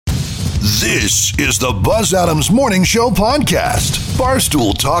This is the Buzz Adams Morning Show podcast.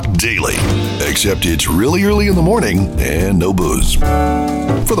 Barstool Talk Daily. Except it's really early in the morning and no booze.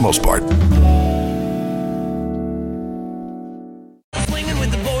 For the most part. Swinging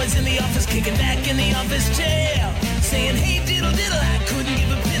with the boys in the office, kicking back in the office chair. Saying, hey, diddle, diddle, I couldn't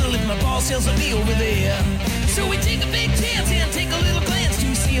give a piddle if my boss yells at me over there. So we take a big chance and take a little glance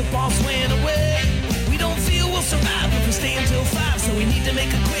to see if boss went away. We don't feel we'll survive if we stay until 5, so we need to make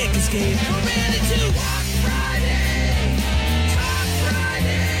a quick escape. We're ready to Talk Friday, Talk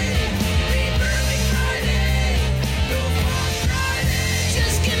Friday, Leave Early Friday, Go Talk Friday,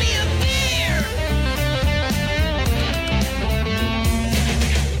 just give me a beer.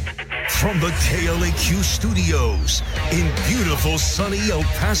 From the KLAQ studios in beautiful sunny El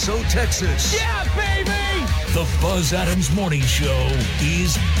Paso, Texas. Yeah, baby! The Buzz Adams Morning Show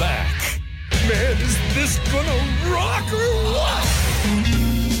is back. Man, is this gonna rock or what?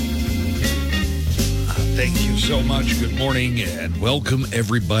 Thank you so much. Good morning and welcome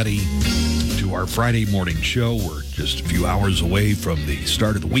everybody to our Friday morning show. We're just a few hours away from the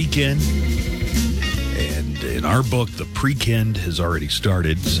start of the weekend. And in our book, the pre-kend has already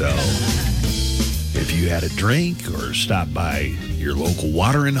started. So if you had a drink or stopped by your local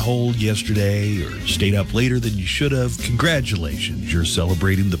watering hole yesterday or stayed up later than you should have, congratulations. You're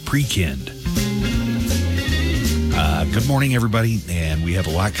celebrating the pre-kend. Good morning, everybody, and we have a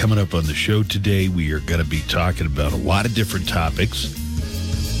lot coming up on the show today. We are going to be talking about a lot of different topics.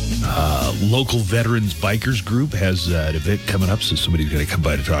 Local Veterans Bikers Group has an event coming up, so somebody's going to come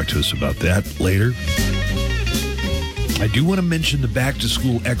by to talk to us about that later. I do want to mention the Back to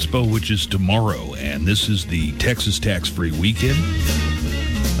School Expo, which is tomorrow, and this is the Texas Tax-Free Weekend.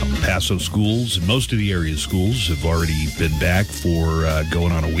 El Paso schools and most of the area schools have already been back for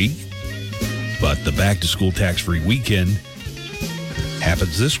going on a week. But the Back to School Tax-Free Weekend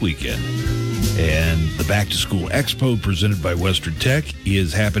happens this weekend. And the Back to School Expo presented by Western Tech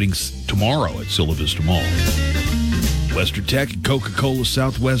is happening tomorrow at Silla Vista Mall. Western Tech and Coca-Cola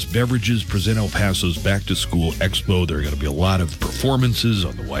Southwest Beverages present El Paso's Back to School Expo. There are going to be a lot of performances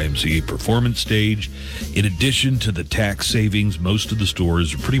on the YMCA performance stage. In addition to the tax savings, most of the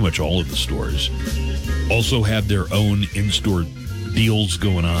stores, or pretty much all of the stores, also have their own in-store deals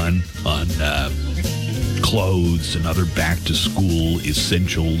going on clothes and other back-to-school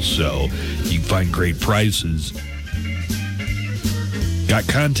essentials, so you can find great prices. Got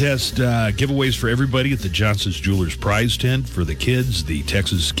contest giveaways for everybody at the Johnson's Jewelers Prize Tent for the kids, the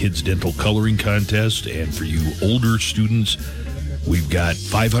Texas Kids Dental Coloring Contest, and for you older students, we've got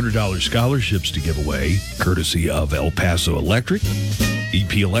 $500 scholarships to give away, courtesy of El Paso Electric.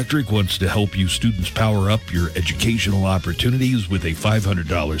 EP Electric wants to help you students power up your educational opportunities with a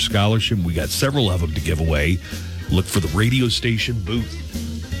 $500 scholarship. We got several of them to give away. Look for the radio station booth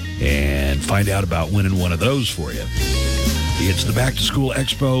and find out about winning one of those for you. It's the Back to School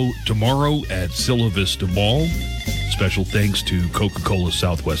Expo tomorrow at Silla Vista Mall. Special thanks to Coca-Cola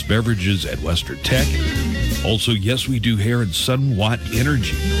Southwest Beverages at Western Tech. Also, Yes We Do Hair and Sunwatt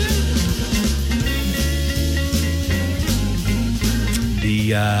Energy.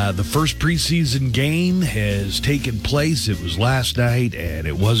 The first preseason game has taken place. It was last night, and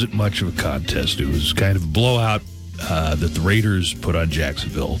it wasn't much of a contest. It was kind of a blowout that the Raiders put on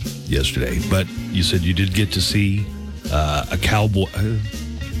Jacksonville yesterday. But you said you did get to see a Cowboy.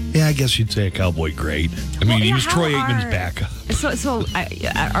 Yeah, I guess you'd say a Cowboy great. I mean, he was Troy Aikman's backup.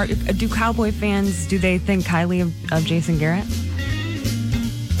 Do Cowboy fans, do they think highly of Jason Garrett?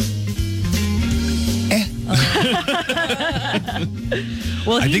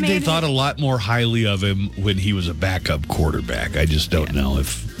 Well, I think they thought a lot more highly of him when he was a backup quarterback. I just don't know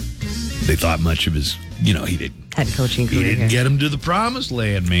if they thought much of his, he didn't. Head coaching career. He didn't get him to the promised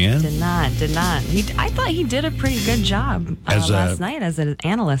land, man. Did not. I thought he did a pretty good job last night as an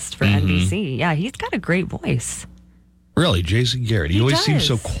analyst for NBC. Yeah, he's got a great voice. Really, Jason Garrett. He always seems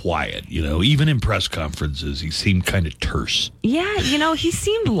so quiet, even in press conferences, he seemed kind of terse. Yeah, he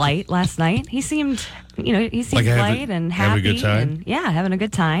seemed light last night. He seemed, like light and happy. Having a good time? And, having a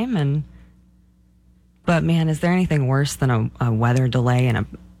good time. But, man, is there anything worse than a weather delay in a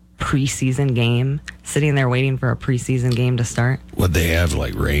preseason game? Sitting there waiting for a preseason game to start? Would they have,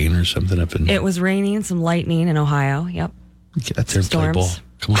 rain or something up in... It was raining, some lightning in Ohio, yep. Get out there and play ball.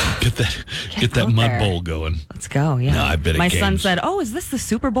 Come on, get that mud bowl going. Let's go, yeah. No, I've been My at son games. said, is this the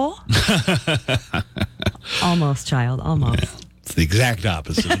Super Bowl? Almost, child, almost. Yeah. It's the exact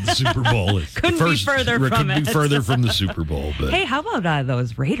opposite of the Super Bowl. Couldn't be further from the Super Bowl. But hey, how about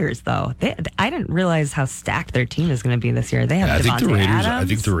those Raiders, though? I didn't realize how stacked their team is going to be this year. They have Devontae Adams. I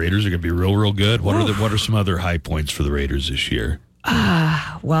think the Raiders are going to be real, real good. What are some other high points for the Raiders this year?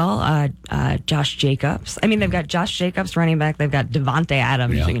 Josh Jacobs. I mean, they've got Josh Jacobs running back. They've got Devontae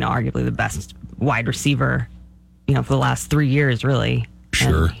Adams, Yeah. Arguably the best wide receiver, for the last 3 years, really.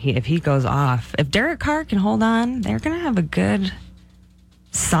 Sure. And if he goes off, if Derek Carr can hold on, they're going to have a good,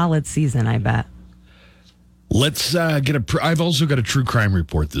 solid season, I bet. Let's I've also got a true crime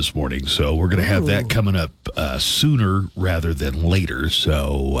report this morning, so we're going to have that coming up sooner rather than later.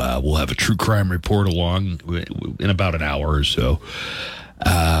 So we'll have a true crime report along in about an hour or so.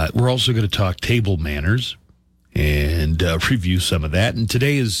 We're also going to talk table manners and review some of that. And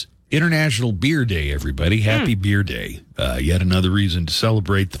today is International Beer Day, everybody. Happy Beer Day. Yet another reason to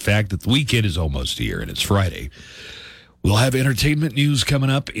celebrate the fact that the weekend is almost here and it's Friday. We'll have entertainment news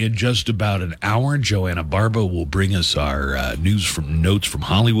coming up in just about an hour. Joanna Barba will bring us our notes from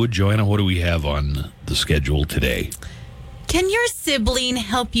Hollywood. Joanna, what do we have on the schedule today? Can your sibling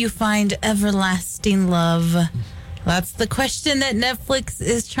help you find everlasting love? That's the question that Netflix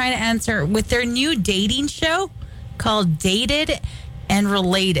is trying to answer with their new dating show called Dated and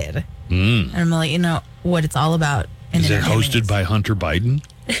Related. And I'm going to let you know what it's all about. Is it hosted by Hunter Biden?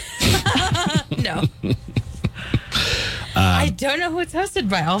 No. I don't know who it's hosted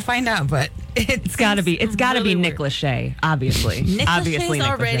by. I'll find out, but It's got to be really Nick Lachey, obviously. Nick Obviously, Lachey's Nick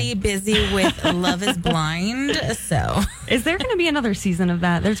already Lachey. busy with Love is Blind, so Is there going to be another season of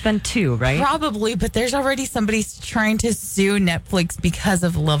that? There's been 2, right? probably, but there's already somebody trying to sue Netflix because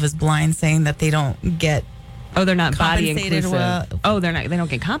of Love is Blind, saying that they don't get Oh, they're not body compensated inclusive. well. Oh, they don't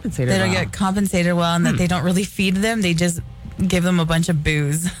get compensated. they don't well. get compensated well, and that they don't really feed them. They just give them a bunch of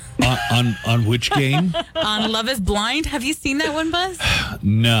booze. On which game? On Love is Blind, have you seen that one, Buzz?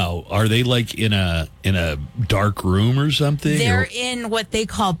 No. Are they like in a dark room or something? They're Or- in what they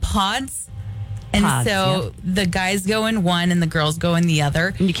call pods. And Pods, so the guys go in one and the girls go in the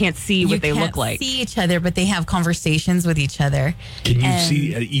other. And you can't see what they look like. See each other, but they have conversations with each other. Can you And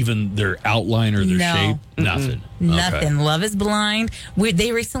see even their outline or their No. shape? Nothing. Nothing. Okay. Love is Blind.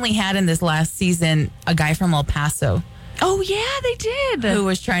 They recently had in this last season a guy from El Paso Oh, yeah, they did. who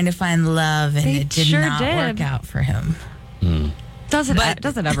was trying to find love, and They it did sure not did. work out for him. Does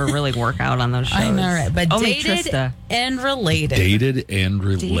it ever really work out on those shows? I know, right? But Only Dated Trista. and Related. Dated and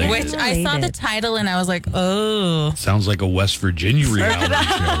related. Which I saw the Related. title and I was like, oh. Sounds like a West Virginia reality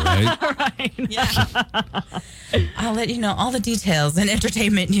show, right? Yeah. I'll let you know all the details in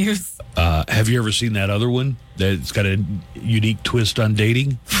entertainment news. Have you ever seen that other one that's got a unique twist on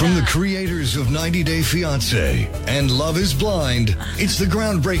dating? From the creators of 90 Day Fiancé and Love is Blind, it's the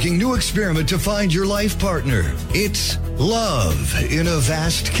groundbreaking new experiment to find your life partner. It's Love in a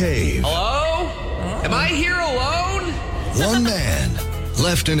Vast Cave. Hello? Am I here alone? One man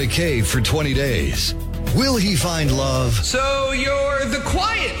left in a cave for 20 days. Will he find love? So you're the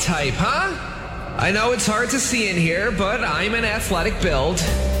quiet type, huh? I know it's hard to see in here, but I'm an athletic build.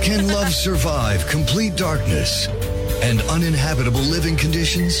 Can love survive complete darkness and uninhabitable living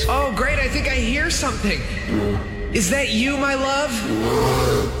conditions? Oh, great, I think I hear something. Is that you, my love?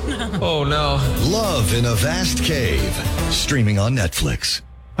 Oh, no. Love in a Vast Cave, streaming on Netflix.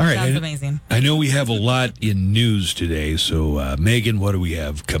 All right. Sounds amazing. I know we have a lot in news today. So, Megan, what do we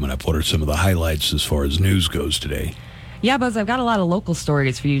have coming up? What are some of the highlights as far as news goes today? Yeah, Buzz, I've got a lot of local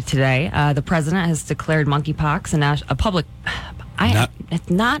stories for you today. The president has declared monkeypox a public... it's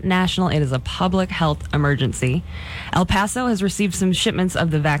not national. It is a public health emergency. El Paso has received some shipments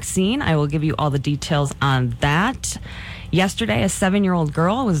of the vaccine. I will give you all the details on that. Yesterday, a 7-year-old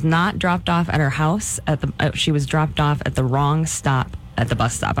girl was not dropped off at her house. She was dropped off at the wrong stop at the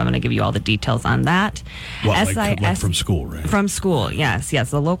bus stop. I'm going to give you all the details on that. What, like from school, right? From school, yes.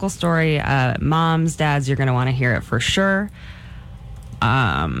 The local story. Moms, dads, you're going to want to hear it for sure.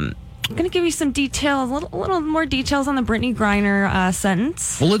 I'm going to give you some details, a little more details on the Brittany Griner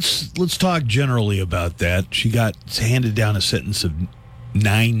sentence. Well, let's talk generally about that. She got handed down a sentence of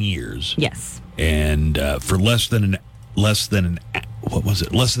 9 years. Yes. And for less than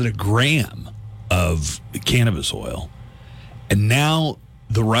a gram of cannabis oil. And now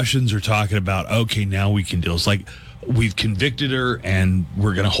the Russians are talking about, okay, now we can deal. It's like we've convicted her and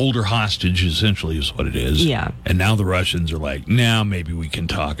we're going to hold her hostage, essentially, is what it is. Yeah. And now the Russians are like, now maybe we can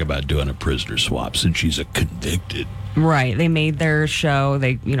talk about doing a prisoner swap since she's a convicted. Right. They made their show.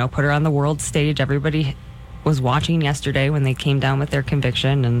 They, put her on the world stage. Everybody was watching yesterday when they came down with their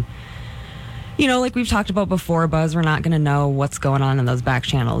conviction. And, like we've talked about before, Buzz, we're not going to know what's going on in those back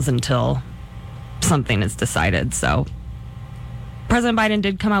channels until something is decided. So President Biden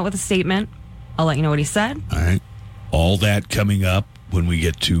did come out with a statement. I'll let you know what he said. All right. All that coming up when we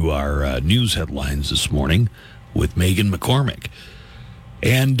get to our news headlines this morning with Megan McCormick.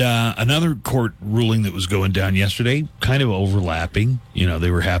 And another court ruling that was going down yesterday, kind of overlapping.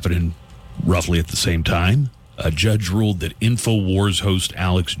 They were happening roughly at the same time. A judge ruled that InfoWars host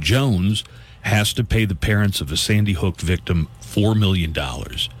Alex Jones has to pay the parents of a Sandy Hook victim $4 million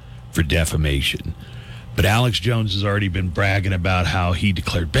for defamation. But Alex Jones has already been bragging about how he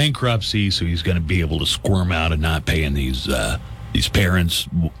declared bankruptcy, so he's going to be able to squirm out and not paying these parents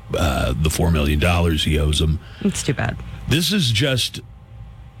the $4 million he owes them. It's too bad. This is just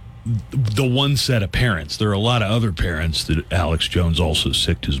the one set of parents. There are a lot of other parents that Alex Jones also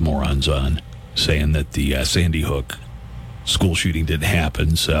sicked his morons on, saying that the Sandy Hook school shooting didn't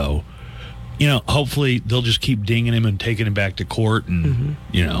happen. So, hopefully they'll just keep dinging him and taking him back to court. And,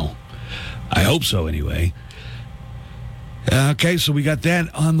 I hope so anyway. Okay, so we got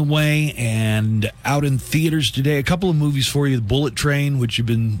that on the way and out in theaters today. A couple of movies for you. The Bullet Train, which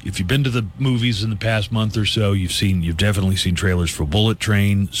if you've been to the movies in the past month or so, you've definitely seen trailers for Bullet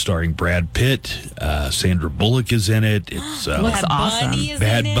Train, starring Brad Pitt. Sandra Bullock is in it. It's looks awesome.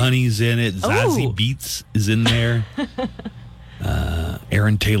 Bad Bunny's in it. Zazie Beetz is in there.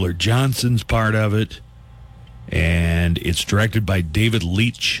 Aaron Taylor Johnson's part of it. And it's directed by David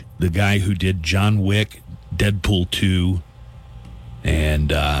Leitch, the guy who did John Wick, Deadpool 2, and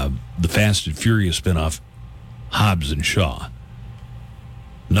the Fast and Furious spinoff, Hobbs and Shaw.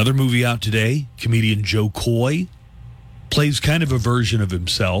 Another movie out today, comedian Joe Coy plays kind of a version of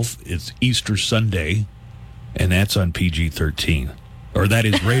himself. It's Easter Sunday, and that's on PG-13. Or that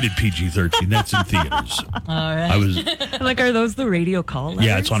is rated PG-13. That's in theaters. All right. I was are those the radio call letters?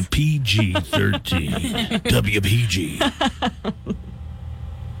 Yeah, it's on PG-13. WPG.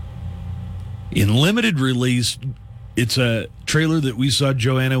 In limited release, it's a trailer that we saw,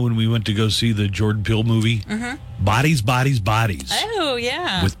 Joanna, when we went to go see the Jordan Peele movie. Mm-hmm. Bodies, Bodies, Bodies. Oh,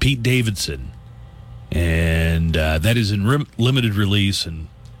 yeah. With Pete Davidson. And that is in limited release, and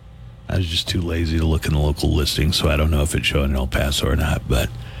I was just too lazy to look in the local listing, so I don't know if it's showing in El Paso or not, but...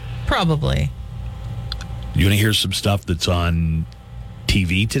 Probably. You want to hear some stuff that's on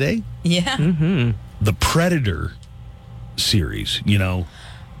TV today? Yeah. Mm-hmm. The Predator series, the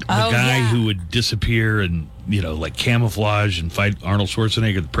guy who would disappear and, like camouflage and fight Arnold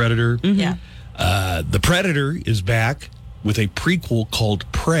Schwarzenegger, the Predator. Mm-hmm. Yeah. The Predator is back with a prequel called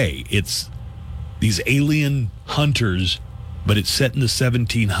Prey. It's these alien hunters, but it's set in the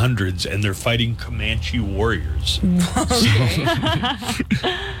 1700s, and they're fighting Comanche warriors.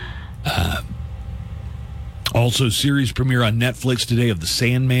 Also, series premiere on Netflix today of The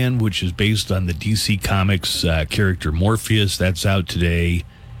Sandman, which is based on the DC Comics character Morpheus. That's out today.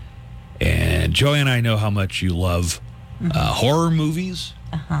 And Joanne, I know how much you love horror movies.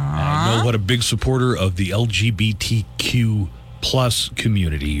 I know what a big supporter of the LGBTQ plus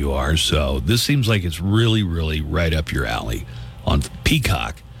community you are. So this seems like it's really, really right up your alley. On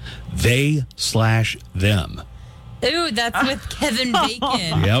Peacock, They/Them. Ooh, that's with Kevin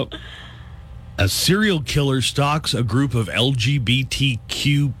Bacon. Yep. A serial killer stalks a group of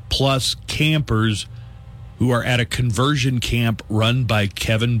LGBTQ plus campers who are at a conversion camp run by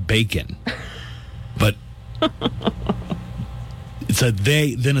Kevin Bacon. But it's a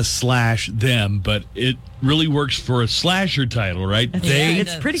they, then a slash them, but it really works for a slasher title, right? They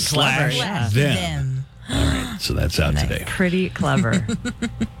it's pretty clever. slash them. All right, so that's out today. Pretty clever.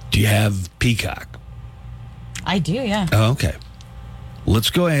 Do you have Peacock? I do, yeah. Oh, okay.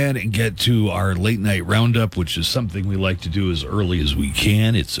 Let's go ahead and get to our late night roundup, which is something we like to do as early as we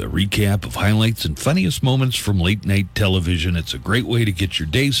can. It's a recap of highlights and funniest moments from late night television. It's a great way to get your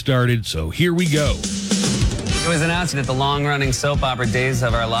day started, so here we go. It was announced that the long-running soap opera Days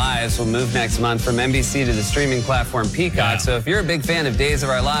of Our Lives will move next month from NBC to the streaming platform Peacock. Yeah. So if you're a big fan of Days of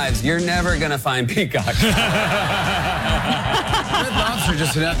Our Lives, you're never going to find Peacock. Red Lobster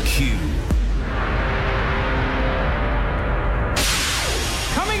just hit up Q.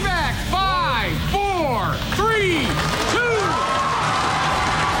 Coming back, 5, 4, 3,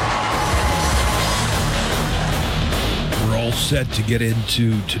 2. We're all set to get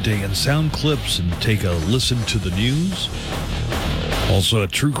into today in sound clips and take a listen to the news. Also, a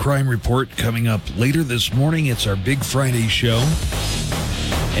true crime report coming up later this morning. It's our Big Friday show.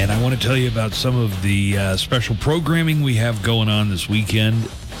 And I want to tell you about some of the special programming we have going on this weekend.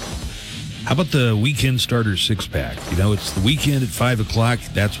 How about the Weekend Starter 6-pack? It's the weekend at 5 o'clock.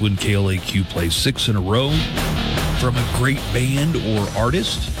 That's when KLAQ plays 6 in a row from a great band or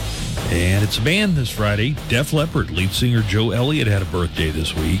artist. And it's a band this Friday. Def Leppard lead singer Joe Elliott had a birthday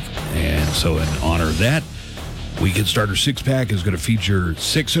this week. And so in honor of that, Weekend Starter 6-pack is going to feature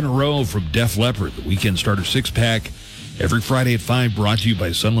 6 in a row from Def Leppard. The Weekend Starter 6-pack Every Friday at 5, brought to you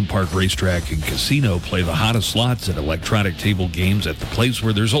by Sunland Park Racetrack and Casino. Play the hottest slots and electronic table games at the place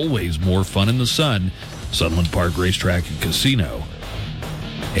where there's always more fun in the sun. Sunland Park Racetrack and Casino.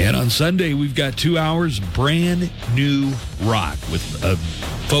 And on Sunday, we've got 2 hours brand new rock with a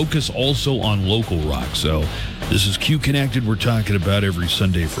focus also on local rock. So this is Q Connected. We're talking about every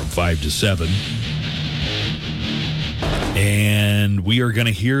Sunday from 5 to 7. And we are going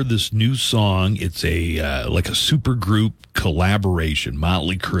to hear this new song. It's a like a super group collaboration.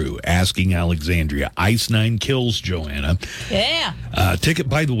 Motley Crue, Asking Alexandria, Ice Nine Kills, Joanna. Yeah. Ticket,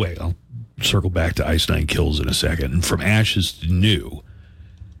 by the way, I'll circle back to Ice Nine Kills in a second. And From Ashes to New.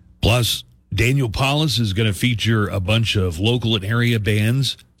 Plus, Daniel Paulus is going to feature a bunch of local and area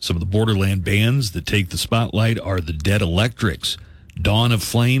bands. Some of the Borderland bands that take the spotlight are the Dead Electrics, Dawn of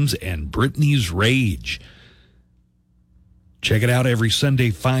Flames, and Britney's Rage. Check it out every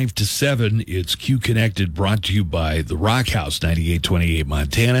Sunday, 5 to 7. It's Q Connected, brought to you by The Rock House, 9828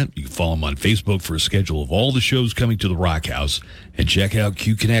 Montana. You can follow them on Facebook for a schedule of all the shows coming to The Rock House. And check out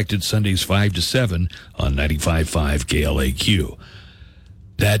Q Connected Sundays, 5 to 7 on 95.5 KLAQ.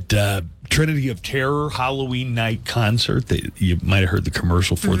 That Trinity of Terror Halloween night concert, you might have heard the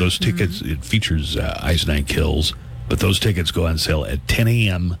commercial for those tickets. It features Ice Nine Kills, but those tickets go on sale at 10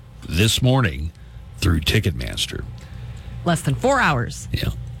 a.m. this morning through Ticketmaster. Less than 4 hours. Yeah.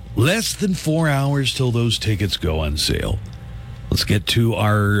 Less than 4 hours till those tickets go on sale. Let's get to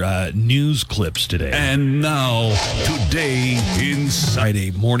our news clips today. And now, today in Friday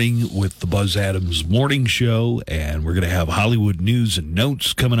morning with the Buzz Adams Morning Show, and we're going to have Hollywood news and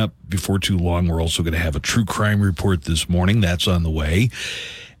notes coming up before too long. We're also going to have a true crime report this morning. That's on the way.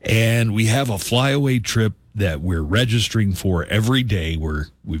 And we have a flyaway trip that we're registering for every day.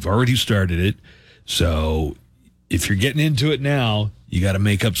 We've already started it. So if you're getting into it now, you got to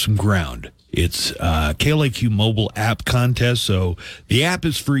make up some ground. It's KLAQ mobile app contest. So the app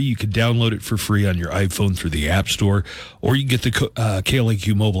is free. You can download it for free on your iPhone through the App Store, or you can get the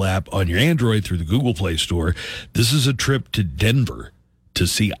KLAQ mobile app on your Android through the Google Play Store. This is a trip to Denver to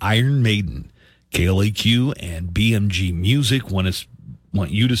see Iron Maiden. KLAQ and BMG Music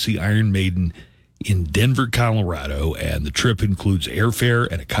want you to see Iron Maiden in Denver, Colorado, and the trip includes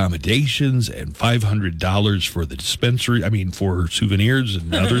airfare and accommodations and $500 for the dispensary. For souvenirs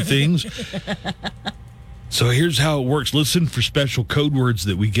and other things. So here's how it works. Listen for special code words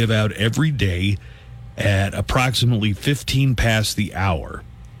that we give out every day at approximately 15 past the hour.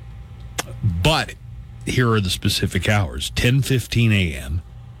 But here are the specific hours: 10:15 a.m.,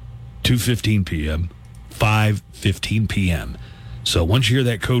 2:15 p.m., 5:15 p.m. So once you hear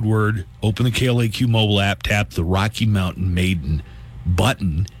that code word, open the KLAQ mobile app, tap the Rocky Mountain Maiden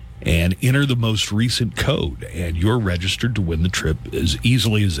button, and enter the most recent code, and you're registered to win the trip as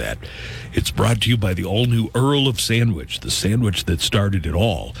easily as that. It's brought to you by the all-new Earl of Sandwich, the sandwich that started it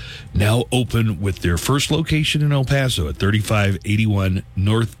all. Now open with their first location in El Paso at 3581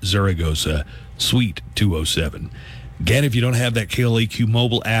 North Zaragoza, Suite 207. Again, if you don't have that KLAQ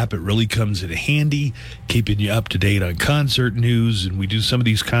mobile app, it really comes in handy, keeping you up to date on concert news. And we do some of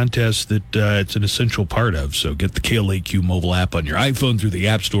these contests that it's an essential part of. So get the KLAQ mobile app on your iPhone through the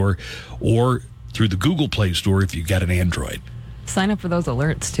App Store or through the Google Play Store if you've got an Android. Sign up for those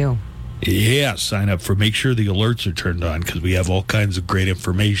alerts, too. Yeah, sign up make sure the alerts are turned on because we have all kinds of great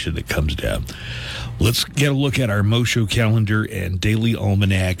information that comes down. Let's get a look at our Mo Show calendar and daily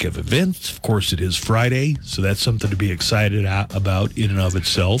almanac of events. Of course, it is Friday, so that's something to be excited about in and of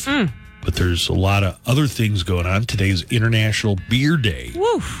itself. But there's a lot of other things going on. Today's International Beer Day,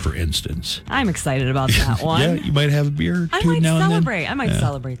 for instance. I'm excited about that one. Yeah, you might have a beer or two now and then. I might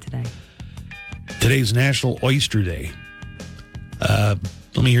celebrate today. Today's National Oyster Day.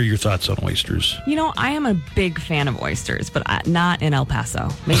 Let me hear your thoughts on oysters. I am a big fan of oysters, but not in El Paso.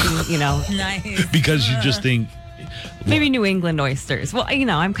 Maybe, Nice. Because you just think... Maybe New England oysters. Well,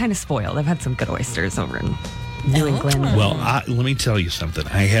 I'm kind of spoiled. I've had some good oysters over in New England. Well, let me tell you something.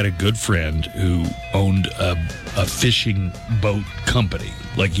 I had a good friend who owned a fishing boat company.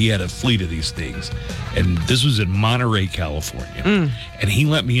 Like, he had a fleet of these things. And this was in Monterey, California. And he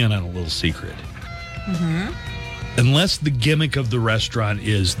let me in on a little secret. Unless the gimmick of the restaurant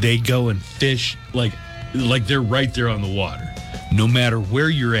is they go and fish like they're right there on the water. No matter where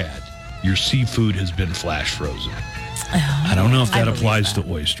you're at, your seafood has been flash frozen. I don't know if that applies to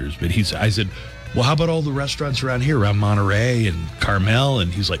oysters, but I said, well, how about all the restaurants around here, around Monterey and Carmel?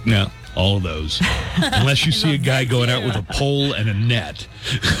 And he's like, no, all of those. Unless you see a guy going out with a pole and a net.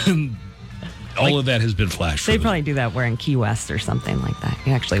 All of that has been flash frozen. They probably do that wearing Key West or something like that.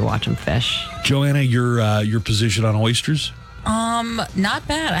 You actually watch them fish. Joanna, your position on oysters? Not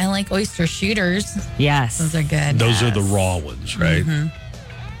bad. I like oyster shooters. Yes. Those are good. Those are the raw ones, right?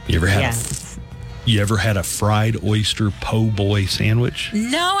 You ever had Yes. you ever had a fried oyster po' boy sandwich?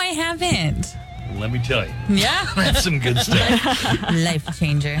 No, I haven't. Let me tell you. Yeah. That's some good stuff. Life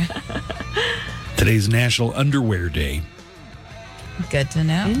changer. Today's National Underwear Day. Good to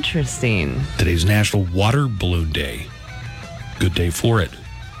know. Interesting. Today's National Water Balloon Day. Good day for it.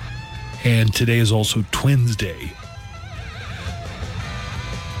 And today is also Twins Day.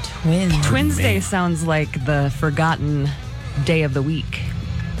 Twins me. Day sounds like the forgotten day of the week.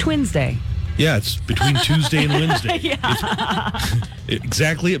 Twins Day. Yeah, it's between Tuesday and Wednesday.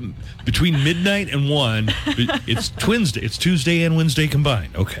 Exactly between midnight and 1. It's Twins Day. It's Tuesday and Wednesday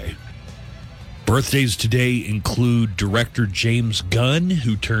combined. Okay. Birthdays today include director James Gunn,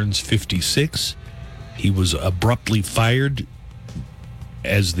 who turns 56. He was abruptly fired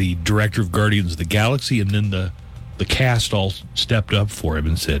as the director of Guardians of the Galaxy, and then the cast all stepped up for him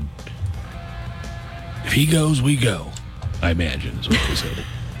and said, if he goes, we go, I imagine is what they said.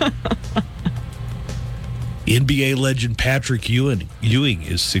 NBA legend Patrick Ewing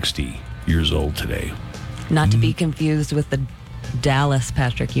is 60 years old today. Not to be confused with the Dallas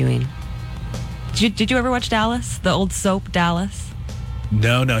Patrick Ewing. Did you ever watch Dallas? The old soap Dallas?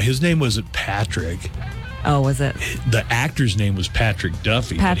 No, his name wasn't Patrick. Oh, was it? The actor's name was Patrick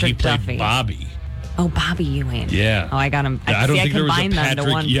Duffy. but Patrick he played Duffy. Bobby. Oh, Bobby Ewing. Yeah. Oh, I got him. I don't think there was a combined them Patrick.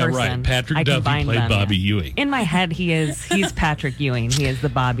 to one Yeah, person. right. Patrick I Duffy combined played them, Bobby yeah. Ewing. In my head, he's Patrick Ewing. He is the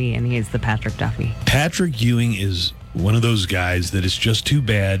Bobby, and he is the Patrick Duffy. Patrick Ewing is one of those guys that it's just too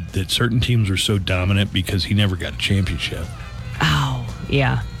bad that certain teams are so dominant because he never got a championship. Oh,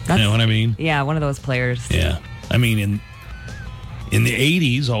 yeah. You know what I mean? Yeah, one of those players. Yeah. I mean, in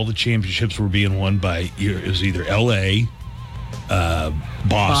the 80s, all the championships were being won by, it was either L.A.,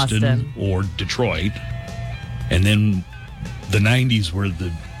 Boston, or Detroit. And then the 90s were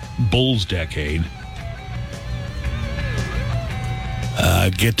the Bulls decade.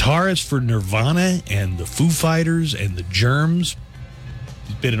 Guitarist for Nirvana and the Foo Fighters and the Germs.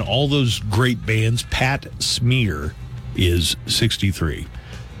 He's been in all those great bands. Pat Smear is 63.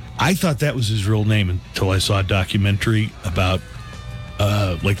 I thought that was his real name until I saw a documentary about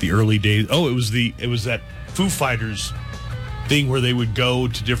like the early days. Oh, it was that Foo Fighters thing where they would go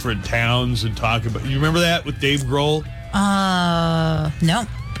to different towns and talk about. You remember that with Dave Grohl? No.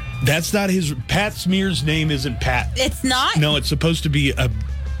 That's not his. Pat Smear's name isn't Pat. It's not? No, it's supposed to be a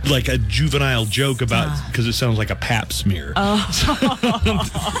juvenile joke about, because it sounds like a pap smear. Oh.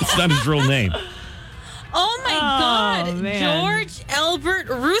 It's not his real name. Oh my God. Man. George Albert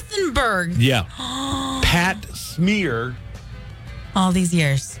Ruthenberg. Yeah. Pat Smear. All these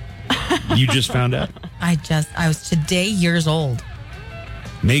years. You just found out? I was today years old.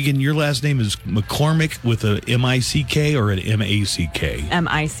 Megan, your last name is McCormick with a M-I-C-K or an M-A-C-K?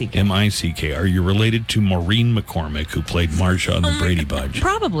 M-I-C-K. M-I-C-K. Are you related to Maureen McCormick, who played Marsha on the Brady Bunch?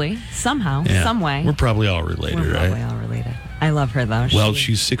 Probably. Somehow. Yeah. Some way. We're probably all related, We're right? probably all related. I love her, though. Well,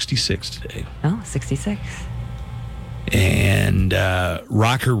 she's 66 today. Oh, 66. And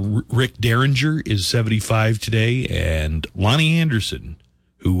rocker Rick Derringer is 75 today. And Lonnie Anderson,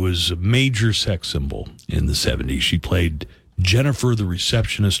 who was a major sex symbol in the 70s. She played Jennifer, the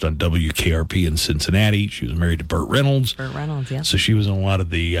receptionist on WKRP in Cincinnati. She was married to Burt Reynolds. Burt Reynolds, yeah. So she was in a lot of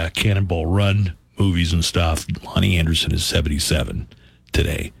the Cannonball Run movies and stuff. Lonnie Anderson is 77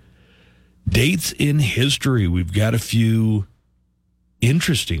 today. Dates in history. We've got a few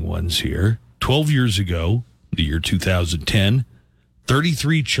interesting ones here. 12 years ago, the year 2010,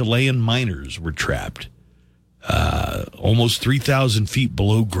 33 Chilean miners were trapped almost 3,000 feet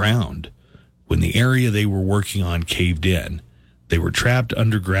below ground when the area they were working on caved in. They were trapped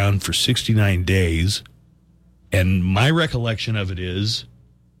underground for 69 days. And my recollection of it is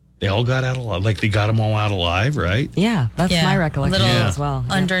they all got out alive. Like they got them all out alive, right? Yeah, that's my recollection Little as well.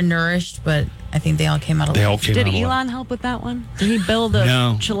 Yeah. Undernourished, but I think they all came out alive. They all came Did out alive. Elon help with that one? Did he build a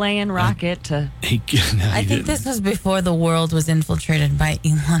No. Chilean rocket to... I think this was before the world was infiltrated by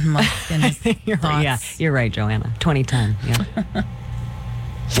Elon Musk and his thoughts. Yeah, you're right, Joanna. 2010, yeah.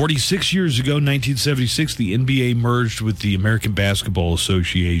 46 years ago, 1976, the NBA merged with the American Basketball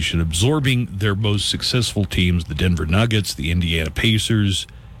Association, absorbing their most successful teams, the Denver Nuggets, the Indiana Pacers,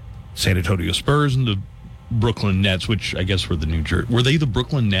 San Antonio Spurs, and the Brooklyn Nets, which I guess were the New Jersey. Were they the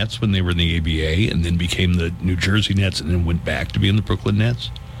Brooklyn Nets when they were in the ABA and then became the New Jersey Nets and then went back to being the Brooklyn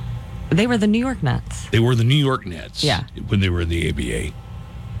Nets? They were the New York Nets. They were the New York Nets Yeah. when they were in the ABA.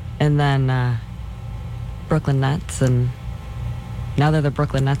 And then Brooklyn Nets, and now they're the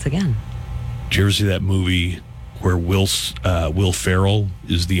Brooklyn Nets again. Did you ever see that movie where Will Ferrell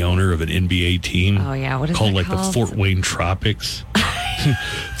is the owner of an NBA team. Oh, yeah. What is called it like called? the Fort Wayne Tropics.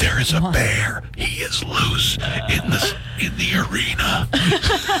 There is a bear. He is loose in the arena.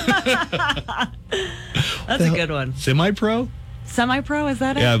 That's a good one. Semi-pro? Semi-pro, is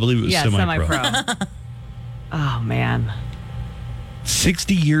that it? Yeah, I believe it was semi-pro. semi-pro. Oh, man.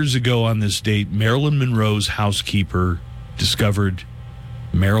 60 years ago on this date, Marilyn Monroe's housekeeper discovered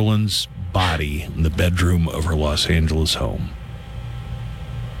Marilyn's body in the bedroom of her Los Angeles home.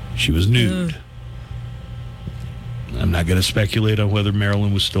 She was nude. I'm not going to speculate on whether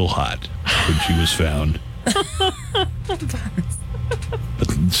Marilyn was still hot when she was found.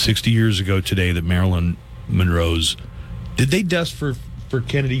 But 60 years ago today, that Marilyn Monroe's... Did they dust for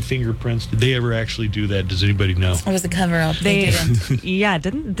Kennedy fingerprints? Did they ever actually do that? Does anybody know? It was a cover-up. They didn't. Yeah,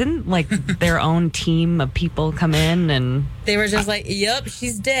 didn't like their own team of people come in and... They were just like, yep,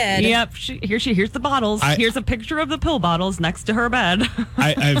 she's dead. Yep, here's the bottles. Here's a picture of the pill bottles next to her bed.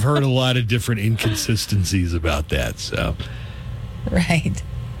 I've heard a lot of different inconsistencies about that. So, right.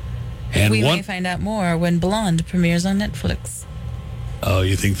 And we may find out more when Blonde premieres on Netflix. Oh,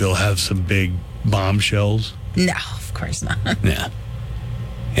 you think they'll have some big bombshells? No, of course not. Yeah.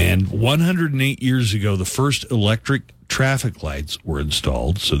 And 108 years ago, the first electric traffic lights were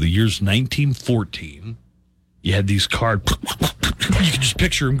installed. So the year's 1914. You had these cars. You can just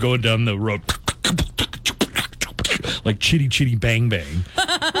picture them going down the road. Like chitty, chitty, bang, bang.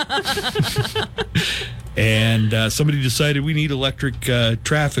 And somebody decided we need electric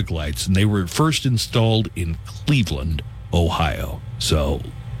traffic lights. And they were first installed in Cleveland, Ohio. So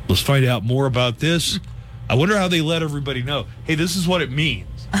let's find out more about this. I wonder how they let everybody know, hey, this is what it means.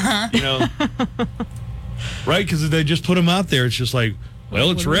 You know? Right? Because if they just put them out there, it's just like,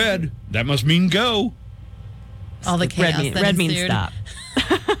 well, it's red. That must mean go. All the chaos red means stop.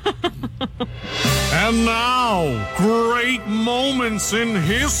 And now, great moments in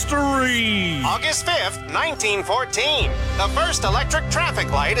history. August 5th, 1914. The first electric traffic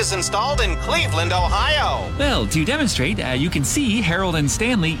light is installed in Cleveland, Ohio. Well, to demonstrate, you can see Harold and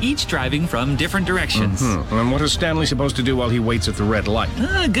Stanley each driving from different directions. And what is Stanley supposed to do while he waits at the red light?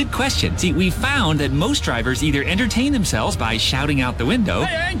 Good question. See, we found that most drivers either entertain themselves by shouting out the window.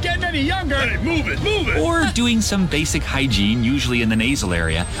 Hey, I ain't getting any younger. Hey, move it. Or doing some basic hygiene, usually in the nasal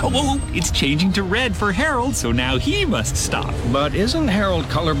area. Oh, it's changing to red for Harold, so now he must stop. But isn't Harold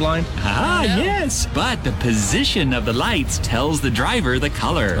colorblind? Yes. But the position of the lights tells the driver the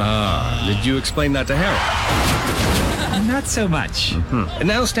color. Did you explain that to Harold? Not so much. And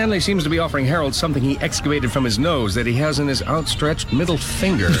now Stanley seems to be offering Harold something he excavated from his nose that he has in his outstretched middle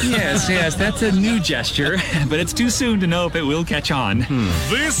finger. Yes, that's a new gesture, but it's too soon to know if it will catch on.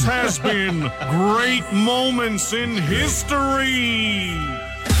 This has been Great Moments in History.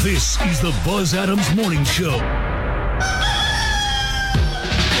 This is the Buzz Adams Morning Show.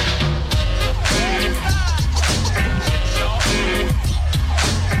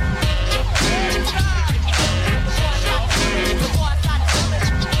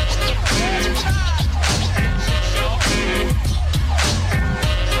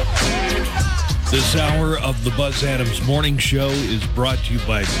 This hour of the Buzz Adams Morning Show is brought to you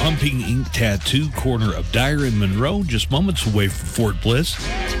by Pumping Ink Tattoo, corner of Dyer and Monroe, just moments away from Fort Bliss.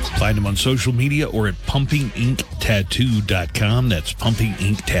 Find them on social media or at pumpinginktattoo.com. That's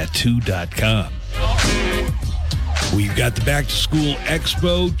pumpinginktattoo.com. We've got the Back to School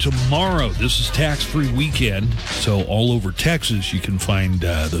Expo tomorrow. This is tax-free weekend, so all over Texas you can find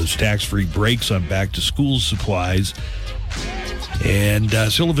those tax-free breaks on back to school supplies. And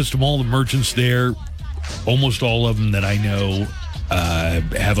Silla Vista Mall, the merchants there, almost all of them that I know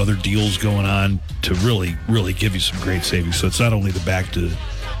have other deals going on to really, really give you some great savings. So it's not only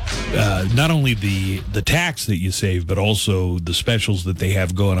not only the tax that you save, but also the specials that they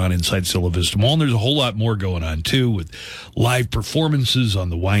have going on inside Silla Vista Mall. And there's a whole lot more going on, too, with live performances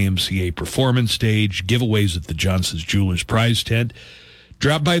on the YMCA Performance Stage, giveaways at the Johnson's Jewelers Prize Tent.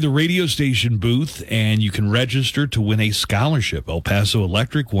 Drop by the radio station booth, and you can register to win a scholarship. El Paso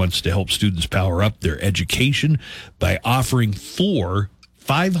Electric wants to help students power up their education by offering 4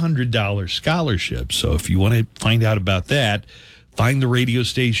 $500 scholarships. So if you want to find out about that, find the radio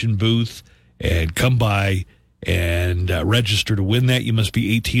station booth and come by and register to win that. You must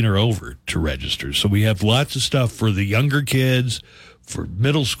be 18 or over to register. So we have lots of stuff for the younger kids, for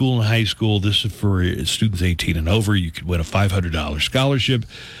middle school and high school. This is for students 18 and over. You could win a $500 scholarship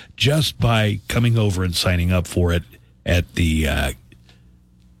just by coming over and signing up for it at the,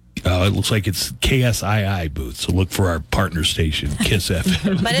 it looks like it's KSII booth. So look for our partner station, KISS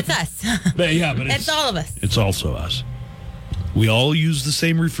FM. But it's us. But it's all of us. It's also us. We all use the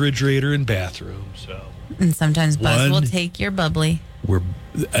same refrigerator and bathroom, so And sometimes Buzz will take your bubbly.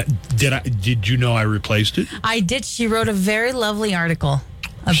 Did you know I replaced it? I did. She wrote a very lovely article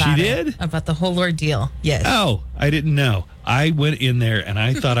about about the whole ordeal. Yes. Oh, I didn't know. I went in there and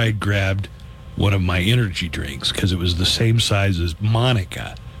I thought I'd grabbed one of my energy drinks because it was the same size as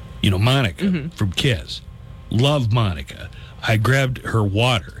Monica. You know, Monica from Kiss. Love Monica. I grabbed her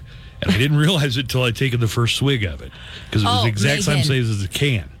water, and I didn't realize it until I'd taken the first swig of it because it was the exact same size as a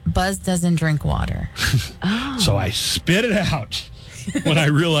can. Buzz doesn't drink water. So I spit it out when I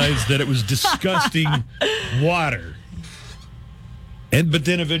realized that it was disgusting water. But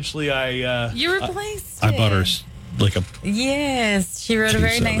then eventually you replaced I bought her like a... Yes, she wrote a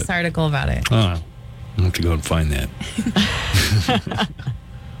very nice article about it. Oh, I'll have to go and find that.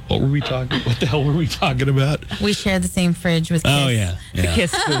 What the hell were we talking about? We share the same fridge with Kiss. Oh, yeah. The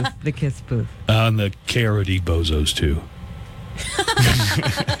Kiss booth. The Kiss booth. And the KROD bozos, too.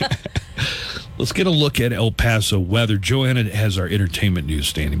 Let's get a look at El Paso weather. Joanna has our entertainment news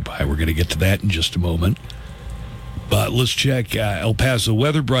standing by. We're going to get to that in just a moment. But let's check El Paso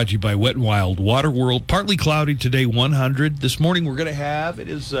weather, brought to you by Wet n Wild Water World. Partly cloudy today, 100. This morning we're going to have, it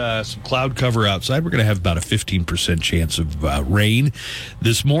is some cloud cover outside. We're going to have about a 15% chance of rain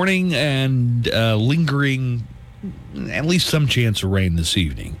this morning and lingering, at least some chance of rain this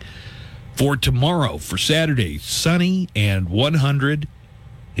evening. For tomorrow, for Saturday, sunny and 100.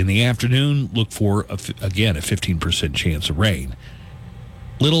 In the afternoon, look for, again, a 15% chance of rain.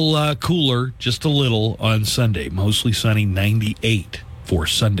 Little cooler, just a little on Sunday. Mostly sunny, 98 for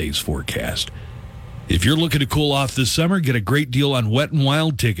Sunday's forecast. If you're looking to cool off this summer, get a great deal on Wet n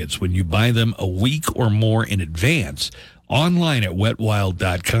Wild tickets when you buy them a week or more in advance. Online at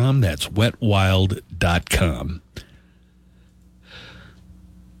wetwild.com. That's wetwild.com.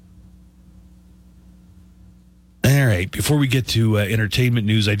 All right, before we get to entertainment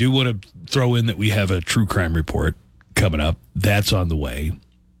news, I do want to throw in that we have a true crime report coming up. That's on the way.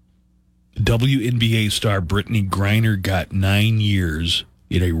 WNBA star Brittany Griner got 9 years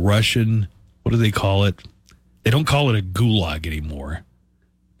in a Russian, what do they call it? They don't call it a gulag anymore.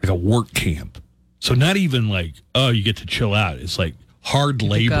 Like a work camp. So not even like, oh, you get to chill out. It's like hard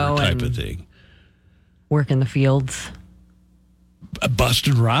labor type of thing. Work in the fields.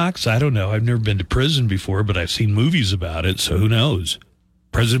 Busting rocks? I don't know. I've never been to prison before, but I've seen movies about it, so who knows?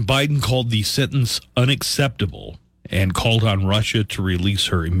 President Biden called the sentence unacceptable and called on Russia to release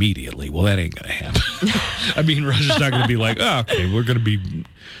her immediately. Well, that ain't going to happen. I mean, Russia's not going to be like, oh, okay, we're going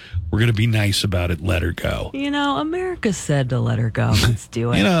to be nice about it. Let her go. You know, America said to let her go. Let's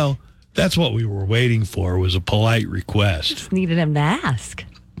do it. You know, that's what we were waiting for, was a polite request. Just needed him to ask.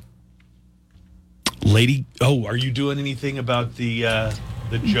 Are you doing anything about the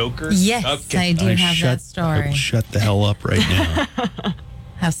Joker? Yes, okay. I do have that story. I will shut the hell up right now.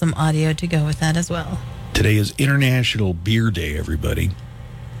 Have some audio to go with that as well. Today is International Beer Day, everybody.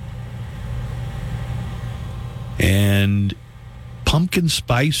 And pumpkin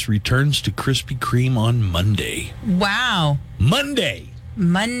spice returns to Krispy Kreme on Monday. Wow. Monday.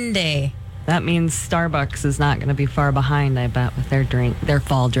 That means Starbucks is not going to be far behind, I bet, with their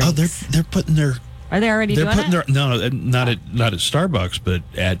fall drinks. Oh, they're putting their... Are they already doing it? No, not at Starbucks, but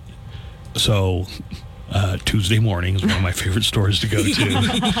at... So... Tuesday morning is one of my favorite stores to go to.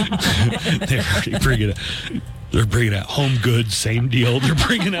 They're bringing out Home Goods, same deal. They're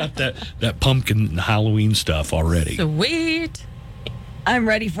bringing out that pumpkin Halloween stuff already. Sweet. I'm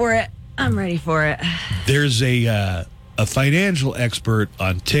ready for it. There's a financial expert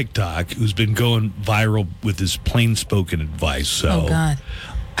on TikTok who's been going viral with his plain-spoken advice. So oh, God.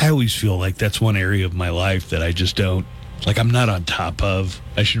 I always feel like that's one area of my life that I just don't, like, I'm not on top of.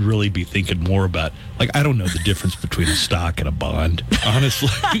 I should really be thinking more about, like, I don't know the difference between a stock and a bond, honestly.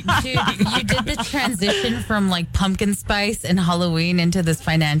 Dude, you did the transition from, like, pumpkin spice and Halloween into this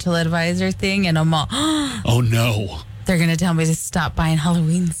financial advisor thing, and I'm all, oh, no. They're going to tell me to stop buying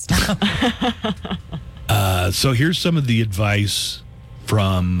Halloween stuff. So here's some of the advice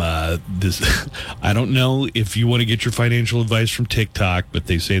from this. I don't know if you want to get your financial advice from TikTok, but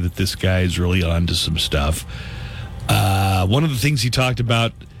they say that this guy is really on to some stuff. One of the things he talked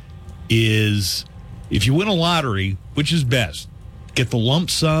about is if you win a lottery, which is best, get the lump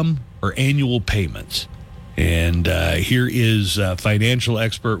sum or annual payments. And here is a financial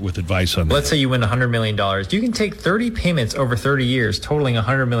expert with advice on that. Let's say you win $100 million. You can take 30 payments over 30 years, totaling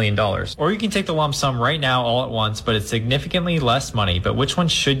 $100 million. Or you can take the lump sum right now all at once, but it's significantly less money. But which one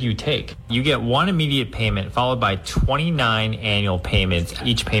should you take? You get one immediate payment followed by 29 annual payments.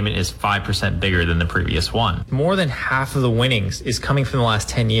 Each payment is 5% bigger than the previous one. More than half of the winnings is coming from the last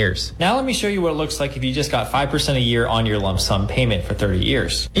 10 years. Now let me show you what it looks like if you just got 5% a year on your lump sum payment for 30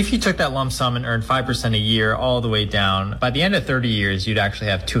 years. If you took that lump sum and earned 5% a year all the way down, by the end of 30 years, you'd actually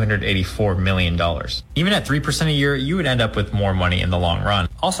have $284 million. Even at 3% a year, you would end up with more money in the long run.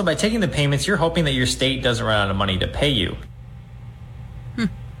 Also, by taking the payments, you're hoping that your state doesn't run out of money to pay you. Do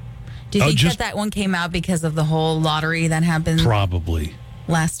you think that one came out because of the whole lottery that happened? Probably.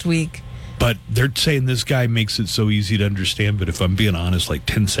 Last week. But they're saying this guy makes it so easy to understand. But if I'm being honest, like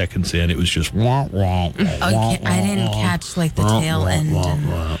 10 seconds in, it was just wah, wah, I didn't catch like the tail end.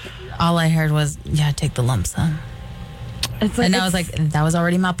 All I heard was, yeah, take the lump sum. And I was like, that was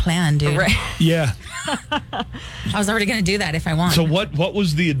already my plan, dude. Right. Yeah. I was already going to do that if I want. So what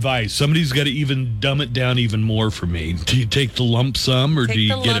was the advice? Somebody's got to even dumb it down even more for me. Do you take the lump sum or do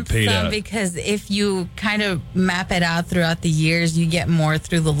you get it paid out? Because if you kind of map it out throughout the years, you get more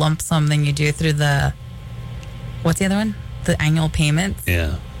through the lump sum than you do through the, what's the other one? The annual payments.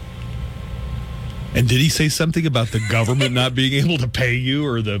 Yeah. And did he say something about the government not being able to pay you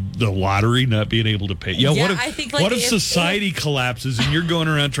or the lottery not being able to pay you? Yeah, what if society collapses and you're going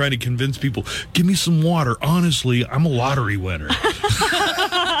around trying to convince people, give me some water. Honestly, I'm a lottery winner. I'm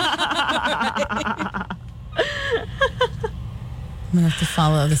going to have to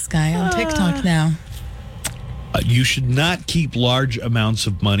follow this guy on TikTok now. You should not keep large amounts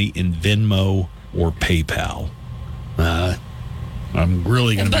of money in Venmo or PayPal. I'm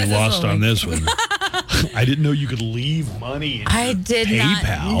really going to be lost on this one. I didn't know you could leave money in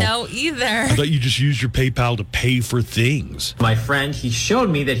PayPal. Not know either. I thought you just used your PayPal to pay for things. My friend, he showed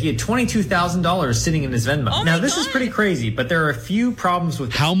me that he had $22,000 sitting in his Venmo. Now, this is pretty crazy, but there are a few problems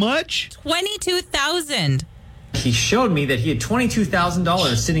with... How much? $22,000. He showed me that he had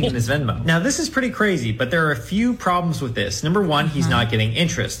 $22,000 sitting in his Venmo. Now, this is pretty crazy, but there are a few problems with this. Number one, he's not getting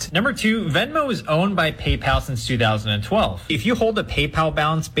interest. Number two, Venmo is owned by PayPal since 2012. If you hold a PayPal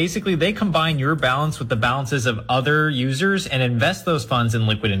balance, basically they combine your balance with the balances of other users and invest those funds in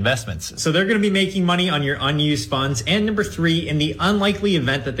liquid investments. So they're going to be making money on your unused funds. And number three, in the unlikely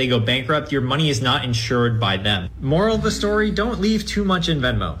event that they go bankrupt, your money is not insured by them. Moral of the story, don't leave too much in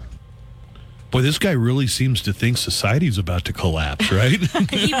Venmo. Boy, this guy really seems to think society's about to collapse, right?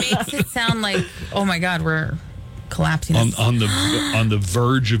 He makes it sound like, oh my God, we're collapsing. on the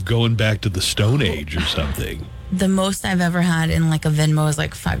verge of going back to the Stone Age or something. The most I've ever had in like a Venmo is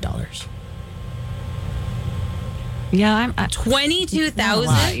like $5. Yeah, I'm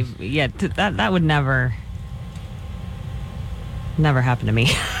 $22,000. Yeah, that would never happen to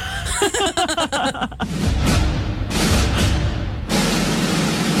me.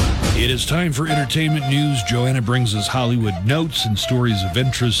 It is time for entertainment news. Joanna brings us Hollywood notes and stories of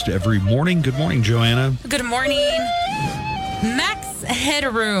interest every morning. Good morning, Joanna. Good morning. Max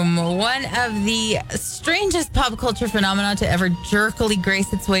Headroom, one of the strangest pop culture phenomena to ever jerkily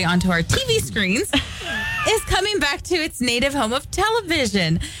grace its way onto our TV screens, is coming back to its native home of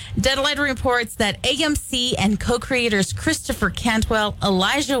television. Deadline reports that AMC and co-creators Christopher Cantwell,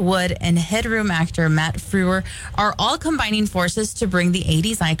 Elijah Wood, and Headroom actor Matt Frewer are all combining forces to bring the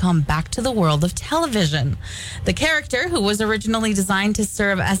 80s icon back to the world of television. The character, who was originally designed to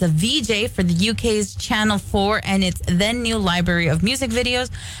serve as a VJ for the UK's Channel 4 and its then new library of music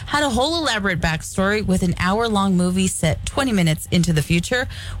videos, had a whole elaborate backstory with an hour-long movie set 20 minutes into the future,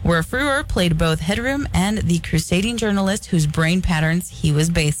 where Frewer played both Headroom and the crusading journalist whose brain patterns he was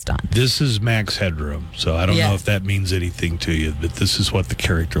based on. This is Max Headroom, so I don't know if that means anything to you, but this is what the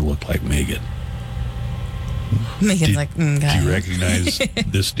character looked like, Megan. Megan's do you recognize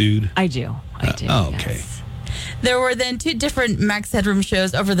this dude? I do. Okay. Yes. There were then two different Max Headroom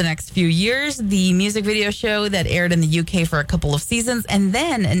shows over the next few years. The music video show that aired in the UK for a couple of seasons, and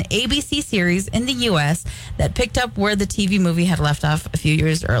then an ABC series in the US that picked up where the TV movie had left off a few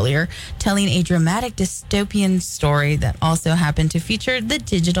years earlier, telling a dramatic dystopian story that also happened to feature the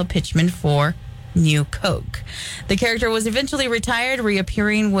digital pitchman for New Coke. The character was eventually retired,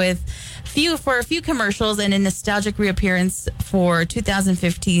 reappearing for a few commercials and a nostalgic reappearance for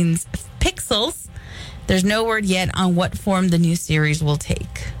 2015's Pixels. There's no word yet on what form the new series will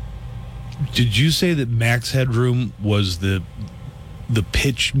take. Did you say that Max Headroom was the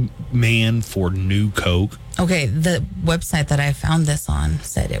pitch man for New Coke? Okay, the website that I found this on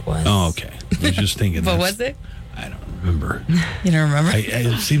said it was. Oh, okay. I was just thinking. But was it? I don't remember. You don't remember?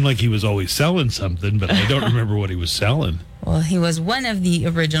 It seemed like he was always selling something, but I don't remember what he was selling. Well, he was one of the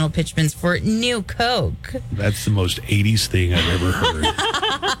original pitchmen for New Coke. That's the most 80s thing I've ever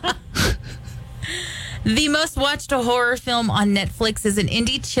heard. The most watched horror film on Netflix is an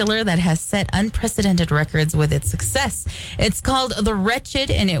indie chiller that has set unprecedented records with its success. It's called The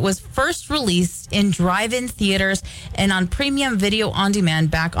Wretched, and it was first released in drive-in theaters and on premium video on demand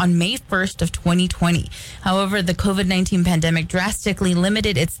back on May 1st of 2020. However, the COVID-19 pandemic drastically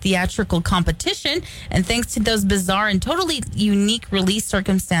limited its theatrical competition, and thanks to those bizarre and totally unique release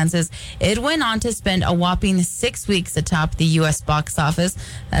circumstances, it went on to spend a whopping 6 weeks atop the U.S. box office.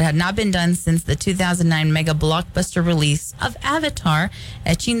 That had not been done since the 2009 mega blockbuster release of Avatar,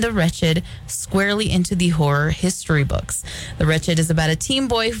 etching The Wretched squarely into the horror history books. The Wretched is about a teen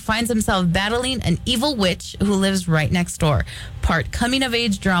boy who finds himself battling an evil witch who lives right next door. Part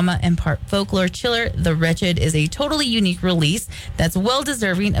coming-of-age drama and part folklore chiller, The Wretched is a totally unique release that's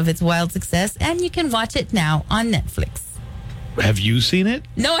well-deserving of its wild success, and you can watch it now on Netflix. Have you seen it?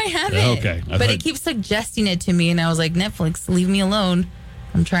 No, I haven't. Okay. But it keeps suggesting it to me, and I was like, Netflix, leave me alone.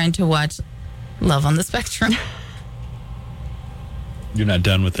 I'm trying to watch Love on the Spectrum. You're not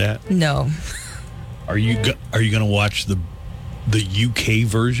done with that? No. Are you going to watch the UK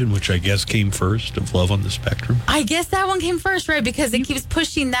version, which I guess came first, of Love on the Spectrum? I guess that one came first, right? Because it keeps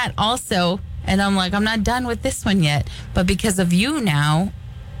pushing that also. And I'm like, I'm not done with this one yet. But because of you now,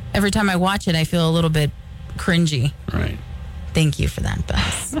 every time I watch it, I feel a little bit cringy. Right. Thank you for that,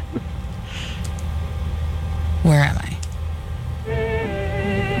 Bess. Where am I?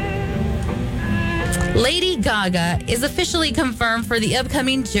 Lady Gaga is officially confirmed for the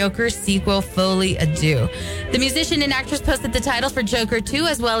upcoming Joker sequel, Fully Adieu. The musician and actress posted the title for Joker 2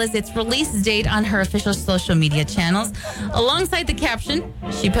 as well as its release date on her official social media channels. Alongside the caption,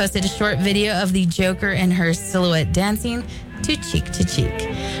 she posted a short video of the Joker and her silhouette dancing to cheek.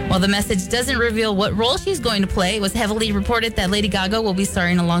 While the message doesn't reveal what role she's going to play, it was heavily reported that Lady Gaga will be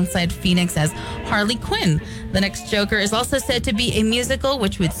starring alongside Phoenix as Harley Quinn. The next Joker is also said to be a musical,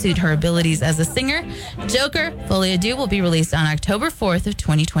 which would suit her abilities as a singer. Joker, Fully Adieu, will be released on October 4th of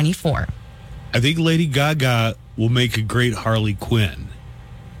 2024. I think Lady Gaga will make a great Harley Quinn.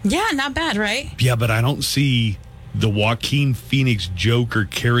 Yeah, not bad, right? Yeah, but I don't see the Joaquin Phoenix Joker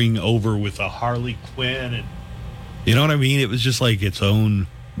carrying over with a Harley Quinn. And you know what I mean? It was just like its own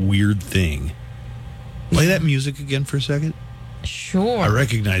weird thing. Play that music again for a second. Sure. I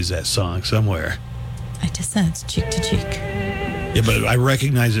recognize that song somewhere. I just said it's cheek to cheek. Yeah, but I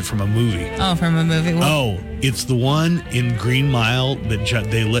recognize it from a movie. Oh, from a movie? Oh, it's the one in Green Mile that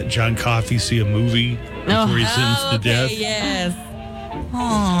they let John Coffey see a movie before he sentenced to death. Yes.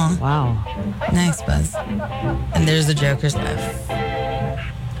 Oh. Wow. Nice, Buzz. And there's the Joker's laugh.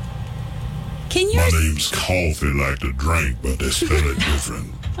 My name's Coffee, like the drink, but they spell it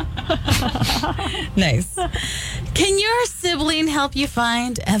different. Nice. Can your sibling help you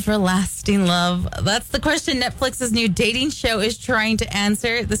find everlasting love? That's the question Netflix's new dating show is trying to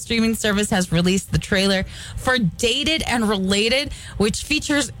answer. The streaming service has released the trailer for Dated and Related, which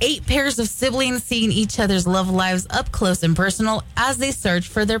features 8 pairs of siblings seeing each other's love lives up close and personal as they search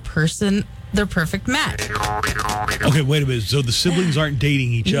for their perfect match. Okay, wait a minute. So the siblings aren't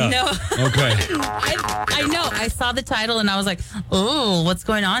dating each other? No. Okay. I know. I saw the title and I was like, oh, what's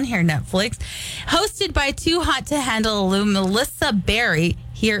going on here, Netflix? Hosted by Too Hot to Handle Melissa Berry,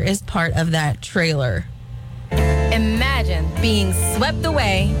 here is part of that trailer. Imagine being swept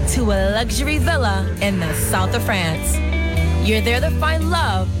away to a luxury villa in the south of France. You're there to find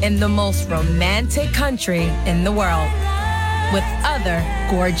love in the most romantic country in the world, with other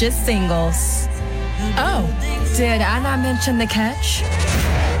gorgeous singles. Oh, did I not mention the catch?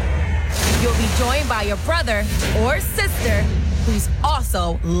 You'll be joined by your brother or sister who's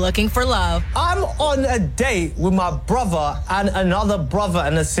also looking for love. I'm on a date with my brother and another brother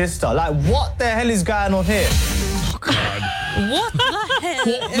and a sister. Like, what the hell is going on here? Oh, God. What the hell?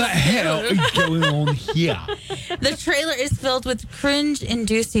 What the hell is going on here? The trailer is filled with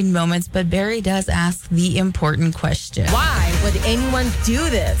cringe-inducing moments, but Barry does ask the important question. Why would anyone do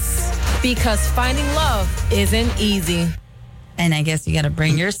this? Because finding love isn't easy. And I guess you got to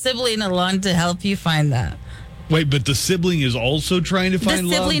bring your sibling along to help you find that. Wait, but the sibling is also trying to find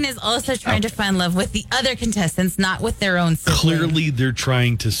love? The sibling is also trying to find love with the other contestants, not with their own sibling. Clearly, they're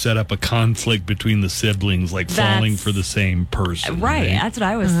trying to set up a conflict between the siblings, like falling for the same person. Right. That's what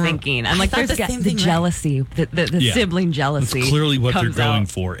I was thinking. I'm like, there's the jealousy, the sibling jealousy. That's clearly what they're comes going out.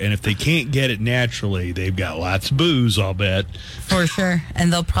 for. And if they can't get it naturally, they've got lots of booze, I'll bet. For sure.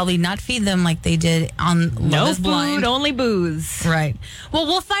 And they'll probably not feed them like they did on Love No is Blind. food, only booze. Right. Well,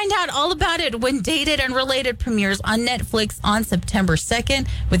 we'll find out all about it when Dated and Related premieres premieres on Netflix on September 2nd.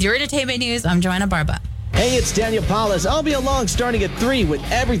 With your entertainment news, I'm Joanna Barba. Hey, it's Daniel Paulus. I'll be along starting at 3 with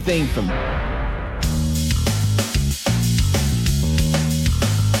everything from...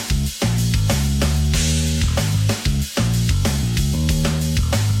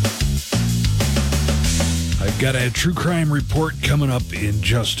 I've got a true crime report coming up in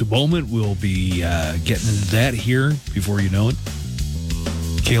just a moment. We'll be getting into that here before you know it.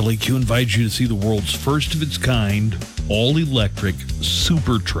 KLAQ invites you to see the world's first of its kind, all-electric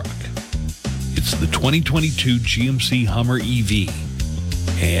super truck. It's the 2022 GMC Hummer EV,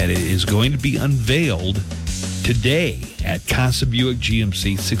 and it is going to be unveiled today at Casa Buick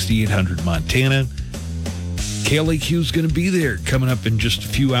GMC, 6800 Montana. KLAQ is going to be there coming up in just a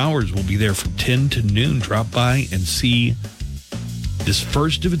few hours. We'll be there from 10 to noon. Drop by and see this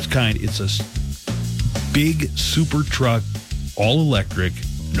first of its kind. It's a big super truck, all electric,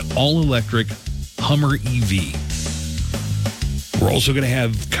 an all-electric Hummer EV. We're also going to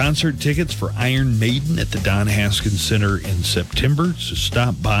have concert tickets for Iron Maiden at the Don Haskins Center in September. So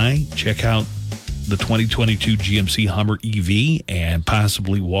stop by, check out the 2022 GMC Hummer EV, and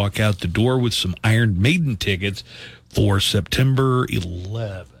possibly walk out the door with some Iron Maiden tickets for September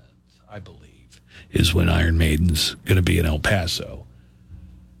 11th, I believe, is when Iron Maiden's going to be in El Paso.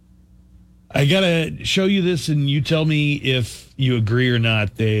 I got to show you this, and you tell me if you agree or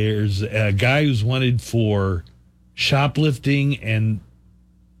not. There's a guy who's wanted for shoplifting, and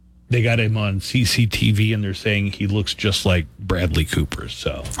they got him on CCTV, and they're saying he looks just like Bradley Cooper.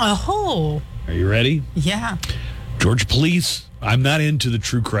 So, Oh, are you ready? yeah. Georgia police. I'm not into the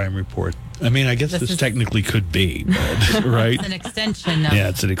true crime report. I mean, I guess this technically could be, but, right? It's an extension. Yeah,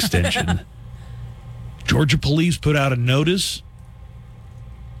 it's an extension. Georgia police put out a notice.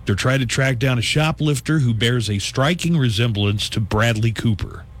 They're trying to track down a shoplifter who bears a striking resemblance to Bradley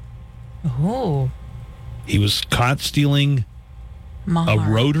Cooper. Oh. He was caught stealing a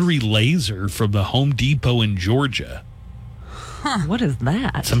rotary laser from the Home Depot in Georgia. What is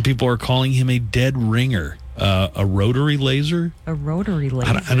that? Some people are calling him a dead ringer. A rotary laser? A rotary laser.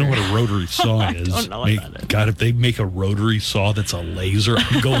 I don't know what a rotary saw is. I don't know what that is. God, if they make a rotary saw that's a laser,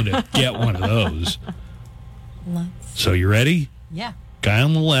 I'm going to get one of those. So you ready? Yeah. Guy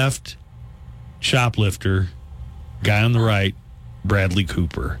on the left, shoplifter. Guy on the right, Bradley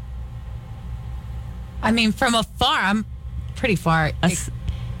Cooper. I mean, from afar, I'm pretty far.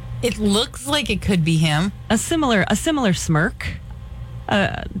 It looks like it could be him. A similar smirk.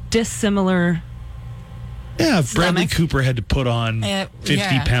 Dissimilar. Yeah, if Bradley Cooper had to put on 50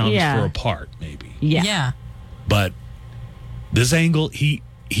 pounds for a part, maybe. Yeah. But this angle, he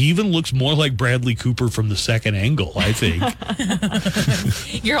even looks more like Bradley Cooper from the second angle, I think.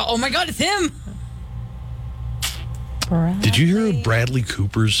 Oh my God, it's him. Did you hear of Bradley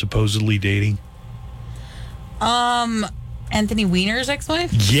Cooper's supposedly dating? Anthony Weiner's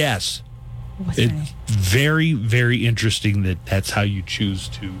ex-wife? Yes. It's very, very interesting that that's how you choose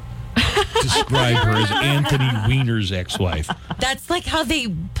to describe her, as Anthony Weiner's ex-wife. That's like how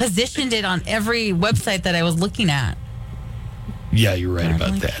they positioned it on every website that I was looking at. Yeah, you're right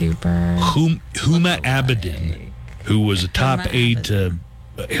about that. Huma Abedin, who was a top aide to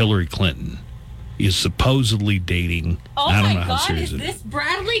Hillary Clinton, is supposedly dating. I don't know how serious it is. Is this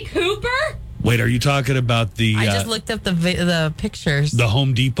Bradley Cooper? Wait, are you talking about the... I just looked up the pictures. The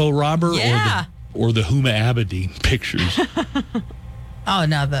Home Depot robber? Yeah. Or the Huma Abedin pictures? Oh,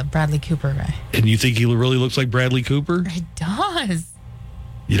 no, the Bradley Cooper guy. And you think he really looks like Bradley Cooper? It does.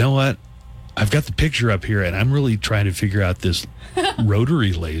 You know what? I've got the picture up here, and I'm really trying to figure out this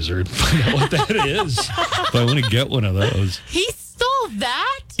rotary laser and find out what that is. If I want to get one of those. He stole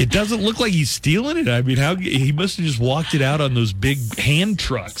that? It doesn't look like he's stealing it. I mean, he must have just walked it out on those big hand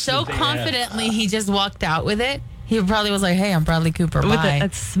trucks. So confidently, he just walked out with it. He probably was like, hey, I'm Bradley Cooper. With Bye.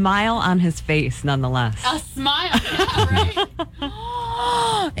 a smile on his face, nonetheless. A smile. Yeah,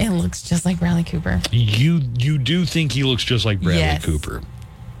 right. It looks just like Bradley Cooper. You do think he looks just like Bradley Cooper?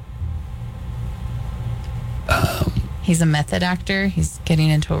 He's a method actor. He's getting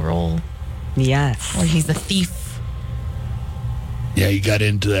into a role. Yes. Or he's a thief. Yeah, he got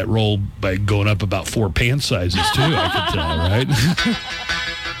into that role by going up about 4 pant sizes, too, I can tell, right?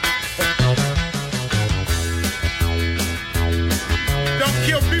 Don't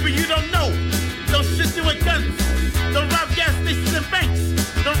kill people you don't know. Don't shoot you with guns. Don't rob gas stations and banks.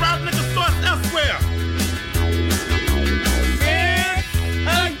 Don't rob liquor stores elsewhere. It's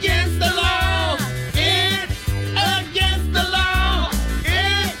against the law. It's against the law.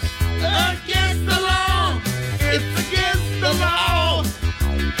 It's against the law. It's against the law.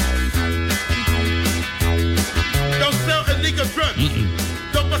 Don't sell illegal drugs.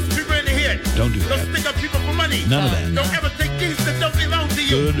 Don't bust people in the head. Don't do Don't that. stick up people for money. money. None of that. Don't ever take things that don't belong to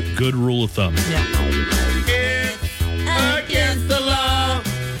you. Good rule of thumb. It's against the law.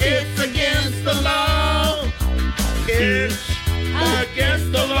 It's against the law. It's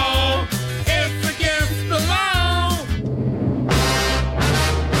against the law. It's against the law.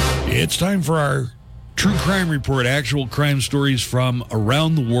 It's time for our True Crime Report, actual crime stories from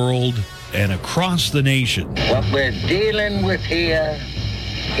around the world and across the nation. What we're dealing with here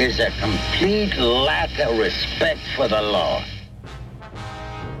is a complete lack of respect for the law.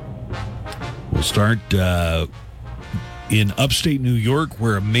 We'll start in upstate New York,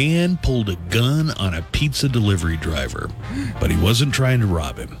 where a man pulled a gun on a pizza delivery driver, but he wasn't trying to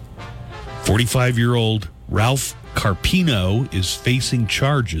rob him. 45-year-old Ralph Carpino is facing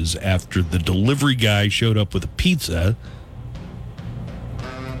charges after the delivery guy showed up with a pizza.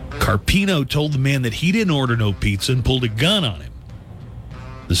 Carpino told the man that he didn't order no pizza and pulled a gun on him.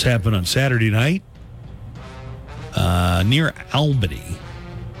 This happened on Saturday night near Albany.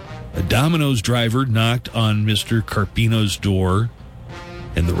 A Domino's driver knocked on Mr. Carpino's door,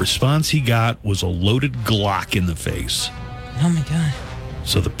 and the response he got was a loaded Glock in the face. Oh, my God.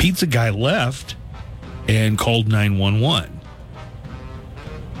 So the pizza guy left and called 911.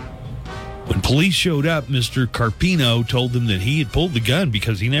 When police showed up, Mr. Carpino told them that he had pulled the gun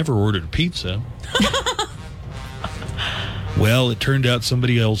because he never ordered a pizza. Well, it turned out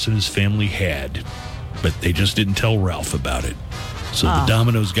somebody else in his family had, but they just didn't tell Ralph about it. So the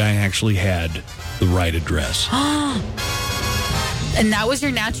Domino's guy actually had the right address. And that was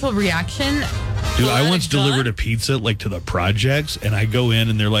your natural reaction? Dude, I once delivered a pizza to the projects, and I go in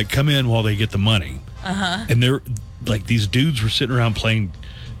and they're like, come in while they get the money. Uh-huh. And they're like, these dudes were sitting around playing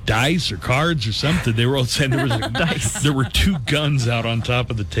dice or cards or something. They were all saying there was there were two guns out on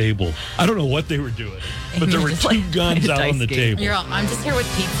top of the table. I don't know what they were doing, but there were two guns out on the table. You're all, I'm just here with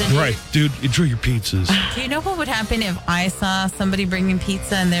pizza. Dude. Right, dude, enjoy your pizzas. Do you know what would happen if I saw somebody bringing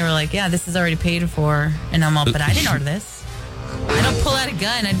pizza and they were like, yeah, this is already paid for, and I'm all, but I didn't order this. I don't pull out a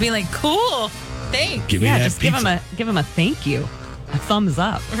gun. I'd be like, cool, thanks. Give me that just pizza. give him a thank you, a thumbs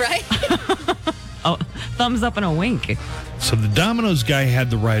up, right? Oh, thumbs up and a wink. So the Domino's guy had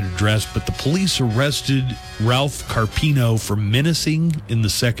the right address, but the police arrested Ralph Carpino for menacing in the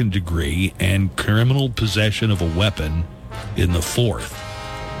second degree and criminal possession of a weapon in the fourth.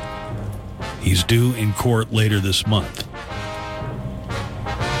 He's due in court later this month.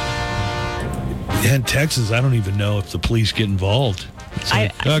 In Texas, I don't even know if the police get involved. It's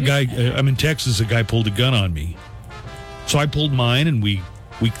like, I'm in Texas, a guy pulled a gun on me. So I pulled mine and we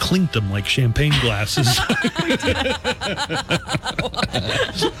clinked them like champagne glasses.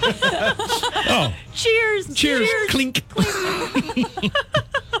 Oh. Cheers. Cheers. Clink.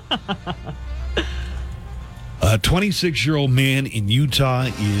 A 26-year-old man in Utah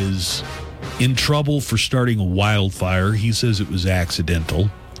is in trouble for starting a wildfire. He says it was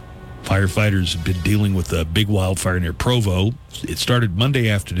accidental. Firefighters have been dealing with a big wildfire near Provo. It started Monday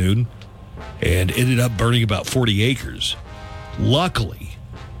afternoon and ended up burning about 40 acres. Luckily,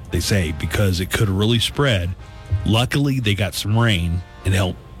 they say, because it could have really spread, luckily they got some rain and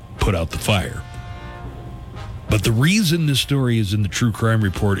helped put out the fire. But the reason this story is in the True Crime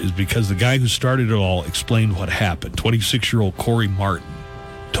Report is because the guy who started it all explained what happened. 26-year-old Corey Martin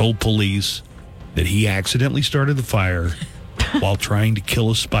told police that he accidentally started the fire while trying to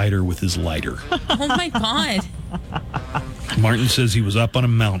kill a spider with his lighter. Oh, my God. Martin says he was up on a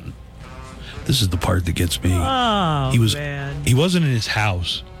mountain. This is the part that gets me. Oh, man. He wasn't in his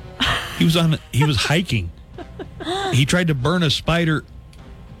house. He was hiking. He tried to burn a spider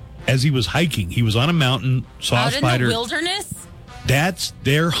as he was hiking. He was on a mountain, saw a spider. Out in the wilderness? That's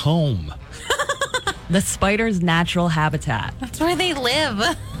their home. The spider's natural habitat. That's where they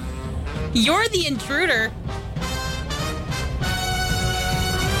live. You're the intruder.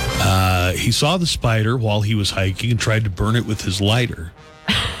 He saw the spider while he was hiking and tried to burn it with his lighter.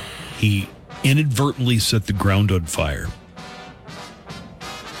 He inadvertently set the ground on fire.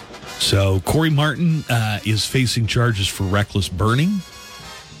 So Corey Martin is facing charges for reckless burning.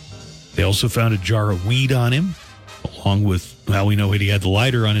 They also found a jar of weed on him, along with, well, we know what he had the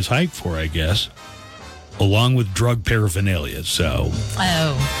lighter on his hike for, I guess, along with drug paraphernalia. So,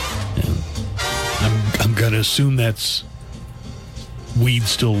 I'm going to assume that's weed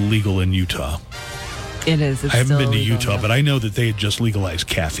still legal in Utah. It is. I haven't been to Utah, but I know that they had just legalized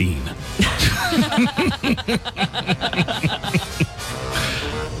caffeine.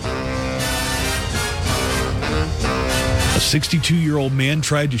 A 62-year-old man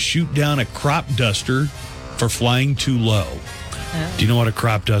tried to shoot down a crop duster for flying too low. Do you know what a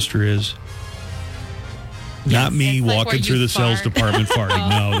crop duster is? Not me It's like where walking through you the sales fart. department farting.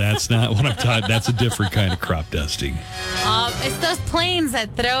 No, that's not what I'm talking. That's a different kind of crop dusting. It's those planes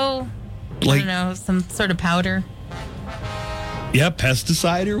that throw, I Like- don't know, some sort of powder. Yeah,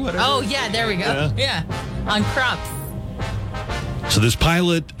 pesticide or whatever. Oh, yeah, there we go. Yeah, on crops. So this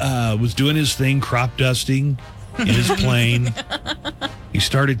pilot was doing his thing, crop dusting in his plane. He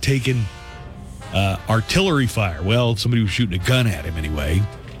started taking artillery fire. Well, somebody was shooting a gun at him anyway.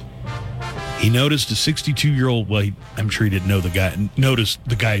 He noticed a 62-year-old, I'm sure he didn't know notice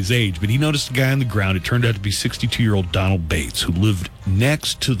the guy's age, but he noticed the guy on the ground. It turned out to be 62-year-old Donald Bates, who lived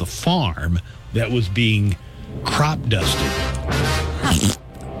next to the farm that was being crop dusted.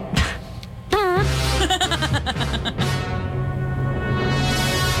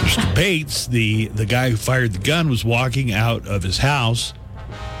 Mr. Bates, the guy who fired the gun, was walking out of his house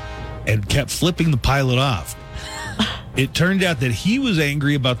and kept flipping the pilot off. It turned out that he was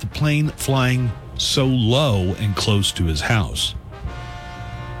angry about the plane flying so low and close to his house.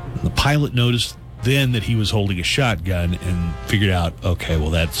 The pilot noticed then that he was holding a shotgun and figured out, okay, well,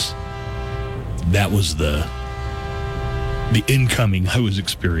 that was the incoming I was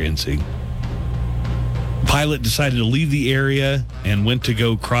experiencing. Pilot decided to leave the area and went to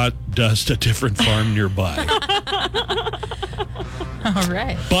go crop dust a different farm nearby. All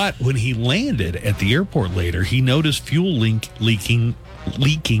right. But when he landed at the airport later, he noticed fuel leaking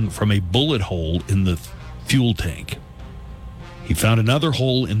from a bullet hole in the fuel tank. He found another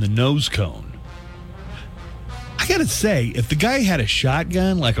hole in the nose cone. I gotta say, if the guy had a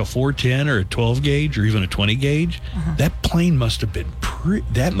shotgun like a 410 or a 12 gauge or even a 20 gauge, that plane must have been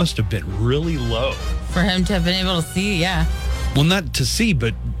really low. For him to have been able to see, yeah. Well, not to see,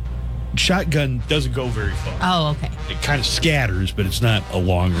 but shotgun doesn't go very far. Oh, okay. It kind of scatters, but it's not a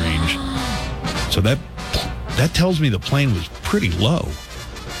long range. So that tells me the plane was pretty low.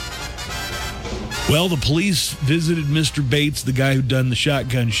 Well, the police visited Mr. Bates, the guy who'd done the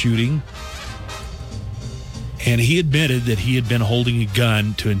shotgun shooting, and he admitted that he had been holding a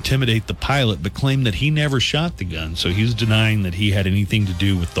gun to intimidate the pilot, but claimed that he never shot the gun, so he's denying that he had anything to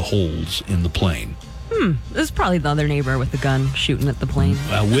do with the holes in the plane. This is probably the other neighbor with the gun shooting at the plane.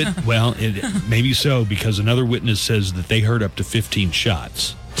 Maybe so, because another witness says that they heard up to 15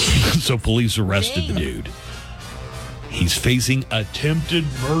 shots. So police arrested the dude. He's facing attempted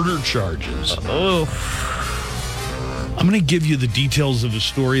murder charges. Oh. I'm going to give you the details of the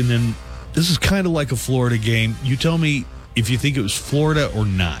story, and then this is kind of like a Florida game. You tell me if you think it was Florida or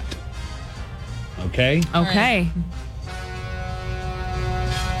not. Okay? Okay.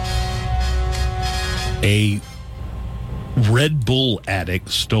 A Red Bull addict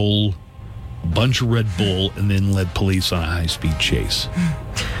stole a bunch of Red Bull and then led police on a high-speed chase.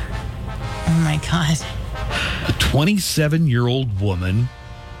 Oh, my God. A 27-year-old woman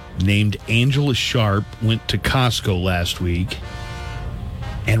named Angela Sharp went to Costco last week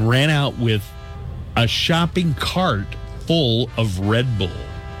and ran out with a shopping cart full of Red Bull.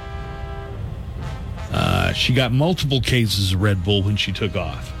 She got multiple cases of Red Bull when she took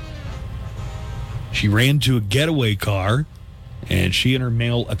off. She ran to a getaway car, and she and her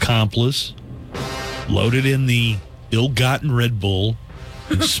male accomplice loaded in the ill-gotten Red Bull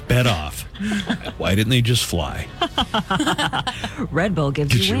and sped off. Why didn't they just fly? Red Bull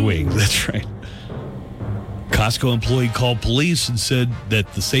gives Get you your wings. wings. That's right. Costco employee called police and said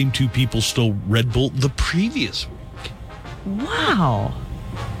that the same two people stole Red Bull the previous week. Wow.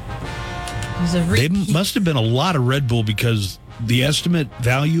 They must have been a lot of Red Bull because the estimate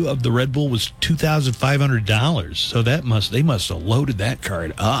value of the Red Bull was $2,500. So they must have loaded that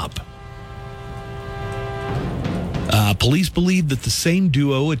cart up. Police believe that the same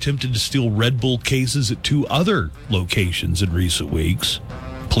duo attempted to steal Red Bull cases at two other locations in recent weeks.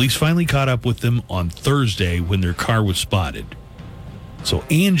 Police finally caught up with them on Thursday when their car was spotted. So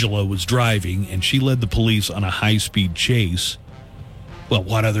Angela was driving, and she led the police on a high-speed chase. Well,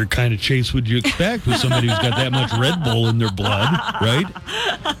 what other kind of chase would you expect with somebody who's got that much Red Bull in their blood, right?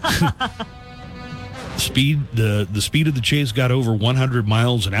 The speed of the chase got over 100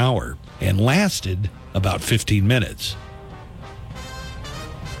 miles an hour and lasted about 15 minutes.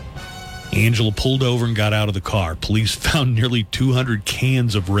 Angela pulled over and got out of the car. Police found nearly 200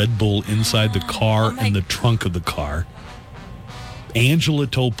 cans of Red Bull inside the car and the trunk of the car. Angela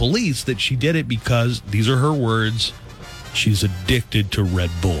told police that she did it because, these are her words, she's addicted to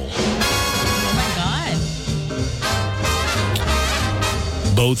Red Bull. Oh, my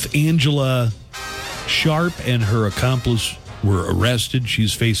God. Both Angela Sharp and her accomplice were arrested.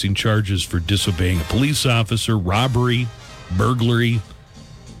 She's facing charges for disobeying a police officer, robbery, burglary,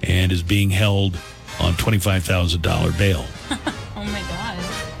 and is being held on $25,000 bail. Oh, my God.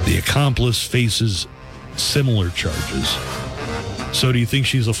 The accomplice faces similar charges. So do you think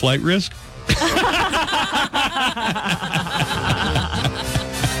she's a flight risk? Those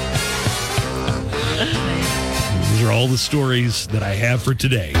are all the stories that I have for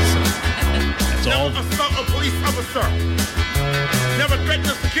today. That's all. Never assault a police officer. Never threaten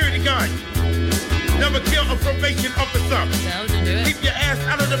a security guard. Never kill a probation officer. No, don't do it. Keep your ass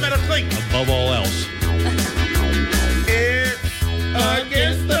out of the metal sink. Above all else. It's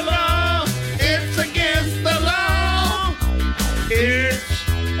against the law. It's against the law. It's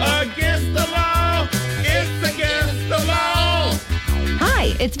against the law. It's against the law.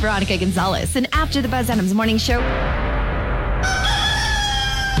 Hi, it's Veronica Gonzalez, and after the Buzz Adams Morning Show.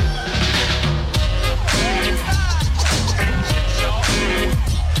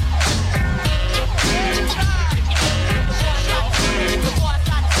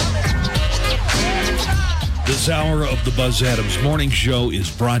 This hour of the Buzz Adams Morning Show is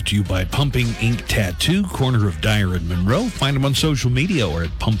brought to you by Pumping Ink Tattoo, corner of Dyer and Monroe. Find them on social media or at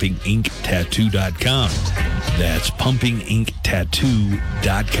pumpinginktattoo.com. That's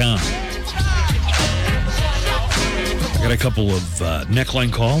pumpinginktattoo.com. I got a couple of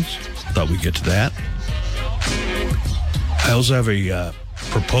neckline calls. Thought we'd get to that. I also have a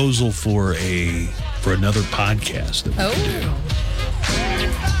proposal for another podcast that we can do.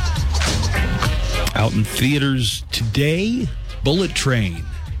 Out in theaters today, Bullet Train,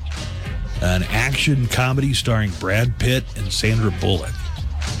 an action comedy starring Brad Pitt and Sandra Bullock.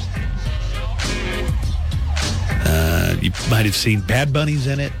 You might have seen Bad Bunny's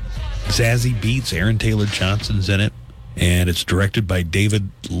in it, Zazie Beetz, Aaron Taylor Johnson's in it, and it's directed by David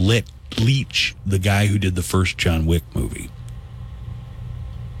Leitch, the guy who did the first John Wick movie.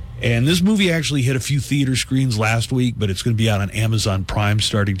 And this movie actually hit a few theater screens last week, but it's going to be out on Amazon Prime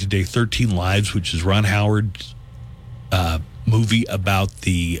starting today. 13 Lives, which is Ron Howard's movie about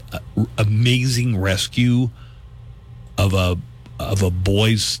the amazing rescue of a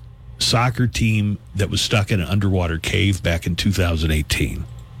boys' soccer team that was stuck in an underwater cave back in 2018.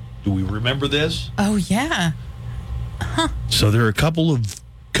 Do we remember this? Oh, yeah. So there are a couple of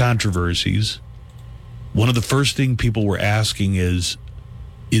controversies. One of the first thing people were asking is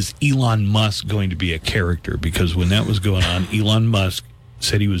Elon Musk going to be a character? Because when that was going on, Elon Musk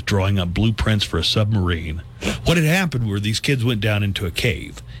said he was drawing up blueprints for a submarine. What had happened were these kids went down into a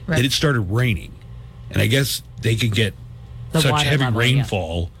cave. Right. Then it started raining. And I guess they could get such heavy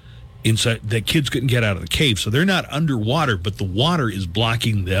rainfall inside that kids couldn't get out of the cave. So they're not underwater, but the water is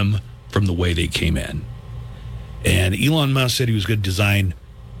blocking them from the way they came in. And Elon Musk said he was going to design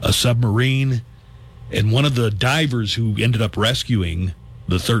a submarine. And one of the divers who ended up rescuing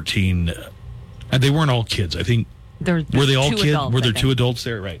the 13, they weren't all kids. I think were they all kids? Adults, were there two adults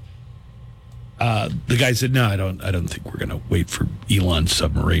there? Right. The guy said, "No, I don't think we're going to wait for Elon's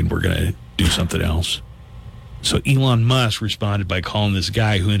submarine. We're going to do something else." So Elon Musk responded by calling this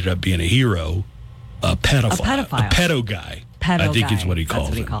guy who ended up being a hero a pedophile, a pedo guy. I think is what he called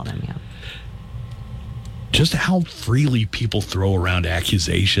him. That's what he called him. Yeah. Just how freely people throw around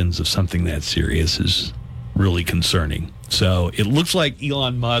accusations of something that serious is really concerning. So it looks like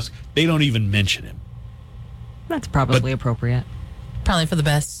Elon Musk, they don't even mention him. That's probably appropriate. Probably for the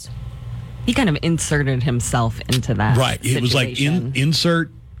best. He kind of inserted himself into that. Right. It was like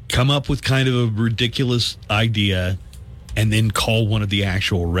insert, come up with kind of a ridiculous idea, and then call one of the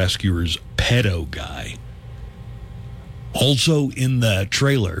actual rescuers pedo guy. Also in the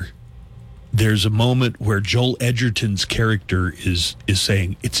trailer, there's a moment where Joel Edgerton's character is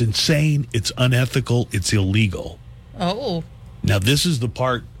saying, it's insane, it's unethical, it's illegal. Oh. Now, this is the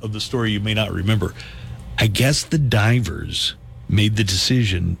part of the story you may not remember. I guess the divers made the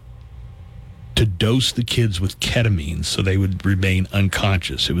decision to dose the kids with ketamine so they would remain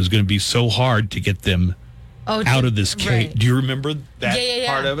unconscious. It was going to be so hard to get them out of this cave. Right. Do you remember that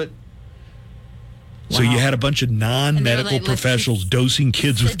part of it? Wow. So you had a bunch of non-medical professionals dosing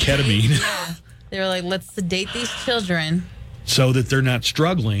kids with ketamine. Yeah. They were like, let's sedate these children. So that they're not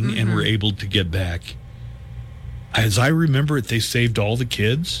struggling and we're able to get back. As I remember it, they saved all the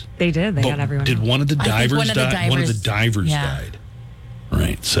kids. They did. They got everyone. Did one of the divers die? One of the divers died.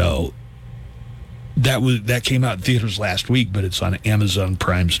 Right. So that came out in theaters last week, but it's on Amazon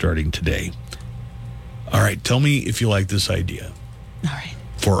Prime starting today. All right. Tell me if you like this idea. All right.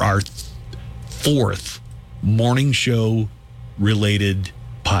 For our fourth morning show related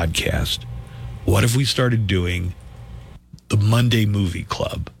podcast, what if we started doing the Monday Movie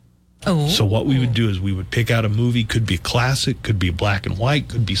Club? Oh. So what we would do is we would pick out a movie, could be a classic, could be a black and white,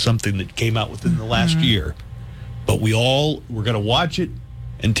 could be something that came out within the last year. But we're going to watch it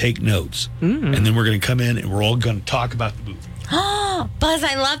and take notes. And then we're going to come in and we're all going to talk about the movie. Buzz,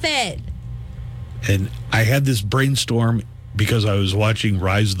 I love it. And I had this brainstorm because I was watching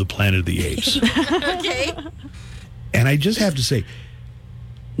Rise of the Planet of the Apes. Okay. And I just have to say,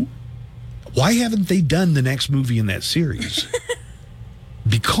 why haven't they done the next movie in that series?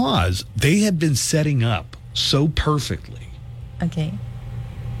 Because they have been setting up so perfectly Okay.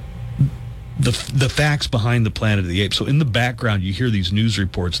 the facts behind the Planet of the Apes. So in the background, you hear these news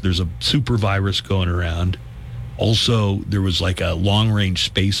reports. There's a super virus going around. Also, there was like a long-range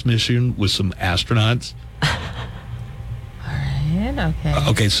space mission with some astronauts. Right, okay.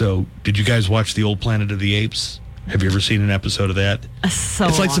 Okay, so did you guys watch the old Planet of the Apes? Have you ever seen an episode of that? So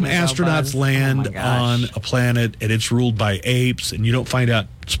it's like long some ago, astronauts Buzz. land Oh my gosh. on a planet, and it's ruled by apes, and you don't find out,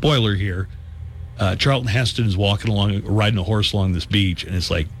 spoiler here, Charlton Heston is riding a horse along this beach, and it's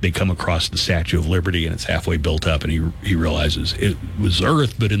like they come across the Statue of Liberty, and it's halfway built up, and he realizes it was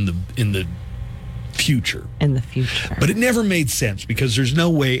Earth, but in the future. In the future. But it never made sense, because there's no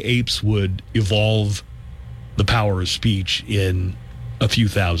way apes would evolve the power of speech in a few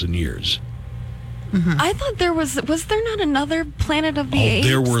thousand years. I thought there was there not another Planet of the Apes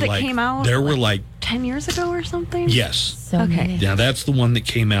that came out? There were like 10 years ago or something? Yes. Okay. Now that's the one that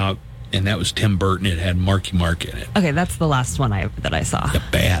came out, and that was Tim Burton. It had Marky Mark in it. Okay, that's the last one that I saw. Yeah,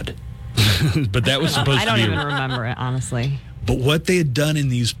 bad. But that was supposed I to don't be. even remember it, honestly. But what they had done in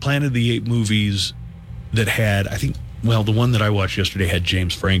these Planet of the Apes movies that had, I think, well, the one that I watched yesterday had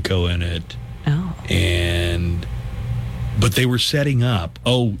James Franco in it. Oh. But they were setting up,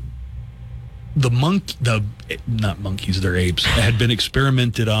 not monkeys, they're apes, had been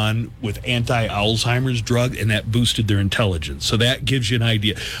experimented on with anti-Alzheimer's drug, and that boosted their intelligence. So that gives you an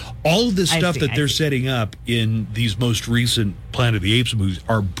idea. All of this stuff that they're setting up in these most recent Planet of the Apes movies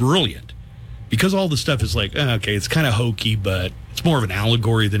are brilliant. Because all the stuff is like, okay, it's kind of hokey, but it's more of an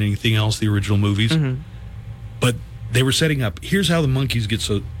allegory than anything else, the original movies. Mm-hmm. But they were setting up, here's how the monkeys get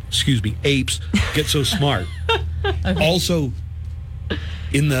so, apes get so smart. Also,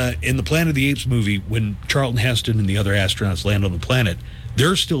 in the Planet of the Apes movie, when Charlton Heston and the other astronauts land on the planet,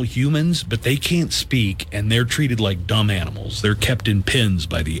 they're still humans, but they can't speak, and they're treated like dumb animals. They're kept in pens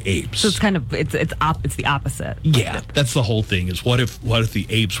by the apes. So it's kind of it's the opposite. Yeah, that's the whole thing. Is what if the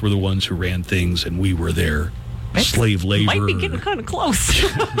apes were the ones who ran things and we were their slave labor? Might be getting kind of close.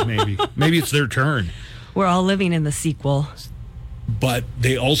 Maybe it's their turn. We're all living in the sequel. But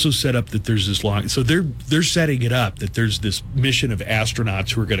they also set up that there's this long... So they're setting it up that there's this mission of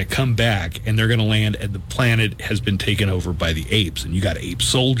astronauts who are going to come back, and they're going to land, and the planet has been taken over by the apes. And you got ape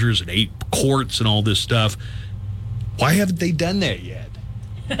soldiers and ape courts and all this stuff. Why haven't they done that yet?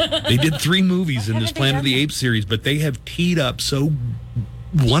 They did 3 movies in this Planet of the Apes series, but they have teed up so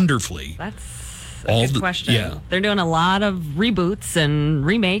wonderfully. That's a good question. Yeah. They're doing a lot of reboots and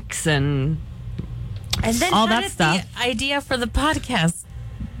remakes and then all how that did stuff. The idea for the podcast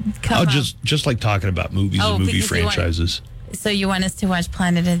come Oh, up? just like talking about movies and movie because you want- franchises. So you want us to watch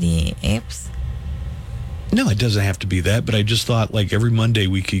Planet of the Apes? No, it doesn't have to be that, but I just thought like every Monday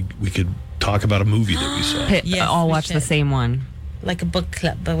we could talk about a movie that we saw. All watch the same one. Like a book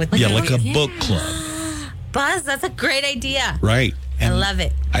club, but with like a book club. Buzz, that's a great idea. Right. I love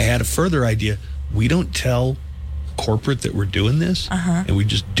it. I had a further idea. We don't tell corporate that we're doing this, and we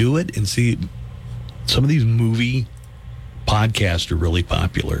just do it and see. Some of these movie podcasts are really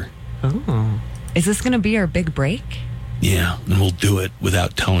popular. Oh. Is this going to be our big break? Yeah, and we'll do it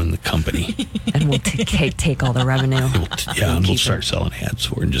without telling the company. And we'll take all the revenue. And we'll start selling ads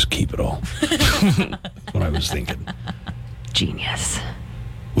for it and just keep it all. That's what I was thinking. Genius.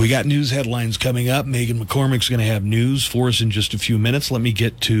 We got news headlines coming up. Megan McCormick's going to have news for us in just a few minutes. Let me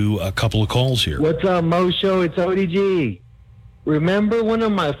get to a couple of calls here. What's up, Mo Show? It's ODG. Remember one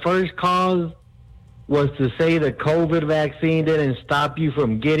of my first calls was to say the COVID vaccine didn't stop you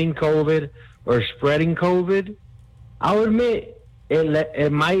from getting COVID or spreading COVID? I'll admit, it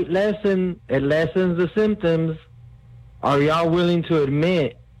lessens the symptoms. Are y'all willing to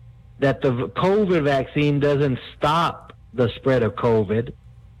admit that the COVID vaccine doesn't stop the spread of COVID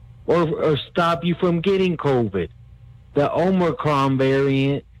or stop you from getting COVID? The Omicron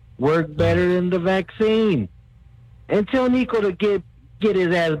variant worked better than the vaccine. And tell Nico to get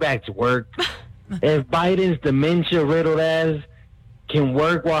his ass back to work. If Biden's dementia-riddled ass can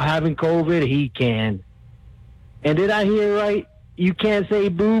work while having COVID, he can. And did I hear right? You can't say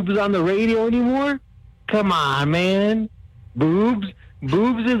boobs on the radio anymore? Come on, man. Boobs?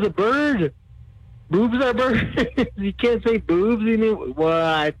 Boobs is a bird. Boobs are birds. You can't say boobs anymore.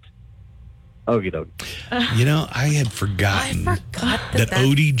 What? Okie dokie. You know, I had forgotten that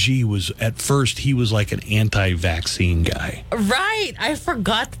ODG was, at first, he was like an anti-vaccine guy. Right. I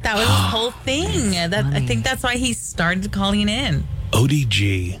forgot that was his whole thing. I think that's why he started calling in.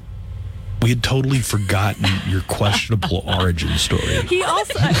 ODG We had totally forgotten your questionable origin story. He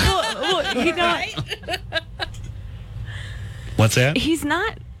also, What's that? He's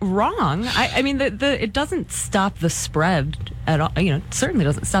not wrong. I mean, it doesn't stop the spread at all. It certainly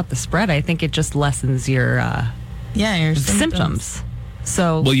doesn't stop the spread. I think it just lessens your your symptoms.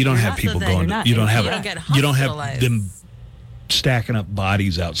 So well, you don't have people going. You don't have them stacking up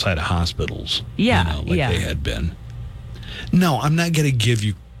bodies outside of hospitals. Yeah, like they had been. No, I'm not going to give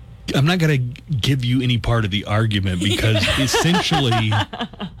you any part of the argument because essentially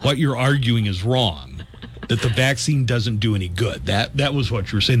what you're arguing is wrong. That the vaccine doesn't do any good. That was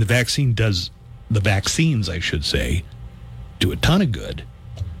what you were saying. The vaccines, I should say, do a ton of good.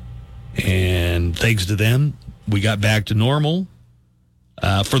 And thanks to them, we got back to normal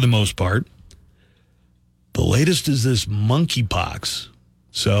for the most part. The latest is this monkeypox.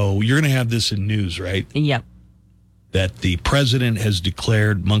 So you're going to have this in news, right? Yep. That the president has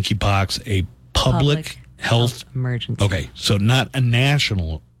declared monkeypox a public health emergency. Okay, so not a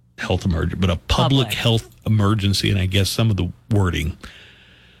national health emergency, but a public health emergency, and I guess some of the wording.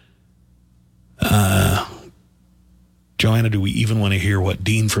 Joanna, do we even want to hear what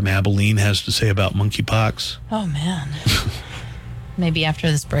Dean from Abilene has to say about monkeypox? Oh, man. Maybe after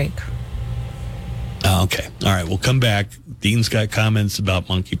this break. Okay. All right. We'll come back. Dean's got comments about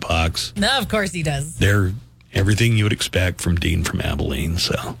monkeypox. No, of course he does. They're everything you would expect from Dean from Abilene.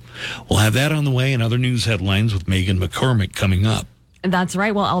 So we'll have that on the way and other news headlines with Megan McCormick coming up. That's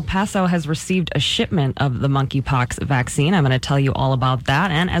right. Well, El Paso has received a shipment of the monkeypox vaccine. I'm going to tell you all about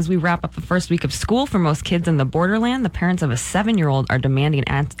that. And as we wrap up the first week of school for most kids in the borderland, the parents of a 7-year-old are demanding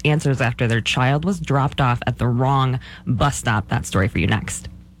answers after their child was dropped off at the wrong bus stop. That story for you next.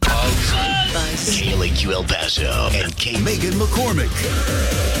 KLAQ El Paso and K. Megan McCormick.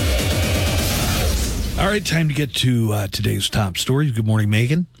 All right, time to get to today's top stories. Good morning,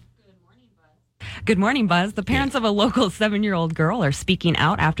 Megan. Good morning, Buzz. The parents of a local 7-year-old girl are speaking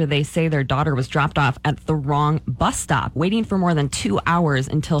out after they say their daughter was dropped off at the wrong bus stop, waiting for more than 2 hours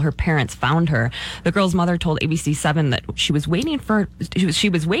until her parents found her. The girl's mother told ABC7 that she was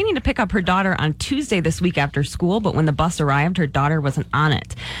waiting to pick up her daughter on Tuesday this week after school, but when the bus arrived, her daughter wasn't on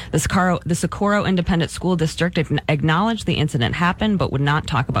it. The Socorro Independent School District acknowledged the incident happened, but would not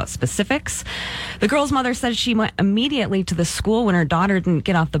talk about specifics. The girl's mother said she went immediately to the school when her daughter didn't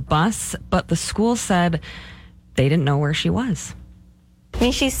get off the bus, but the school said they didn't know where she was. I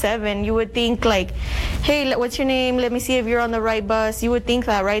mean, she's 7. You would think like, hey, what's your name? Let me see if you're on the right bus. You would think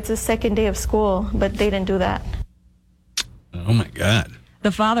that, right? It's the second day of school, but they didn't do that. Oh, my God.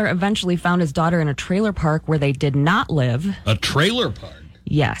 The father eventually found his daughter in a trailer park where they did not live. A trailer park?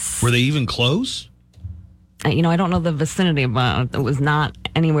 Yes. Were they even close? I don't know the vicinity, but it was not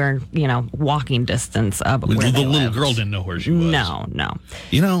anywhere, walking distance of where the they little lived. girl didn't know where she was.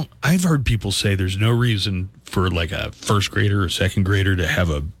 No. I've heard people say there's no reason for like a first grader or second grader to have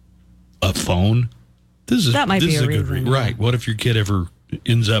a phone. That might be a good reason. Right. What if your kid ever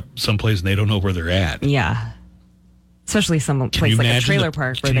ends up someplace and they don't know where they're at? Yeah. Especially some place like a trailer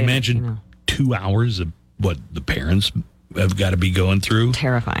park. Can you imagine 2 hours of what the parents have got to be going through?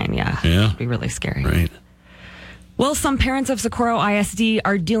 Terrifying, yeah. Yeah. It'd be really scary. Right. Well, some parents of Socorro ISD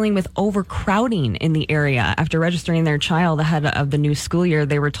are dealing with overcrowding in the area. After registering their child ahead of the new school year,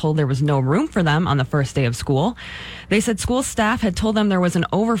 they were told there was no room for them on the first day of school. They said school staff had told them there was an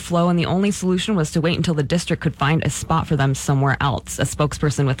overflow and the only solution was to wait until the district could find a spot for them somewhere else. A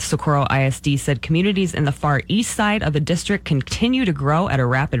spokesperson with Socorro ISD said communities in the far east side of the district continue to grow at a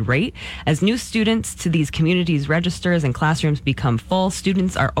rapid rate. As new students to these communities registers and classrooms become full,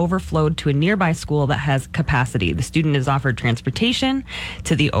 students are overflowed to a nearby school that has capacity. The student is offered transportation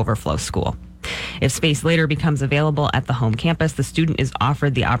to the overflow school. If space later becomes available at the home campus, the student is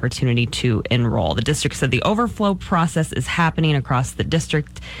offered the opportunity to enroll. The district said the overflow process is happening across the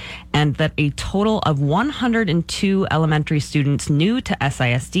district and that a total of 102 elementary students new to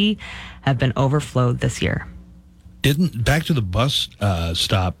SISD have been overflowed this year. Back to the bus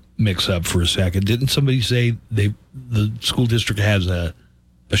stop mix up for a second. Didn't somebody say the school district has a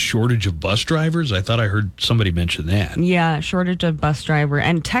shortage of bus drivers? I thought I heard somebody mention that. Yeah, shortage of bus driver.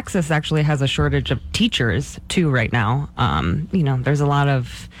 And Texas actually has a shortage of teachers too right now. There's a lot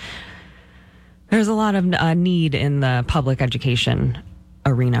of need in the public education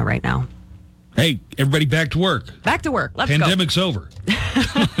arena right now. Hey, everybody back to work. Back to work. Let's Pandemic's go. over.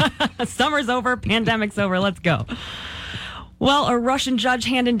 Summer's over. Pandemic's over. Let's go. Well, a Russian judge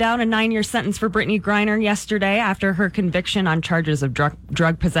handed down a 9-year sentence for Brittany Griner yesterday after her conviction on charges of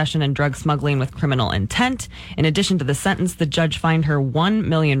drug possession and drug smuggling with criminal intent. In addition to the sentence, the judge fined her 1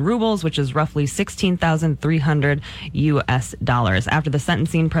 million rubles, which is roughly $16,300 US. After the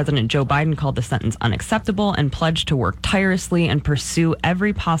sentencing, President Joe Biden called the sentence unacceptable and pledged to work tirelessly and pursue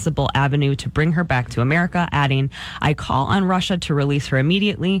every possible avenue to bring her back to America, adding, "I call on Russia to release her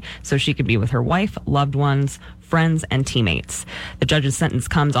immediately so she could be with her wife, loved ones, friends, and teammates." The judge's sentence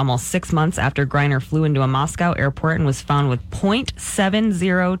comes almost 6 months after Griner flew into a Moscow airport and was found with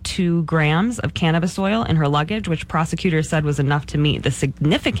 0.702 grams of cannabis oil in her luggage, which prosecutors said was enough to meet the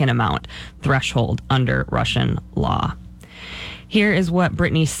significant amount threshold under Russian law. Here is what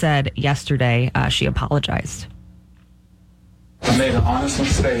Brittany said yesterday. She apologized. I made an honest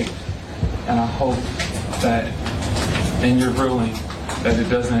mistake, and I hope that in your ruling that it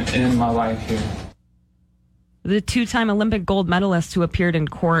doesn't end my life here. The two-time Olympic gold medalist who appeared in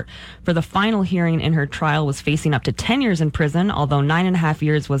court for the final hearing in her trial was facing up to 10 years in prison, although 9.5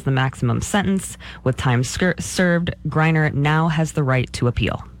 years was the maximum sentence. With time served, Griner now has the right to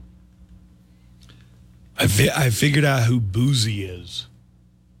appeal. I figured out who Boozy is.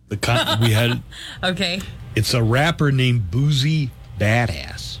 We had Okay. It's a rapper named Boozy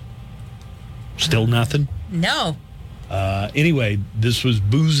Badass. Still nothing? No. Anyway, this was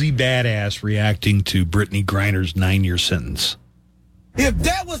Boozy Badass reacting to Brittany Griner's 9-year sentence. If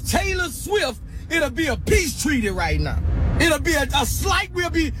that was Taylor Swift, it'll be a peace treaty right now. It'll be a slight, they'll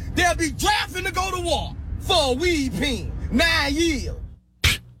be drafting to go to war for a weed pen. 9 years.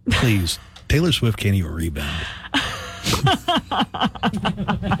 Please, Taylor Swift can't even rebound.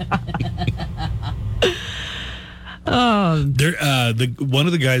 One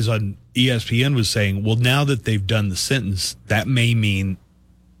of the guys on ESPN was saying, well, now that they've done the sentence, that may mean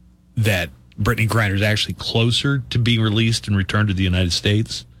that Brittany Griner is actually closer to being released and returned to the United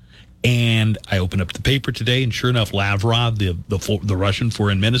States. And I opened up the paper today, and sure enough, Lavrov, the Russian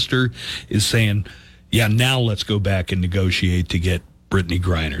foreign minister, is saying, yeah, now let's go back and negotiate to get Brittany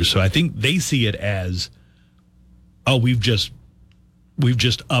Griner. So I think they see it as, oh, we've just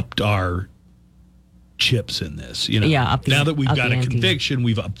upped our chips in this, Yeah, now that we've got a conviction,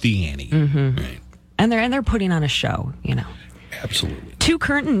 we've upped the ante. Mm-hmm. Right. And they're putting on a show, Absolutely. Two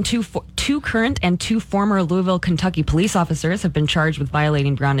current and two former Louisville, Kentucky police officers have been charged with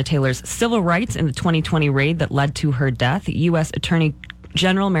violating Breonna Taylor's civil rights in the 2020 raid that led to her death. U.S. Attorney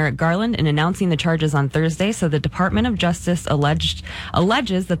General Merrick Garland, in announcing the charges on Thursday, said the Department of Justice alleges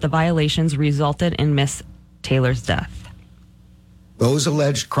that the violations resulted in Miss Taylor's death. Those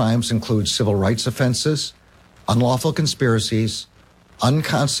alleged crimes include civil rights offenses, unlawful conspiracies,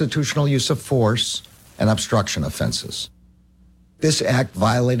 unconstitutional use of force, and obstruction offenses. This act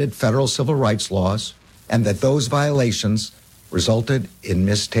violated federal civil rights laws, and that those violations resulted in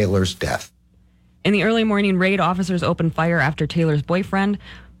Miss Taylor's death. In the early morning raid, officers opened fire after Taylor's boyfriend,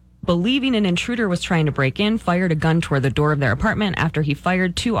 believing an intruder was trying to break in, fired a gun toward the door of their apartment. After he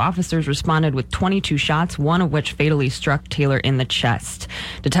fired, 2 officers responded with 22 shots, one of which fatally struck Taylor in the chest.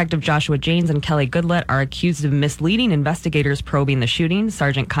 Detective Joshua Janes and Kelly Goodlett are accused of misleading investigators probing the shooting.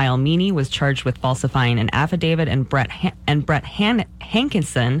 Sergeant Kyle Meany was charged with falsifying an affidavit, and Brett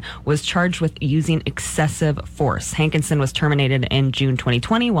Hankinson was charged with using excessive force. Hankinson was terminated in June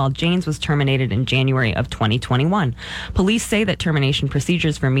 2020, while Janes was terminated in January of 2021. Police say that termination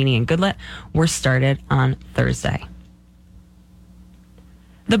procedures for Meany and Goodlett were started on Thursday.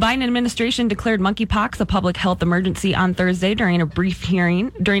 The Biden administration declared monkeypox a public health emergency on Thursday during a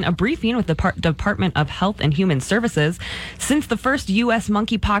briefing with the Department of Health and Human Services. Since the first U.S.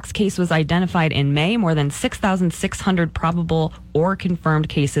 monkeypox case was identified in May, more than 6,600 probable or confirmed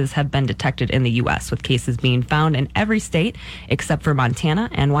cases have been detected in the U.S., with cases being found in every state except for Montana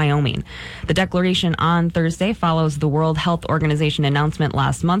and Wyoming. The declaration on Thursday follows the World Health Organization announcement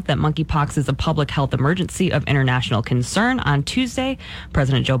last month that monkeypox is a public health emergency of international concern. On Tuesday,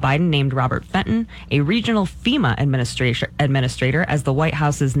 President Joe Biden named Robert Fenton, a regional FEMA administrator, as the White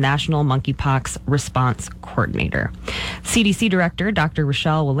House's National Monkeypox Response Coordinator. CDC Director Dr.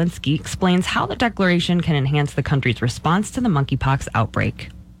 Rochelle Walensky explains how the declaration can enhance the country's response to the monkeypox outbreak.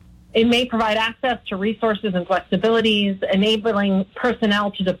 It may provide access to resources and flexibilities, enabling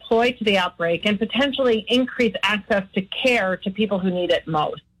personnel to deploy to the outbreak and potentially increase access to care to people who need it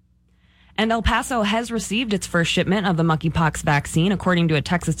most. And El Paso has received its first shipment of the monkeypox vaccine. According to a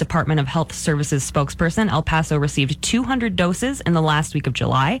Texas Department of Health Services spokesperson, El Paso received 200 doses in the last week of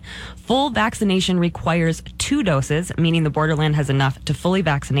July. Full vaccination requires 2 doses, meaning the borderland has enough to fully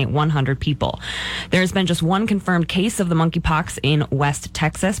vaccinate 100 people. There has been just one confirmed case of the monkeypox in West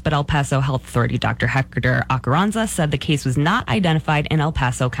Texas, but El Paso Health Authority Dr. Hector Acaranza said the case was not identified in El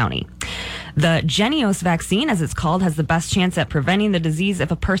Paso County. The Jynneos vaccine, as it's called, has the best chance at preventing the disease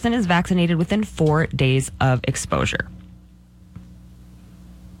if a person is vaccinated within 4 days of exposure.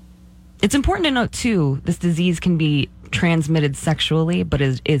 It's important to note, too, this disease can be transmitted sexually, but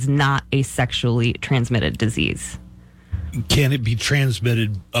is not a sexually transmitted disease. Can it be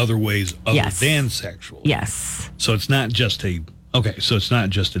transmitted other ways other Yes. than sexual? Yes. So it's not just so it's not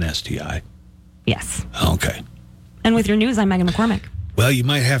just an STI. Yes. Okay. And with your news, I'm Megan McCormick. Well, you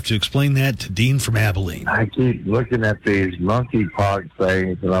might have to explain that to Dean from Abilene. I keep looking at these monkeypox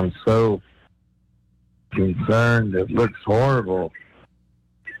things, and I'm so concerned. It looks horrible.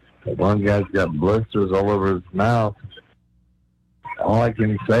 One guy's got blisters all over his mouth. All I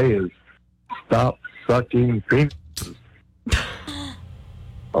can say is, stop sucking penises.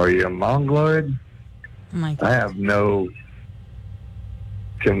 Are you a mongoloid? Oh my God. I have no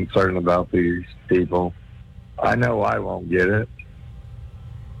concern about these people. I know I won't get it.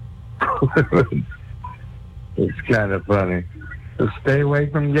 It's kind of funny. Just stay away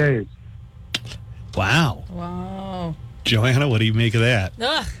from gays. Wow. Wow. Joanna, what do you make of that?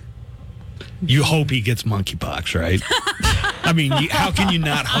 Ugh. You hope he gets monkeypox, right? I mean, how can you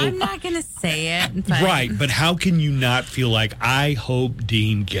not hope? I'm not going to say it. But Right, but how can you not feel like, I hope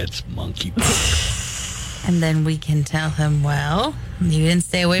Dean gets monkeypox? And then we can tell him, well, you didn't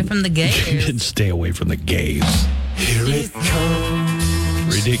stay away from the gays. You didn't stay away from the gays. Here it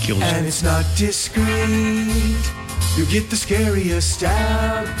comes. Ridiculous. And it's not discreet. You get the scariest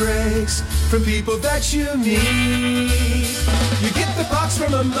outbreaks from people that you meet. You get the pox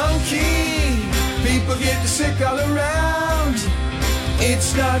from a monkey. People get sick all around.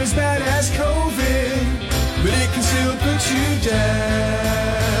 It's not as bad as COVID, but it can still put you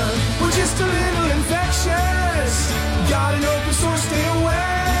down. We're just a little infectious. Got an open source, stay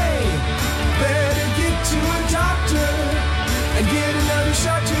away. Better get to a doctor and get another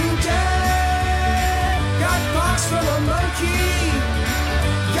shot today. Got pox from a monkey.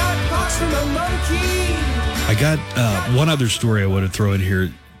 Got pox from a monkey. I got one other story I want to throw in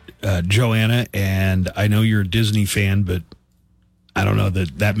here, Joanna, and I know you're a Disney fan, but I don't know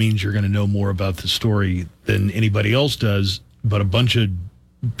that means you're going to know more about the story than anybody else does, but a bunch of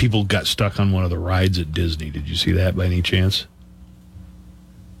people got stuck on one of the rides at Disney. Did you see that by any chance?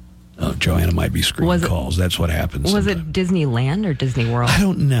 Oh, Joanna might be screening calls. That's what happens. Was it Disneyland or Disney World? I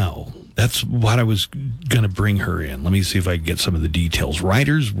don't know. That's what I was going to bring her in. Let me see if I can get some of the details.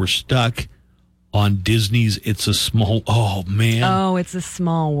 Riders were stuck on Disney's It's a Small... Oh, man. Oh, It's a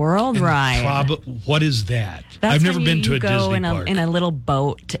Small World ride. What is that? That's I've never when been to you a go Disney in park. in a little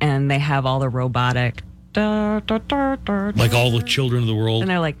boat, and they have all the robotic... Like all the children of the world?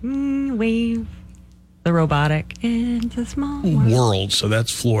 And they're like, wave the robotic. It's a small world. So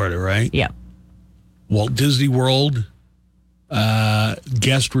that's Florida, right? Yep. Walt Disney World.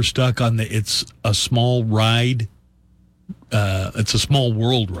 Guests were stuck on the It's a Small Ride. It's a Small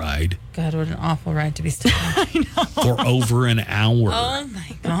World ride. God, what an awful ride to be stuck on. I know. For over an hour. Oh,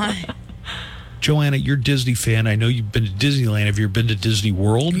 my God. Joanna, you're a Disney fan. I know you've been to Disneyland. Have you ever been to Disney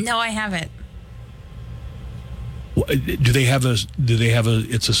World? No, I haven't. Do they have a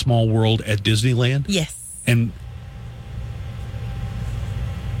It's a Small World at Disneyland? Yes. And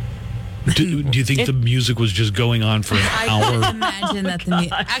do you think the music was just going on for an hour? I can imagine that the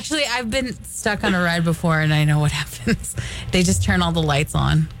actually, I've been stuck on a ride before, and I know what happens. They just turn all the lights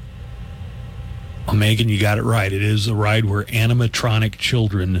on. Well, Megan, you got it right. It is a ride where animatronic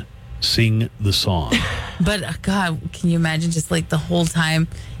children sing the song. But God, can you imagine just like the whole time?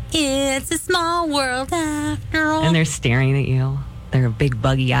 It's a small world after all. And they're staring at you. Their big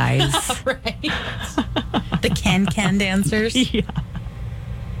buggy eyes. Right. The can dancers. Yeah.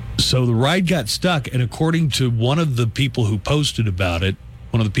 So the ride got stuck, and according to one of the people who posted about it,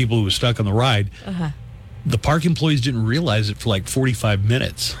 one of the people who was stuck on the ride, the park employees didn't realize it for like 45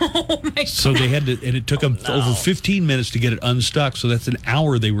 minutes. Oh, my God. So they had to, and it took them over 15 minutes to get it unstuck. So that's an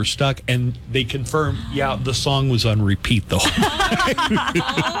hour they were stuck, and they confirmed, the song was on repeat the whole time.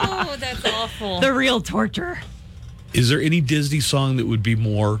 Oh, that's awful. The real torture. Is there any Disney song that would be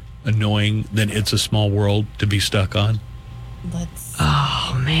more annoying than It's a Small World to be stuck on?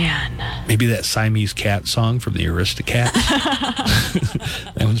 Oh, man. Maybe that Siamese cat song from the Aristocats.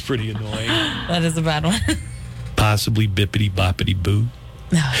 That was pretty annoying. That is a bad one. Possibly Bippity Boppity Boo.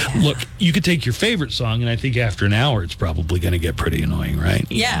 Look, you could take your favorite song, and I think after an hour, it's probably going to get pretty annoying, right?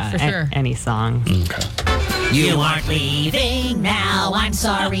 Yeah, for sure. Any song. Okay. You aren't leaving now, I'm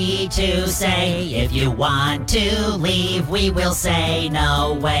sorry to say. If you want to leave, we will say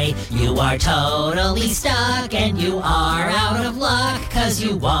no way. You are totally stuck and you are out of luck, 'cause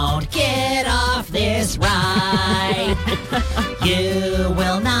you won't get off this ride. You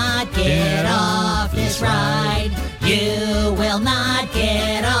will not get off this ride. You will not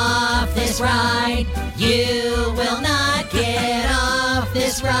get off this ride. You will not get off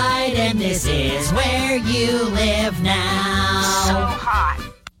this ride, and this is where you live now. So hot.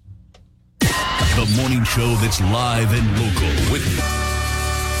 The morning show that's live and local with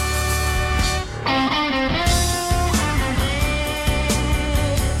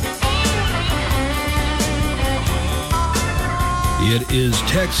It is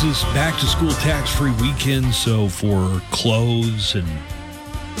Texas back-to-school tax-free weekend, so for clothes and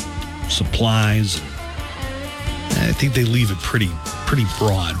supplies, I think they leave it pretty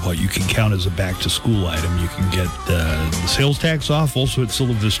broad what you can count as a back-to-school item. You can get the sales tax off also at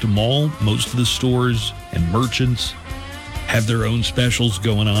Silla Vista Mall. Most of the stores and merchants have their own specials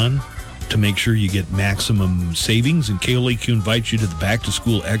going on to make sure you get maximum savings. And KLAQ invites you to the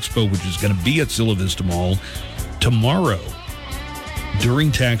Back-to-School Expo, which is going to be at Silla Vista Mall tomorrow.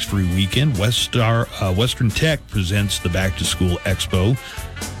 During tax-free weekend, Western Tech presents the Back-to-School Expo.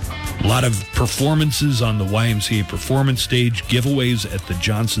 A lot of performances on the YMCA performance stage, giveaways at the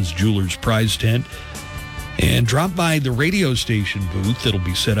Johnson's Jewelers prize tent, and drop by the radio station booth that'll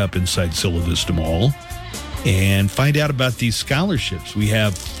be set up inside Silla Vista Mall and find out about these scholarships. We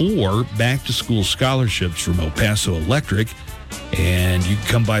have 4 back-to-school scholarships from El Paso Electric, and you can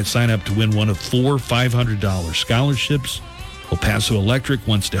come by and sign up to win one of 4 $500 scholarships. El Paso Electric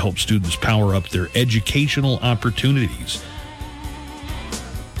wants to help students power up their educational opportunities.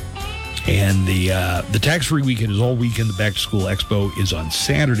 And the tax-free weekend is all weekend. The Back-to-School Expo is on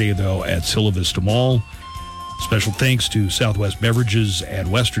Saturday, though, at Silla Vista Mall. Special thanks to Southwest Beverages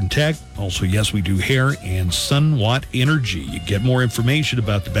and Western Tech. Also, Yes We Do Hair and Sunwatt Energy. You get more information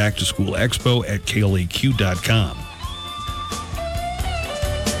about the Back-to-School Expo at KLAQ.com.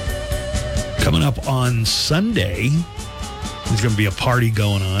 Coming up on Sunday, there's going to be a party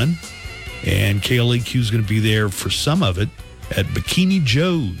going on, and KLAQ is going to be there for some of it at Bikini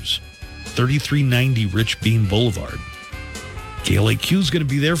Joe's, 3390 Rich Bean Boulevard. KLAQ is going to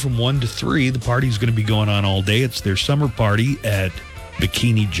be there from 1 to 3. The party's going to be going on all day. It's their summer party at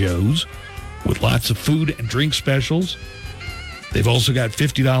Bikini Joe's with lots of food and drink specials. They've also got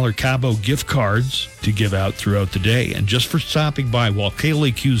 $50 Cabo gift cards to give out throughout the day. And just for stopping by while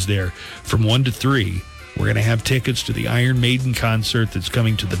KLAQ's there from 1 to 3, we're going to have tickets to the Iron Maiden concert that's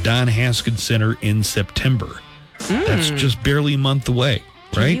coming to the Don Haskins Center in September. That's just barely a month away,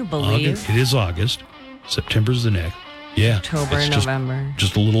 right? Can you believe? August. It is August. September's the next. Yeah. October, it's November.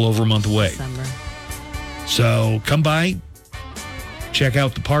 Just a little over a month away. December. So come by, check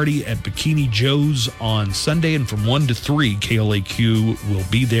out the party at Bikini Joe's on Sunday, and from 1 to 3, KLAQ will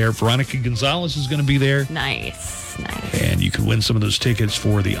be there. Veronica Gonzalez is going to be there. Nice. And you can win some of those tickets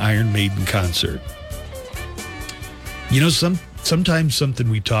for the Iron Maiden concert. You know, sometimes something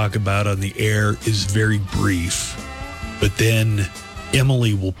we talk about on the air is very brief, but then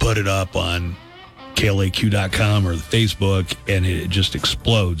Emily will put it up on KLAQ.com or the Facebook, and it just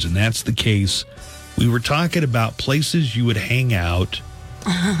explodes. And that's the case. We were talking about places you would hang out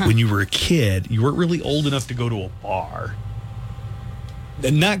when you were a kid. You weren't really old enough to go to a bar.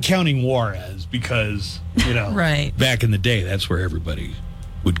 And not counting Juarez, because, you know, Right. back in the day, that's where everybody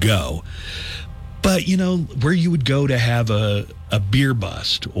would go. But, you know, where you would go to have a beer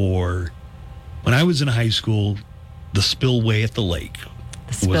bust, or when I was in high school, the Spillway at the lake.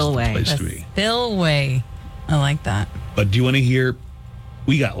 The Spillway. Was the place to be. Spillway. I like that. But do you want to hear?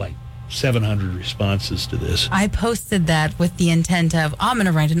 We got like 700 responses to this. I posted that with the intent of, I'm going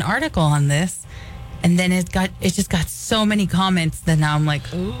to write an article on this. And then it just got so many comments that now I'm like,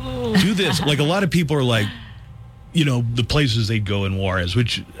 ooh. Do this. Like, a lot of people are like, you know, the places they'd go in Juarez,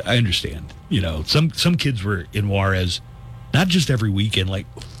 which I understand. You know, some kids were in Juarez, not just every weekend, like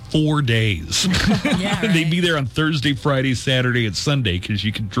 4 days. Yeah, right. They'd be there on Thursday, Friday, Saturday, and Sunday because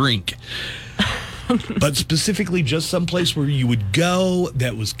you could drink. But specifically just someplace where you would go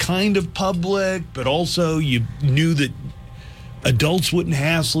that was kind of public, but also you knew that adults wouldn't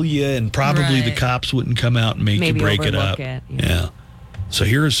hassle you, and probably the cops wouldn't come out and make you break it up. Yeah. So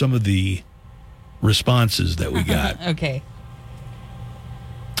here are some of the responses that we got. Okay.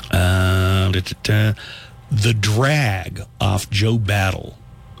 The drag off Joe Battle,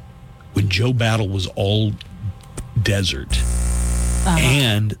 when Joe Battle was all desert.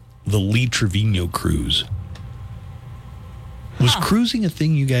 and the Lee Trevino cruise. Was cruising a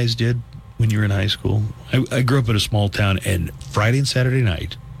thing you guys did when you were in high school? I grew up in a small town, and Friday and Saturday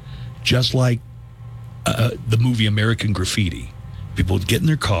night, just like the movie American Graffiti, people would get in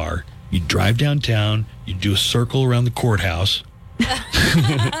their car, you'd drive downtown, you'd do a circle around the courthouse.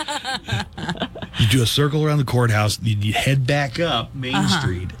 You do a circle around the courthouse, then you head back up Main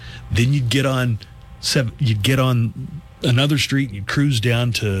Street, then you'd get on another street, and you'd cruise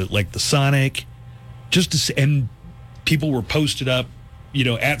down to like the Sonic, just to see, and people were posted up,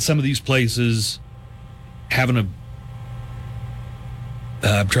 at some of these places, having a.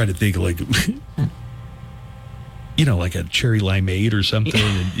 I'm trying to think like, like a cherry limeade or something,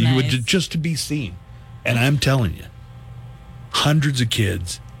 and you would just to be seen. And I'm telling you, hundreds of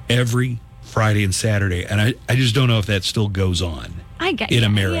kids every Friday and Saturday, and I just don't know if that still goes on in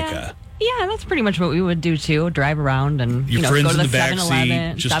America. Yeah, that's pretty much what we would do too. Drive around and your friends go to in the back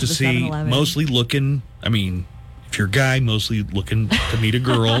seat just to see. 7-Eleven. Mostly looking. I mean, if you're a guy, mostly looking to meet a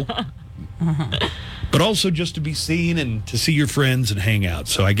girl, but also just to be seen and to see your friends and hang out.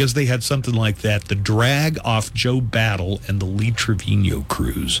 So I guess they had something like that. The drag off Joe Battle and the Lee Trevino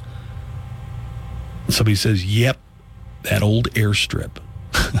cruise. Somebody says, "Yep, that old airstrip."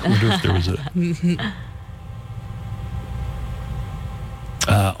 I wonder if there was a.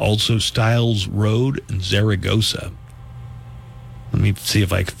 Also, Stiles Road and Zaragoza. Let me see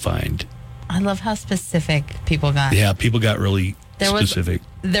if I can find. I love how specific people got. Yeah, people got really specific.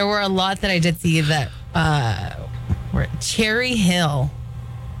 There were a lot that I did see that were Cherry Hill.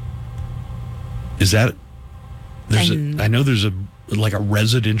 Is that? I know there's a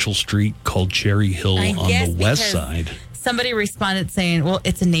residential street called Cherry Hill on the west side. Somebody responded saying, "Well,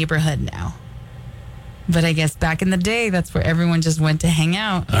 it's a neighborhood now." But I guess back in the day, that's where everyone just went to hang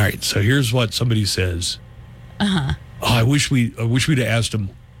out. All right, so here's what somebody says. Oh, I wish we'd have asked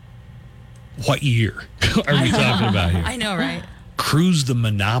them, what year are we talking about here? I know, right? Cruise the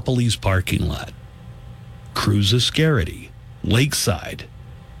Monopoly's parking lot. Cruise Ascarity, Lakeside,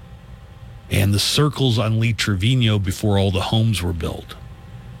 and the circles on Lee Trevino before all the homes were built.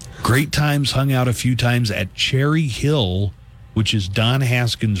 Great times, hung out a few times at Cherry Hill, which is Don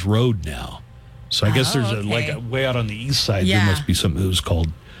Haskins Road now. So I guess there's a way out on the east side. Yeah. There must be something that was called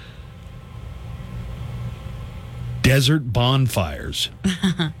Desert Bonfires.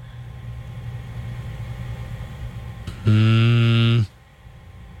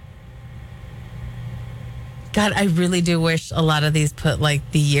 God, I really do wish a lot of these put like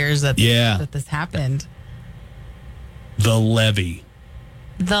the years that this happened. The Levee.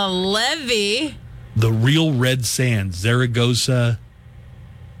 The Levee. The Real Red Sands, Zaragoza,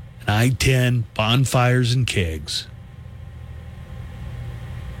 and I-10, bonfires and kegs.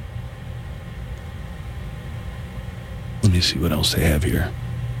 Let me see what else they have here.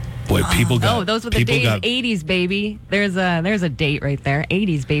 Boy, people got. Oh, those were the days. 80s, baby. There's a date right there.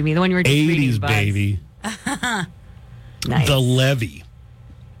 80s, baby. The one you were just 80s, baby. Nice. The Levee.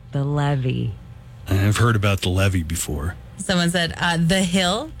 The Levee. I've heard about the Levee before. Someone said the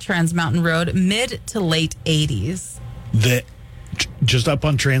Hill, Trans Mountain Road, mid to late 80s. Just up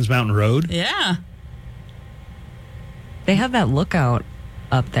on Trans Mountain Road? Yeah. They have that lookout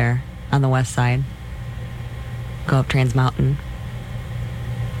up there on the west side. Go up Trans Mountain.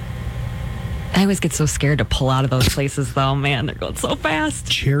 I always get so scared to pull out of those places, though. Man, they're going so fast.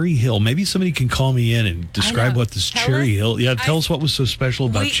 Cherry Hill. Maybe somebody can call me in and describe what this Cherry Hill. Yeah, tell us what was so special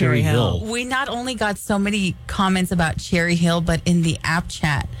about Cherry Hill. We not only got so many comments about Cherry Hill, but in the app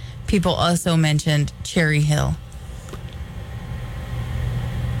chat, people also mentioned Cherry Hill.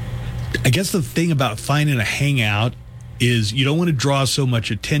 I guess the thing about finding a hangout is you don't want to draw so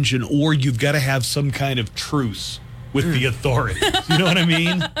much attention, or you've got to have some kind of truce with the authorities. You know what I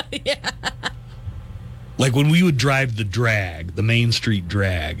mean? Yeah. Like when we would drive the Main Street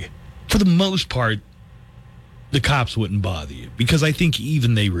drag, for the most part, the cops wouldn't bother you because I think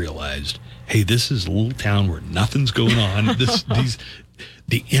even they realized, hey, this is a little town where nothing's going on.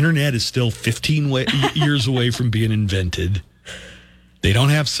 The internet is still 15 years away from being invented. They don't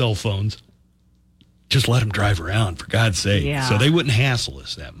have cell phones. Just let them drive around, for God's sake. Yeah. So they wouldn't hassle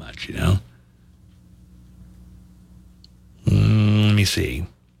us that much, you know? Let me see.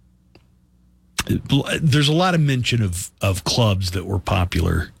 There's a lot of mention of clubs that were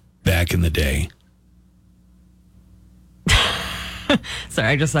popular back in the day. Sorry,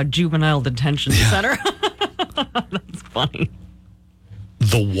 I just saw Juvenile Detention Center. That's funny.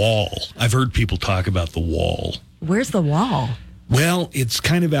 The Wall. I've heard people talk about the Wall. Where's the Wall? Well, it's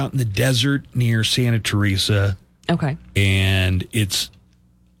kind of out in the desert near Santa Teresa. Okay. And it's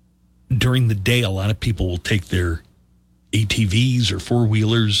during the day, a lot of people will take their ATVs or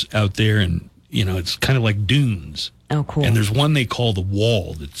four-wheelers out there, and, it's kind of like dunes. Oh, cool. And there's one they call the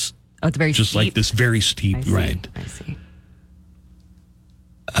Wall that's it's very just steep. like this very steep, right? I see.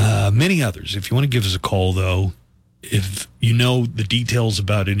 Many others. If you want to give us a call, though, if you know the details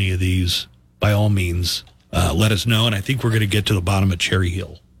about any of these, by all means, let us know. And I think we're going to get to the bottom of Cherry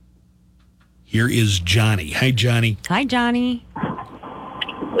Hill. Here is Johnny. Hi, Johnny. Hi, Johnny.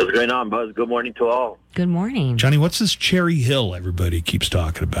 What's going on, Buzz? Good morning to all. Good morning. Johnny, what's this Cherry Hill everybody keeps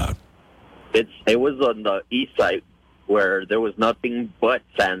talking about? It was on the east side where there was nothing but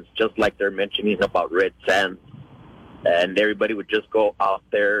sands, just like they're mentioning about red sands. And everybody would just go out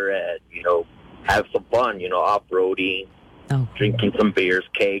there and, have some fun, off-roading, drinking some beers,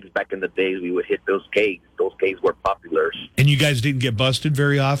 kegs. Back in the days, we would hit those kegs. Those kegs were popular. And you guys didn't get busted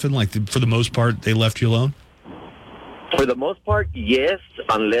very often? Like, for the most part, they left you alone? For the most part, yes,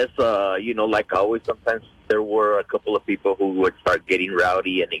 unless, like always, sometimes there were a couple of people who would start getting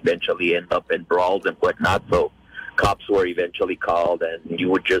rowdy and eventually end up in brawls and whatnot. So cops were eventually called, and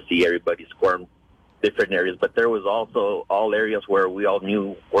you would just see everybody squirm different areas. But there was also all areas where we all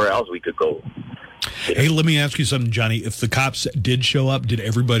knew where else we could go. Hey, let me ask you something, Johnny. If the cops did show up, did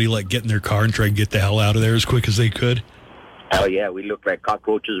everybody, get in their car and try and get the hell out of there as quick as they could? Hell yeah, we looked like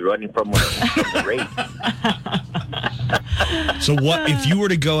cockroaches running from the race. So what if you were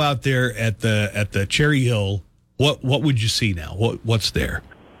to go out there at the Cherry Hill? What would you see now? What's there?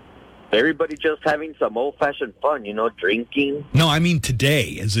 Everybody just having some old-fashioned fun, drinking. No, I mean today.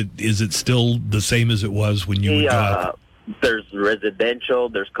 Is it still the same as it was when you would go out? There's residential,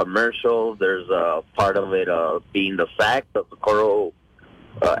 there's commercial, there's part of it being the SAC, the Socorro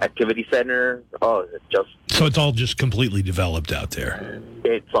Activity Center. So it's all just completely developed out there.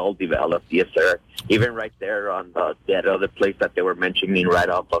 It's all developed, yes, sir. Even right there on that other place that they were mentioning right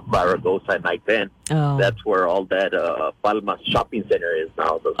off of Zaragoza and I-10. Oh. That's where all that Palma shopping center is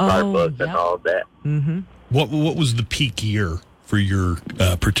now, the Starbucks and all that. Mm-hmm. What was the peak year for your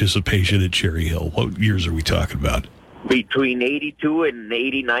participation at Cherry Hill? What years are we talking about? Between 82 and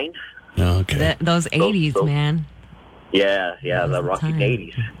 89. Oh, okay. Those 80s, man. Yeah, the rocking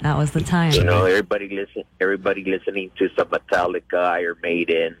 80s. That was the time. Everybody listening to some Metallica, Iron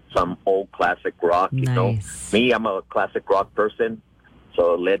Maiden, some old classic rock. Nice. Me, I'm a classic rock person.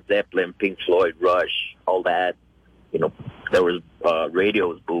 So Led Zeppelin, Pink Floyd, Rush, all that. There was radio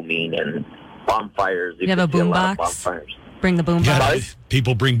was booming and bonfires. You have a boombox? Bring the boombox. Yeah,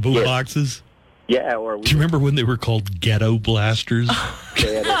 people bring boom boxes. Yeah, do you remember when they were called ghetto blasters?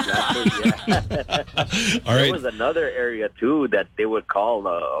 Yeah. All right. There was another area too that they would call.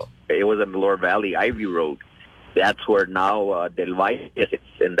 It was in the Lower Valley, Ivy Road. That's where now Del Valle is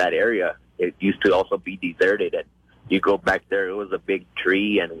in that area. It used to also be deserted, and you go back there, it was a big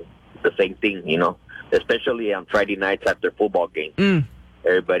tree, and the same thing, especially on Friday nights after football games.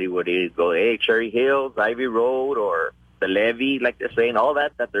 Everybody would either go, hey, Cherry Hills, Ivy Road, or the levee, like they're saying, all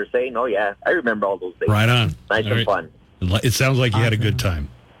that they're saying. Oh, yeah, I remember all those days. Right on. Nice and fun. It sounds like you had a good time.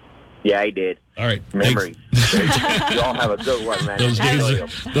 Yeah, I did. All right. Memories. You all have a good one, man.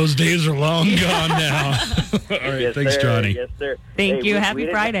 Those days are long gone now. All right. Yes, thanks, sir. Johnny. Yes, sir. Thank you. Happy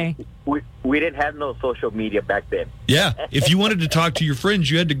Friday. We didn't have no social media back then. Yeah. If you wanted to talk to your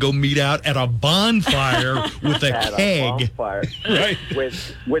friends, you had to go meet out at a bonfire with a keg. A bonfire. Right.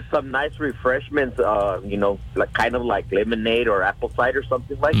 With some nice refreshments, like kind of like lemonade or apple cider,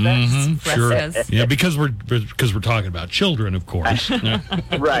 something like that. Mm-hmm, sure. Yeah, because we're talking about children, of course. Yeah.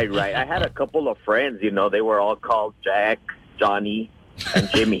 Right. I had a couple of friends, they were all called Jack, Johnny, and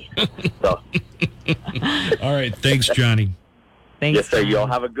Jimmy. So. All right. Thanks, Johnny. Thanks. Yes, sir. You all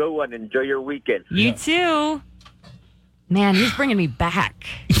have a good one. Enjoy your weekend. You too. Man, he's bringing me back.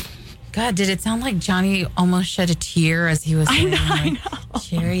 God, did it sound like Johnny almost shed a tear as he was saying, I know.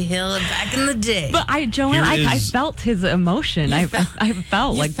 Cherry Hill back in the day? But Joanne, I felt his emotion. I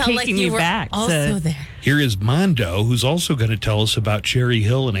felt like taking me back. Also there. Here is Mondo, who's also going to tell us about Cherry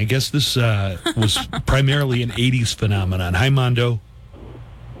Hill, and I guess this was primarily an 80s phenomenon. Hi, Mondo.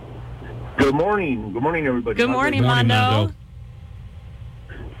 Good morning. Good morning, everybody. Good morning, Mondo.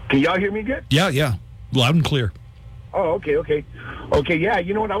 Can y'all hear me good? Yeah. Loud and clear. Oh, okay. Yeah,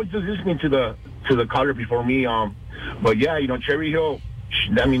 you know what? I was just listening to the caller before me. But yeah, Cherry Hill.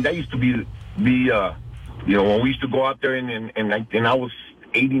 I mean, that used to be when we used to go out there and I was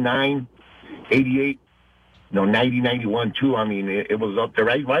 89, 88, 90, 91 too. I mean, it was up there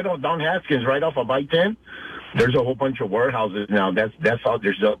right on down Haskins, right off of I-10. There's a whole bunch of warehouses now. That's all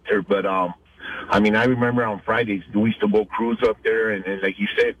there's up there. But I mean, I remember on Fridays we used to go cruise up there, and like you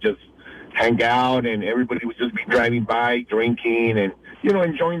said, just hang out, and everybody would just be driving by, drinking, and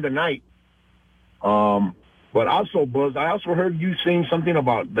enjoying the night. But also, Buzz, I also heard you saying something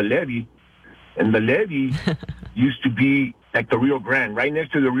about the levee. And the levee used to be like the Rio Grande, right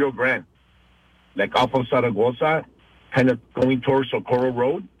next to the Rio Grande. Like off of Zaragoza, kind of going towards Socorro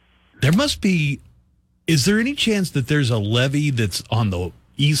Road. There must be... Is there any chance that there's a levee that's on the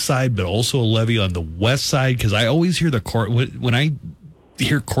east side, but also a levee on the west side? Because I always hear when I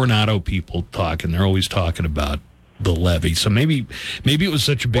hear Coronado people talking, they're always talking about the levee. So maybe it was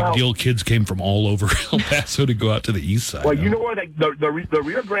such a big deal. Kids came from all over El Paso to go out to the east side. Well, you know what? Like the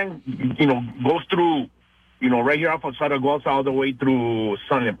Rio Grande, goes through, right here off of Zaragoza all the way through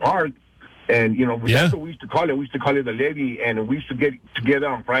Sunland Park. And, that's what we used to call it. We used to call it the levee. And we used to get together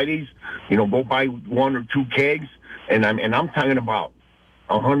on Fridays, go buy 1 or 2 kegs. And I'm talking about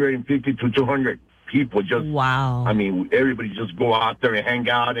 150 to 200 people. Just, wow. I mean, everybody just go out there and hang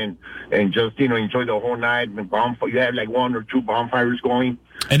out and just, enjoy the whole night. And you have like 1 or 2 bonfires going.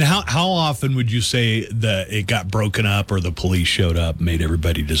 And how often would you say that it got broken up or the police showed up, made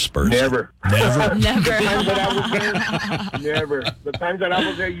everybody disperse? Never. Never. The times that I was there, never. The times that I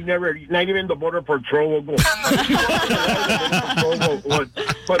was there, you never, not even the border patrol will go.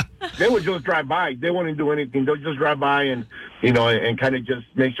 But they would just drive by. They wouldn't do anything. They'll just drive by and kind of just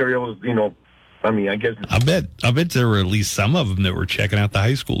make sure it was, I mean, I guess. I bet there were at least some of them that were checking out the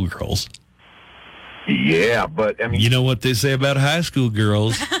high school girls. Yeah, but I mean, you know what they say about high school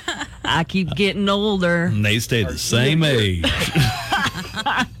girls? I keep getting older. And they stay the same age.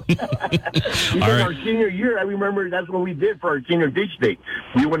 Even our senior year, I remember that's what we did for our senior ditch day.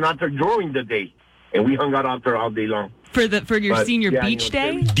 We went out there during the day, and we hung out there all day long. For your senior beach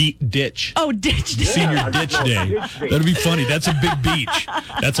day? Ditch. Oh, ditch day. Senior ditch day. That'd be funny. That's a big beach.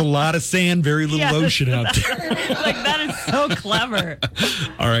 That's a lot of sand, very little ocean out there. Like, that is so clever.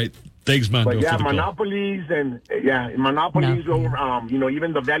 All right. Thanks, Mondo. But yeah, Monopolies over,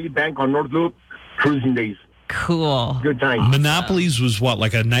 even the Valley Bank on North Loop, cruising days. Cool. Good time. Monopolies was what,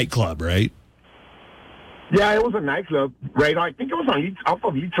 like a nightclub, right? Yeah, it was a nightclub, right? I think it was off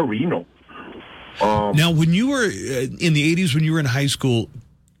of Litorino. Now, when you were in the 80s, when you were in high school,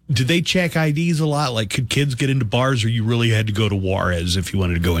 did they check IDs a lot? Like, could kids get into bars, or you really had to go to Juarez if you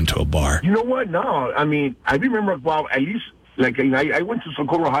wanted to go into a bar? You know what? No. I mean, I remember, at least, like, I went to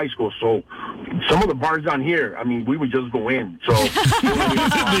Socorro High School, so some of the bars down here, I mean, we would just go in. So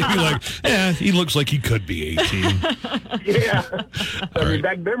they'd be like, he looks like he could be 18. Yeah. I mean,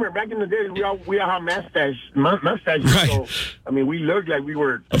 back in the day, we all had mustaches. Right. So, I mean, we looked like we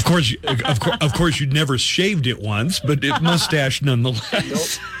were. Of course, you'd never shaved it once, but mustache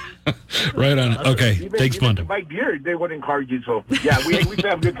nonetheless. Nope. Right on. Okay. Thanks, Mondo. By beer, they would encourage you. So, yeah, we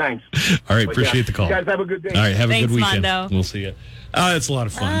have good times. All right. Appreciate the call. You guys have a good day. All right. Have a good weekend. Mondo. We'll see you. It's a lot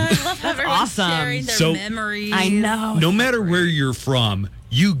of fun. I love how everyone's sharing their memories. I know. No matter where you're from,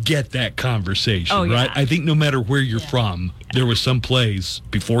 you get that conversation, right? I think no matter where you're from, there was some place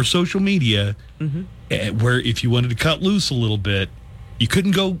before social media where if you wanted to cut loose a little bit, you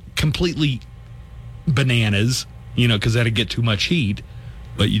couldn't go completely bananas, because that'd get too much heat.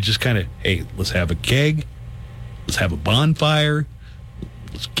 But you just kind of, hey, let's have a keg. Let's have a bonfire.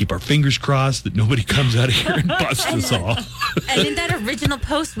 Let's keep our fingers crossed that nobody comes out of here and busts us all. And in that original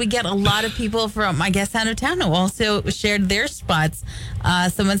post, we get a lot of people from, I guess, out of town who also shared their spots.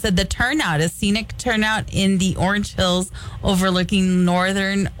 Someone said a scenic turnout in the Orange Hills overlooking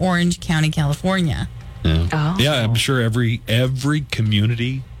northern Orange County, California. Yeah, I'm sure every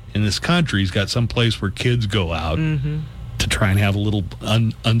community in this country's got some place where kids go out to try and have a little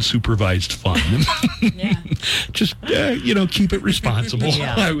unsupervised fun. Just, keep it responsible,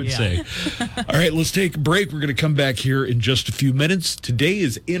 I would say. All right, let's take a break. We're going to come back here in just a few minutes. Today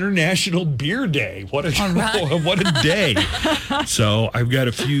is International Beer Day. What a day. So I've got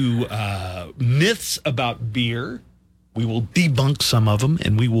a few myths about beer. We will debunk some of them,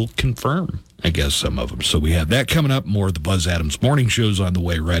 and we will confirm, I guess, some of them. So we have that coming up. More of the Buzz Adams Morning Show's on the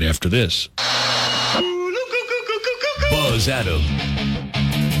way right after this. Buzz Adams.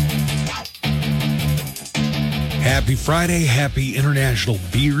 Happy Friday. Happy International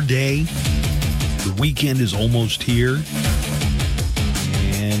Beer Day. The weekend is almost here,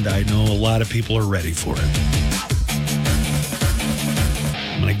 and I know a lot of people are ready for it.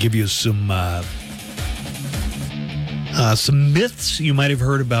 I'm going to give you some myths you might have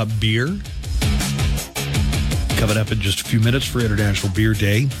heard about beer. Coming up in just a few minutes for International Beer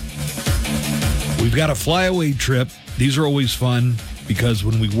Day. We've got a flyaway trip. These are always fun because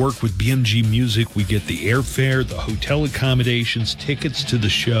when we work with BMG Music, we get the airfare, the hotel accommodations, tickets to the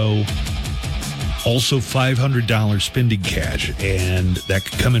show, also $500 spending cash, and that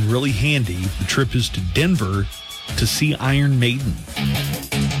could come in really handy. The trip is to Denver to see Iron Maiden.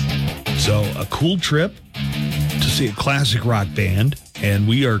 So a cool trip. see a classic rock band, and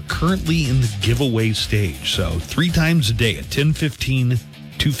we are currently in the giveaway stage. So 3 times a day at 10:15,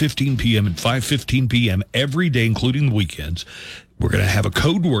 2:15 p.m., and 5:15 p.m. every day, including the weekends. We're going to have a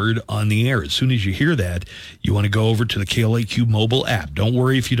code word on the air. As soon as you hear that, you want to go over to the KLAQ mobile app. Don't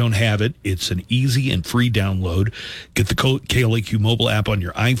worry if you don't have it. It's an easy and free download. Get the KLAQ mobile app on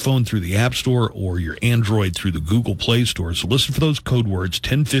your iPhone through the App Store or your Android through the Google Play Store. So listen for those code words,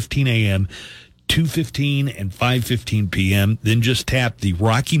 10:15 a.m., 2:15 and 5:15 p.m. Then just tap the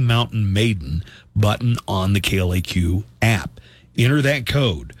Rocky Mountain Maiden button on the KLAQ app. Enter that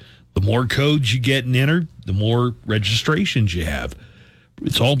code. The more codes you get and enter, the more registrations you have.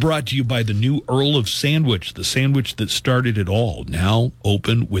 It's all brought to you by the new Earl of Sandwich, the sandwich that started it all, now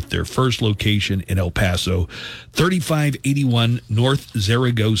open with their first location in El Paso, 3581 North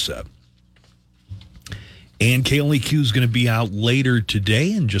Zaragoza. And KLAQ is going to be out later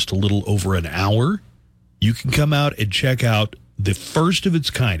today in just a little over an hour. You can come out and check out the first of its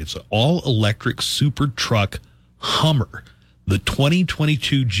kind. It's an all-electric super truck Hummer. The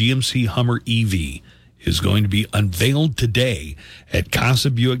 2022 GMC Hummer EV is going to be unveiled today at Casa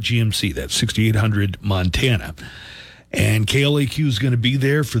Buick GMC. That's 6800 Montana. And KLAQ is going to be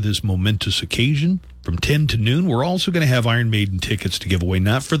there for this momentous occasion from 10 to noon. We're also going to have Iron Maiden tickets to give away,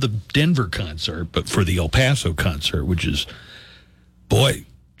 not for the Denver concert, but for the El Paso concert, which is, boy,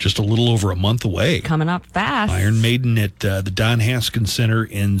 just a little over a month away. Coming up fast. Iron Maiden at the Don Haskins Center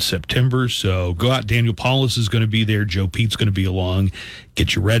in September. So go out. Daniel Paulus is going to be there. Joe Pete's going to be along.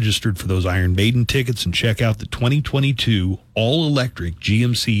 Get you registered for those Iron Maiden tickets and check out the 2022 all-electric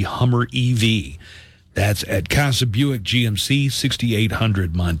GMC Hummer EV. That's at Casa Buick GMC,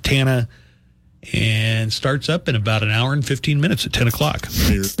 6800 Montana. And starts up in about an hour and 15 minutes at 10 o'clock.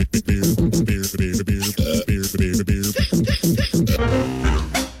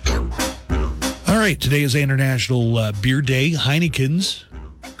 All right, today is International Beer Day. Heineken's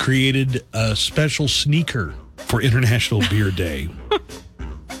created a special sneaker for International Beer Day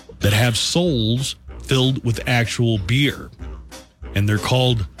that have soles filled with actual beer. And they're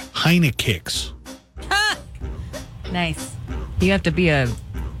called Heinekicks. Nice. You have to be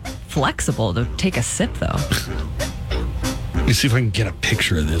flexible to take a sip, though. Let me see if I can get a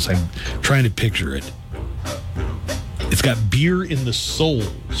picture of this. I'm trying to picture it. It's got beer in the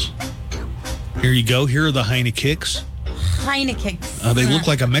soles. Here you go. Here are the Heinekicks. Heinekicks. They look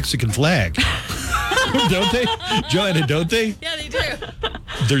like a Mexican flag. Don't they? Joanna, don't they? Yeah, they do.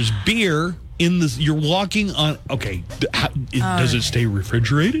 There's beer in the... You're walking on... Okay. Does it stay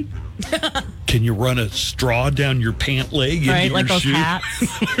refrigerated? Can you run a straw down your pant leg into your like those shoe? hats.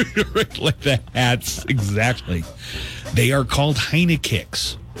 Right, like the hats. Exactly. They are called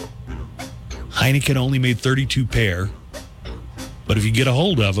Heinekicks. Heineken only made 32 pair. But if you get a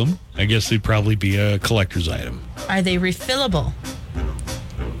hold of them, I guess they'd probably be a collector's item. Are they refillable?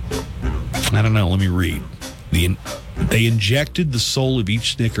 I don't know. Let me read. They injected the sole of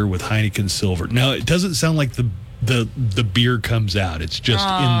each sticker with Heineken silver. Now, it doesn't sound like the beer comes out. It's just in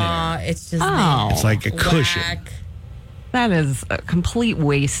there. It's just there. It's like a cushion. That is a complete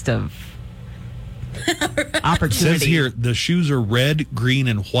waste of opportunity. It says here, the shoes are red, green,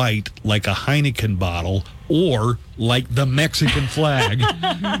 and white like a Heineken bottle or like the Mexican flag.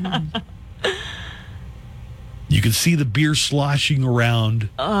 You can see the beer sloshing around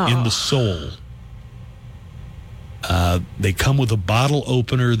in the sole. They come with a bottle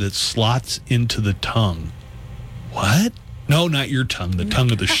opener that slots into the tongue. What? No, not your tongue. The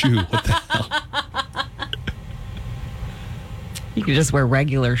tongue of the shoe. What the hell? You could just wear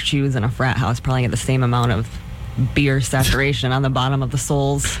regular shoes in a frat house, probably get the same amount of beer saturation on the bottom of the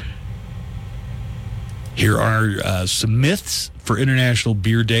soles. Here are some myths for International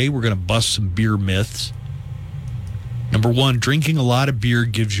Beer Day. We're going to bust some beer myths. Number one, drinking a lot of beer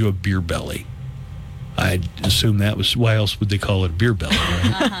gives you a beer belly. I'd assume that was, why else would they call it a beer belly,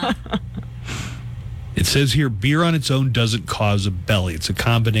 right? It says here, beer on its own doesn't cause a belly. It's a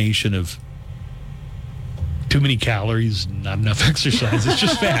combination of too many calories, not enough exercise. It's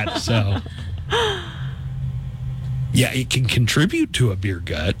just fat. So, yeah, it can contribute to a beer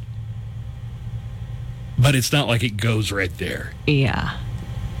gut, but it's not like it goes right there. Yeah.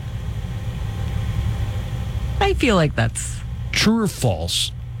 I feel like that's... True or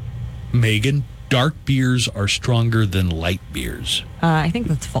false, Megan, dark beers are stronger than light beers? I think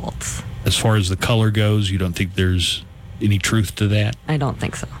that's false. As far as the color goes, you don't think there's any truth to that? I don't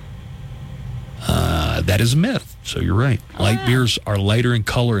think so. That is a myth, so you're right. Light beers are lighter in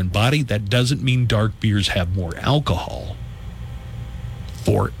color and body. That doesn't mean dark beers have more alcohol.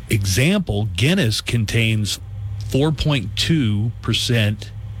 For example, Guinness contains 4.2%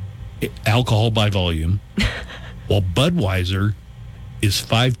 alcohol by volume, while Budweiser is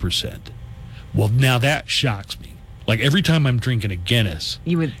 5%. Well, now that shocks me. Like every time I'm drinking a Guinness,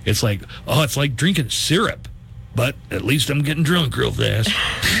 it's like, oh, it's like drinking syrup, but at least I'm getting drunk real fast.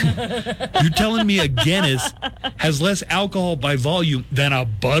 You're telling me a Guinness has less alcohol by volume than a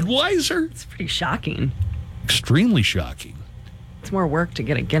Budweiser? It's pretty shocking. Extremely shocking. It's more work to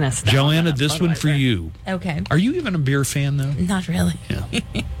get a Guinness. Joanna, this one for you. Okay. Are you even a beer fan, though? Not really.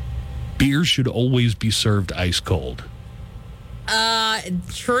 Yeah. Beer should always be served ice cold.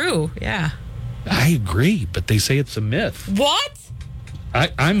 True. Yeah. I agree, but they say it's a myth. What?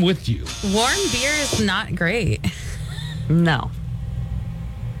 I'm with you. Warm beer is not great. No.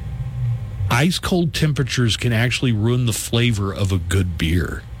 Ice cold temperatures can actually ruin the flavor of a good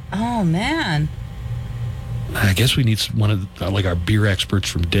beer. Oh, man. I guess we need one of our beer experts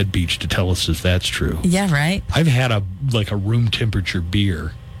from Dead Beach to tell us if that's true. Yeah, right. I've had a room temperature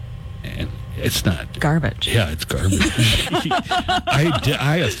beer, and it's not garbage. Yeah, it's garbage.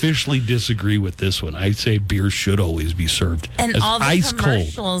 I officially disagree with this one. I say beer should always be served and as all the ice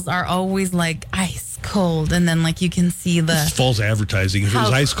commercials cold. Are always like ice cold, and then like you can see the It's false advertising. If it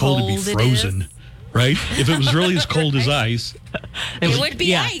was ice cold, it'd be frozen, right? If it was really as cold as ice, it would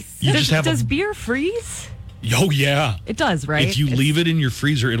be ice. You just have does beer freeze? Oh, yeah. It does, right? If you leave it in your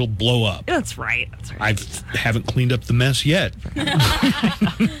freezer, it'll blow up. That's right. I haven't cleaned up the mess yet.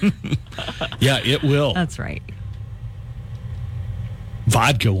 Yeah, it will. That's right.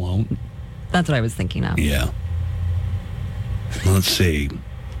 Vodka won't. That's what I was thinking of. Yeah. Let's see.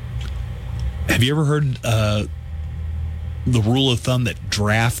 Have you ever heard the rule of thumb that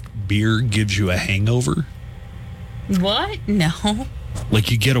draft beer gives you a hangover? What? No.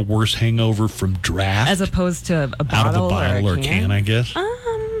 Like you get a worse hangover from draft? As opposed to a bottle, out of a bottle or a can, I guess.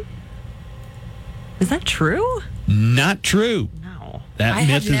 Is that true? Not true. No. That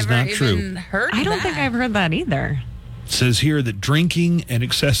myth is not true. I don't think I've heard that either. It says here that drinking an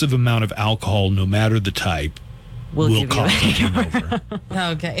excessive amount of alcohol, no matter the type, will cause a hangover.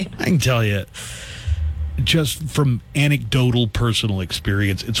 Okay. I can tell you, just from anecdotal personal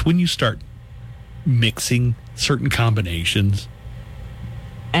experience, it's when you start mixing certain combinations.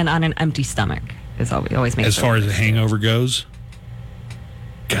 And on an empty stomach is always makes as far as the hangover goes.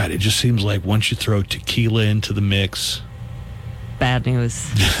 God, it just seems like once you throw tequila into the mix. Bad news.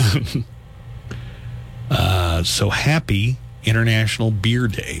 So happy International Beer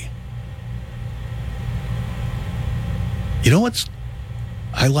Day. You know what's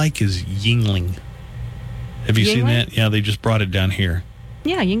I like is Yuengling. Have you seen that? Yeah, they just brought it down here.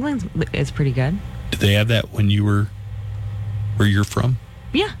 Yeah, Yuengling is pretty good. Did they have that when you were where you're from?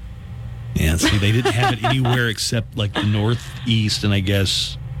 Yeah. Yeah, see, they didn't have it anywhere except like the Northeast and I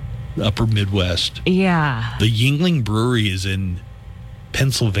guess the upper Midwest. Yeah. The Yuengling Brewery is in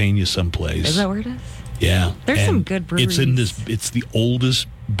Pennsylvania someplace. Is that where it is? Yeah. There's some good breweries. It's the oldest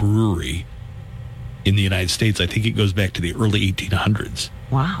brewery in the United States. I think it goes back to the early 1800s.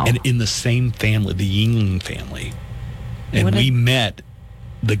 Wow. And in the same family, the Yuengling family. And we met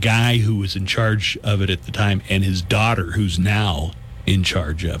the guy who was in charge of it at the time and his daughter who's now in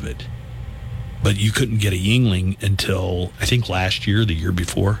charge of it. But you couldn't get a Yuengling until, I think, last year, the year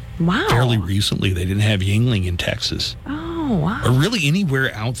before. Wow. Fairly recently, they didn't have Yuengling in Texas. Oh, wow. Or really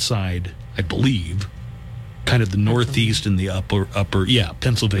anywhere outside, I believe, kind of the Northeast and the upper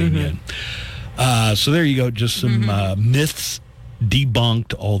Pennsylvania. Mm-hmm. So there you go, just some myths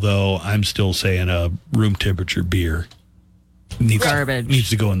debunked, although I'm still saying a room temperature beer garbage needs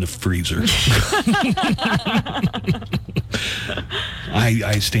to go in the freezer.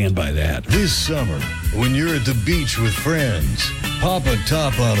 I stand by that. This summer, when you're at the beach with friends, pop a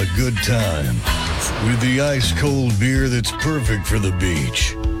top on a good time with the ice-cold beer that's perfect for the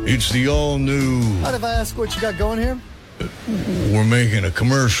beach. It's the all-new... Mind if I ask what you got going here? We're making a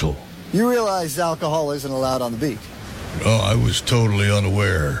commercial. You realize alcohol isn't allowed on the beach? Oh, I was totally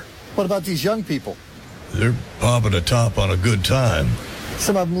unaware. What about these young people? They're popping a top on a good time.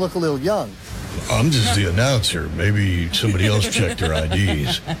 Some of them look a little young. I'm just the announcer. Maybe somebody else checked their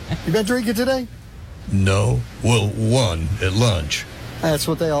IDs. You been drinking today? No. Well, one at lunch. That's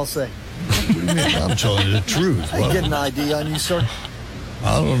what they all say. What do you mean? I'm telling you the truth. I get an ID on you, sir.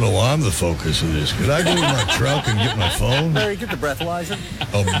 I don't know why I'm the focus of this. Could I go to my truck and get my phone? Larry, get the breathalyzer.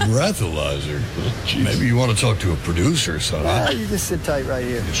 A breathalyzer? Maybe you want to talk to a producer or something. You just sit tight right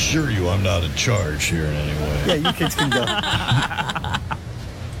here. Assure you I'm not in charge here in any way. Yeah, you kids can go.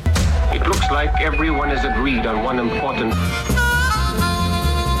 It looks like everyone has agreed on one important...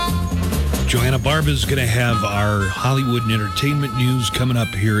 Joanna Barba is going to have our Hollywood and entertainment news coming up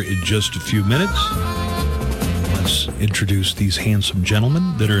here in just a few minutes. Let's introduce these handsome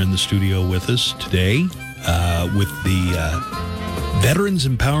gentlemen that are in the studio with us today. with the Veterans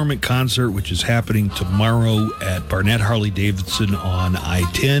Empowerment Concert, which is happening tomorrow at Barnett Harley-Davidson on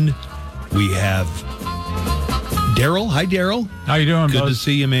I-10. We have Daryl. Hi, Daryl. How you doing, Good Buzz? to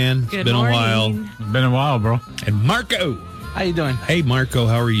see you, man. Good It's been morning. a while. Been a while, bro. And Marco. How you doing? Hey, Marco,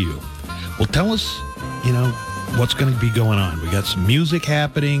 how are you? Well, tell us, what's going to be going on. We got some music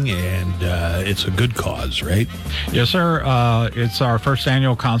happening, and it's a good cause, right? Yes, sir. It's our first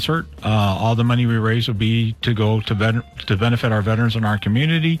annual concert. All the money we raise will be to go to benefit our veterans in our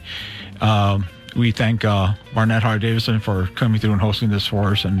community. We thank Barnett Harley-Davidson for coming through and hosting this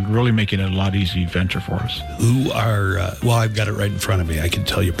for us and really making it a lot easier venture for us. Who are, I've got it right in front of me. I can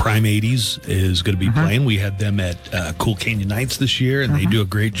tell you Prime 80s is going to be playing. We had them at Cool Canyon Nights this year, and they do a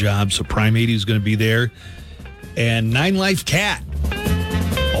great job. So Prime 80 is going to be there. And Nine Life Cat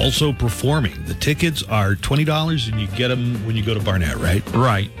also performing. The tickets are $20, and you get them when you go to Barnett, right?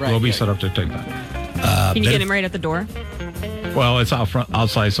 Right. We'll be set up to take that. Can you get him right at the door? Well, it's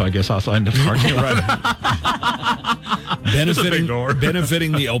outside, so I guess outside in the parking lot.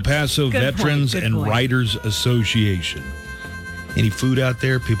 benefiting the El Paso Veterans and Writers Association. Any food out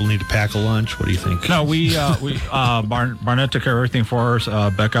there? People need to pack a lunch. What do you think? No, Barnett took care of everything for us.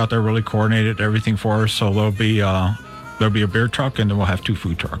 Beck out there really coordinated everything for us. So there'll be a beer truck, and then we'll have 2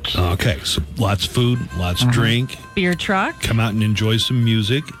 food trucks. Okay, so lots of food, lots of drink. Beer truck. Come out and enjoy some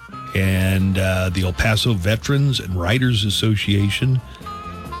music. And the El Paso Veterans and Writers Association.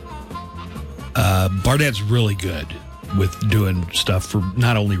 Barnett's really good with doing stuff for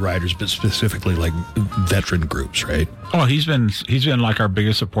not only writers, but specifically like veteran groups, right? Oh, he's been like our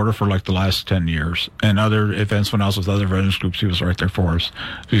biggest supporter for like the last 10 years. And other events when I was with other veterans groups, he was right there for us.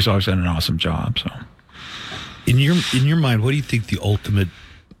 He's always done an awesome job. So, in your mind, what do you think the ultimate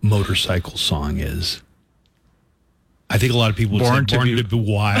motorcycle song is? I think a lot of people would say Born to be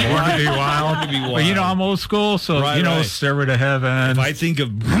Wild. Born to be Wild. But I'm old school, so Stairway to Heaven. If I think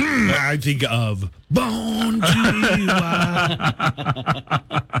of Born to be Wild.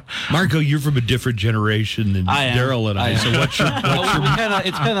 Marco, you're from a different generation than Daryl and I. So what's your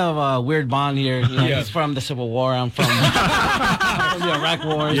it's kind of a weird bond here. He's from the Civil War. I'm from the Iraq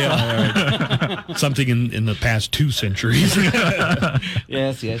War. Yeah, right. Something in the past 2 centuries.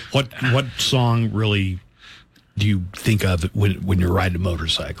 Yes. What song really do you think of when you're riding a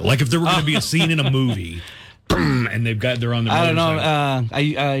motorcycle? Like if there were going to be a scene in a movie and they're on the motorcycle. I don't know.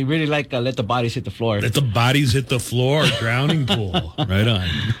 I really like Let the Bodies Hit the Floor. Let the Bodies Hit the Floor, Drowning Pool. Right on.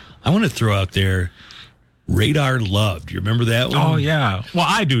 I want to throw out there Radar Love. Do you remember that one? Oh, yeah. Well,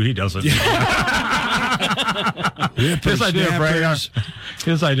 I do. He doesn't. His idea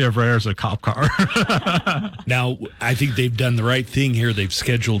of Radar is a cop car. Now, I think they've done the right thing here. They've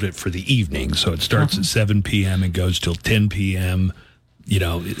scheduled it for the evening. So it starts at 7 p.m. and goes till 10 p.m.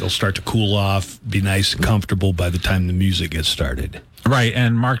 It'll start to cool off, be nice and comfortable by the time the music gets started. Right,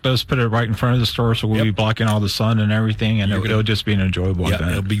 and Mark does put it right in front of the store, so we'll be blocking all the sun and everything, and it'll just be an enjoyable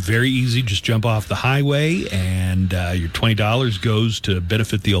event. It'll be very easy. Just jump off the highway, and your $20 goes to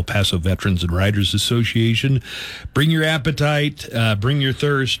benefit the El Paso Veterans and Writers Association. Bring your appetite, bring your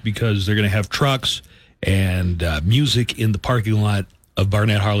thirst, because they're going to have trucks and music in the parking lot of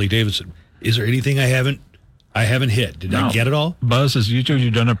Barnett Harley-Davidson. Is there anything I haven't hit? Did I get it all? Buzz, as usual,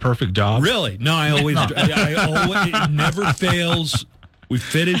 you've done a perfect job. Really? No, I always it never fails. We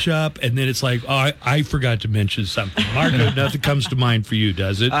finish up, and then it's like, oh, I forgot to mention something. Marco, nothing comes to mind for you,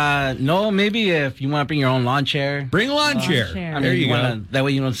 does it? No, maybe if you want to bring your own lawn chair. Bring a lawn chair. There you go. That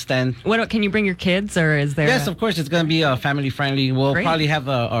way you don't stand. Can you bring your kids, or is there? Yes, of course. It's going to be family friendly. We'll probably have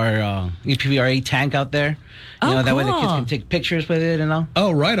our EPVRA tank out there. That way the kids can take pictures with it and all.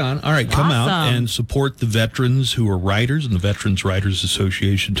 Oh, right on. All right, come out and support the veterans who are writers and the Veterans Writers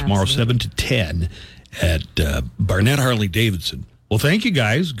Association tomorrow, 7 to 10 at Barnett Harley-Davidson. Well, thank you,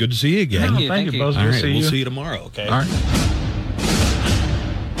 guys. Good to see you again. Thank you, Buzz. All right, we'll see you tomorrow, okay? All right.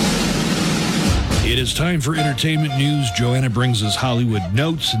 It is time for entertainment news. Joanna brings us Hollywood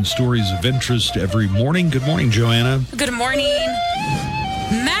notes and stories of interest every morning. Good morning, Joanna. Good morning.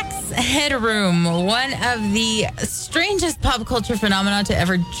 Max Headroom, one of the strangest pop culture phenomena to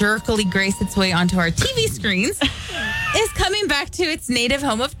ever jerkily grace its way onto our TV screens, is coming back to its native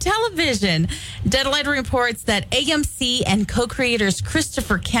home of television. Deadline reports that AMC and co-creators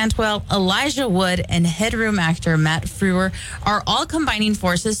Christopher Cantwell, Elijah Wood, and Headroom actor Matt Frewer are all combining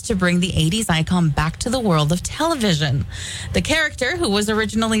forces to bring the 80s icon back to the world of television. The character, who was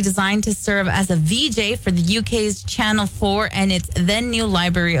originally designed to serve as a VJ for the UK's Channel 4 and its then new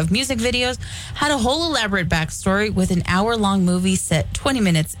library of music videos, had a whole elaborate backstory with an hour-long movie set 20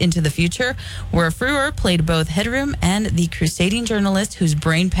 minutes into the future, where Frewer played both Headroom and the crusading journalist whose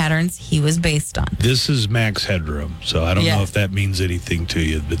brain patterns he was based on. on. This is Max Headroom, so I don't know if that means anything to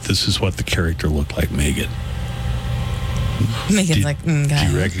you, but this is what the character looked like, Megan. Megan's do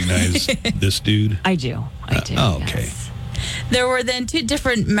you recognize this dude? I do. Okay. There were then 2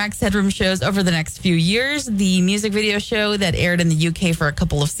 different Max Headroom shows over the next few years. The music video show that aired in the UK for a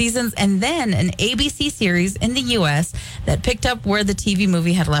couple of seasons, and then an ABC series in the US that picked up where the TV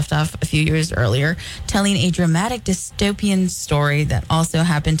movie had left off a few years earlier, telling a dramatic dystopian story that also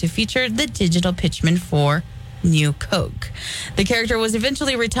happened to feature the digital pitchman for New Coke. The character was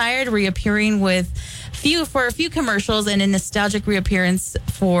eventually retired, reappearing for a few commercials and a nostalgic reappearance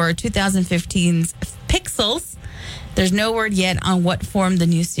for 2015's Pixels. There's no word yet on what form the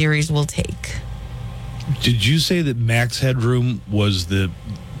new series will take. Did you say that Max Headroom was the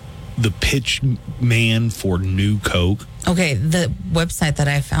pitch man for New Coke? Okay, the website that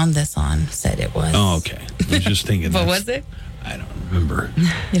I found this on said it was. Oh, okay. I was just thinking. But was it? I don't remember.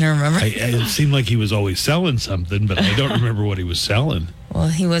 You don't remember? It seemed like he was always selling something, but I don't remember what he was selling. Well,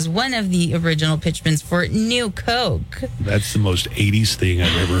 he was one of the original pitchmans for New Coke. That's the most 80s thing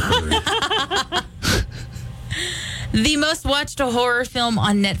I've ever heard. The most watched horror film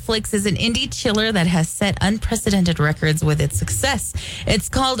on Netflix is an indie chiller that has set unprecedented records with its success. It's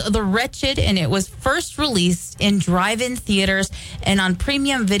called The Wretched, and it was first released in drive-in theaters and on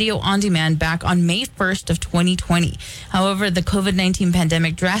premium video on demand back on May 1st of 2020. However, the COVID-19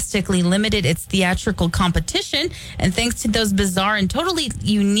 pandemic drastically limited its theatrical competition, and thanks to those bizarre and totally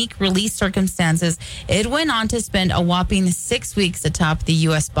unique release circumstances, it went on to spend a whopping 6 weeks atop the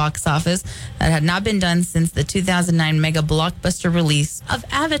U.S. box office. That had not been done since the 2009 mega blockbuster release of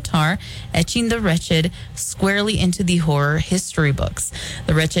Avatar, etching The Wretched squarely into the horror history books.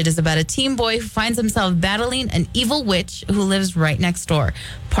 The Wretched is about a teen boy who finds himself battling an evil witch who lives right next door.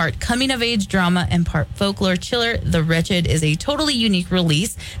 Part coming-of-age drama and part folklore chiller, The Wretched is a totally unique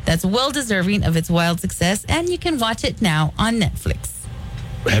release that's well-deserving of its wild success, and you can watch it now on Netflix.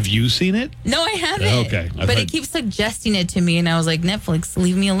 Have you seen it? No, I haven't. Okay. But it keeps suggesting it to me, and I was like, Netflix,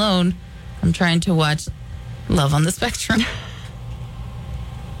 leave me alone. I'm trying to watch Love on the Spectrum.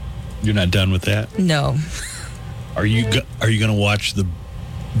 You're not done with that? No. Are you going to watch the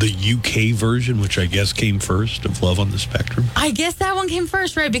UK version, which I guess came first, of Love on the Spectrum? I guess that one came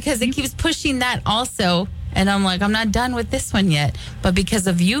first, right? Because it keeps pushing that also. And I'm like, I'm not done with this one yet. But because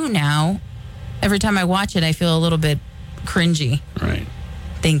of you now, every time I watch it, I feel a little bit cringy. Right.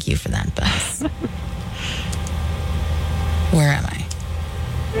 Thank you for that, Buzz. Where am I?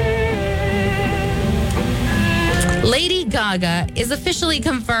 Lady Gaga is officially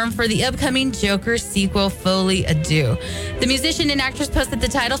confirmed for the upcoming Joker sequel, Fully Adieu. The musician and actress posted the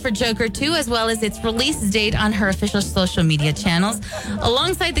title for Joker 2 as well as its release date on her official social media channels.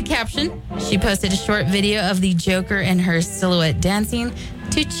 Alongside the caption, she posted a short video of the Joker and her silhouette dancing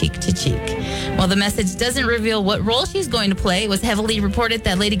to cheek to cheek. While the message doesn't reveal what role she's going to play, it was heavily reported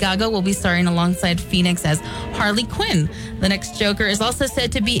that Lady Gaga will be starring alongside Phoenix as Harley Quinn. The next Joker is also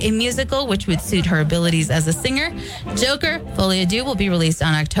said to be a musical, which would suit her abilities as a singer. Joker, Fully Adieu, will be released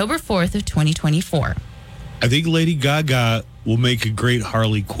on October 4th of 2024. I think Lady Gaga will make a great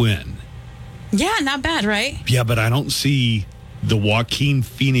Harley Quinn. Yeah, not bad, right? Yeah, but I don't see the Joaquin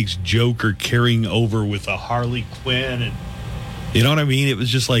Phoenix Joker carrying over with a Harley Quinn. And you know what I mean? It was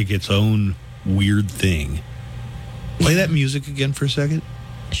just like its own weird thing. Play that music again for a second.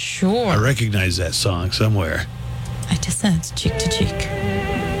 Sure. I recognize that song somewhere. I just said it's cheek to cheek.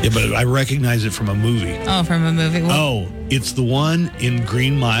 Yeah, but I recognize it from a movie. Oh, from a movie? Oh, it's the one in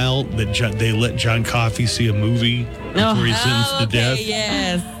Green Mile that they let John Coffey see a movie before he's sentenced to death.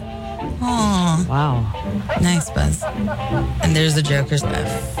 Yes. Oh. Wow. Nice, Buzz. And there's the Joker's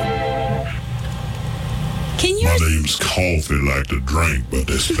laugh. My name's Coffee, like to drink, but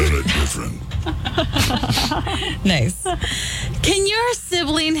they spell it different. Nice. Can your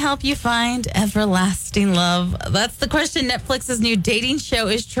sibling help you find everlasting love? That's the question Netflix's new dating show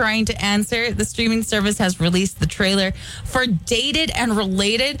is trying to answer. The streaming service has released the trailer for Dated and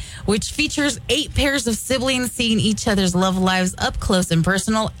Related, which features 8 pairs of siblings seeing each other's love lives up close and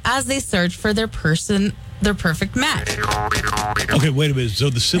personal as they search for their perfect match. Okay, wait a minute. So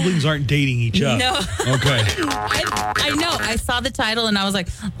the siblings aren't dating each other? No. Okay. I know. I saw the title and I was like,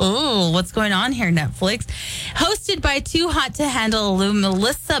 oh, what's going on here, Netflix? Hosted by Too Hot to Handle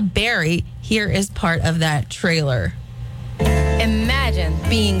Melissa Berry, here is part of that trailer. Imagine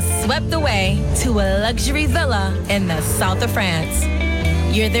being swept away to a luxury villa in the south of France.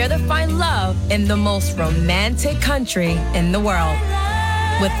 You're there to find love in the most romantic country in the world,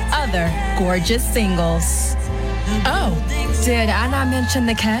 with other gorgeous singles. Oh, did I not mention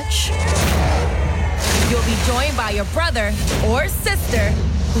the catch? You'll be joined by your brother or sister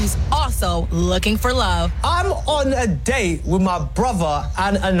who's also looking for love. I'm on a date with my brother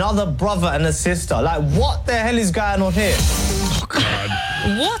and another brother and a sister. Like, what the hell is going on here? Oh, God.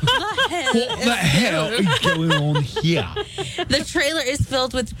 What the hell? What the hell is going on here? The trailer is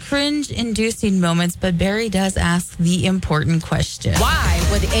filled with cringe-inducing moments, but Barry does ask the important question. Why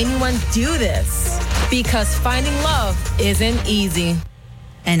would anyone do this? Because finding love isn't easy.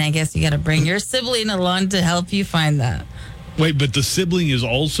 And I guess you got to bring your sibling along to help you find that. Wait, but the sibling is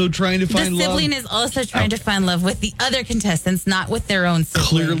also trying to find love? The sibling is also trying to find love with the other contestants, not with their own sibling.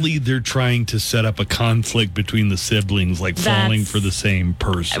 Clearly, they're trying to set up a conflict between the siblings, like falling for the same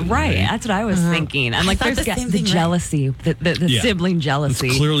person. Right. That's what I was thinking. I'm like, there's the jealousy, the sibling jealousy.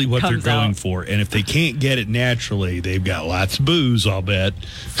 That's clearly what they're comes going out. for. And if they can't get it naturally, they've got lots of booze, I'll bet.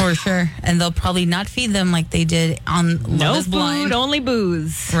 For sure. And they'll probably not feed them like they did on No Love is Blind. food, only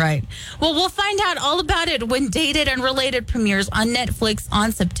booze. Right. Well, we'll find out all about it when Dated and Related premieres on Netflix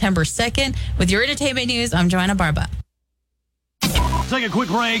on September 2nd. With your entertainment news, I'm Joanna Barba. Take a quick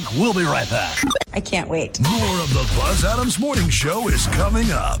break. We'll be right back. I can't wait. More of the Buzz Adams Morning Show is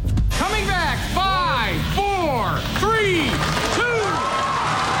coming up. Coming back. 5, 4, 3, 2.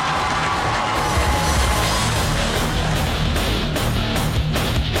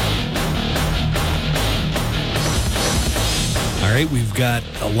 All right, we've got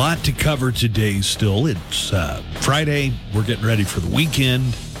a lot to cover today still. It's Friday. We're getting ready for the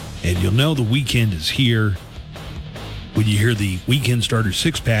weekend, and you'll know the weekend is here when you hear the Weekend Starter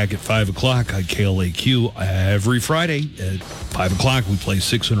 6-pack at 5 o'clock on KLAQ. Every Friday at 5 o'clock, we play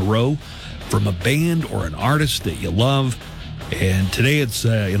 6 in a row from a band or an artist that you love. And today it's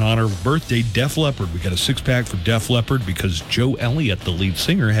in honor of birthday, Def Leppard. We got a 6-pack for Def Leppard because Joe Elliott, the lead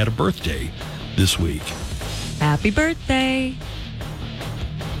singer, had a birthday this week. Happy birthday.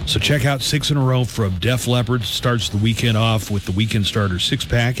 So check out 6 in a row from Def Leppard. Starts the weekend off with the Weekend Starter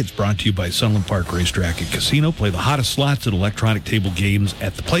 6-pack. It's brought to you by Sunland Park Racetrack and Casino. Play the hottest slots and electronic table games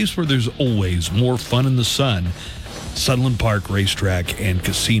at the place where there's always more fun in the sun. Sunland Park Racetrack and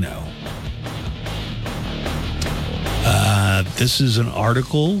Casino. This is an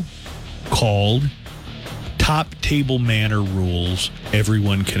article called Top Table Manner Rules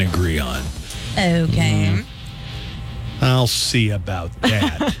Everyone Can Agree On. Okay. I'll see about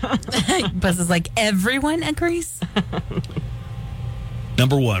that. Buzz is like, everyone agrees?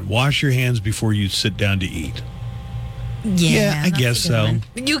 Number 1, wash your hands before you sit down to eat. Yeah, I guess so. one.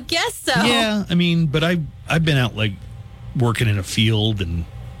 You guess so? Yeah, I mean, but I've been out like working in a field and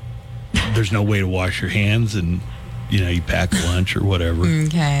there's no way to wash your hands and, you pack lunch or whatever.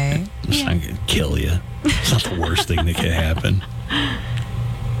 Okay. It's not going to kill you. It's not the worst thing that could happen.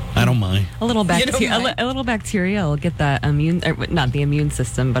 I don't mind. A little bacteria. A little bacteria will get that not the immune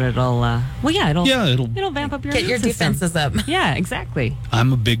system, but it'll. It'll vamp up your get immune your system. defenses up. Yeah, exactly.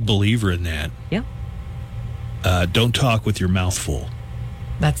 I'm a big believer in that. Yeah. Don't talk with your mouth full.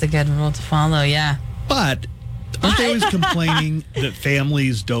 That's a good rule to follow. Yeah. But aren't they always complaining that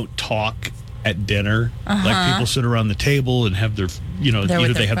families don't talk at dinner? Like people sit around the table and have their,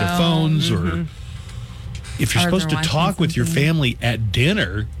 either they have their phones or if you're supposed to talk with your family at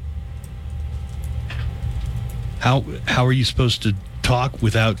dinner. How are you supposed to talk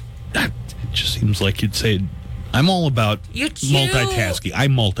without? It just seems like you'd say, "I'm all about multitasking. I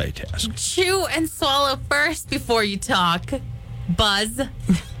multitask." Chew and swallow first before you talk. Buzz.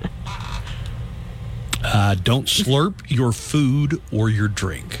 Don't slurp your food or your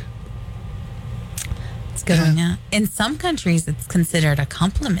drink. It's a good one, yeah. In some countries, it's considered a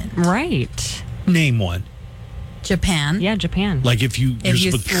compliment. Right. Name one. Japan. Yeah, Japan. Like if you're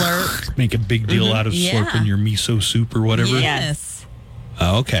you supposed slurp. to make a big deal out of slurping your miso soup or whatever. Yes.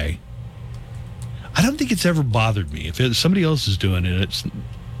 Oh, okay. I don't think it's ever bothered me. If somebody else is doing it, it's...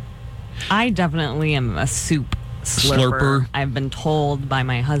 I definitely am a soup slurper. I've been told by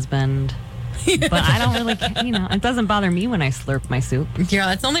my husband. But I don't really, it doesn't bother me when I slurp my soup.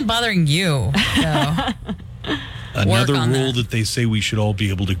 Yeah, it's only bothering you. So. Another rule that they say we should all be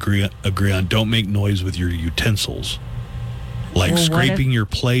able to agree on, don't make noise with your utensils. Like scraping your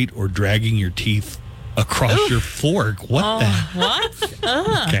plate or dragging your teeth across your fork. What?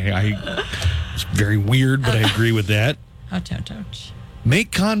 Okay, it's very weird, but I agree with that. Ouch.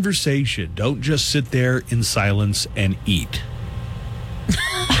 Make conversation. Don't just sit there in silence and eat.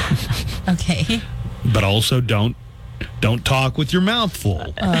 Okay. But also don't talk with your mouth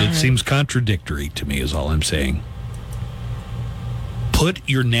full. It seems contradictory to me is all I'm saying. Put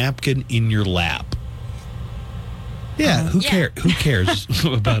your napkin in your lap. Yeah, who cares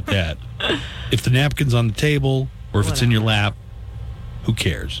about that? If the napkin's on the table or if it's in your lap, who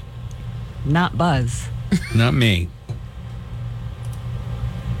cares? Not Buzz. Not me.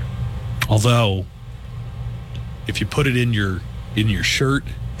 Although, if you put it in your shirt,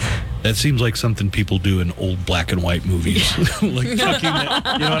 that seems like something people do in old black and white movies. Like tucking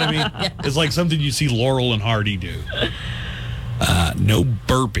it, you know what I mean? Yeah. It's like something you see Laurel and Hardy do. No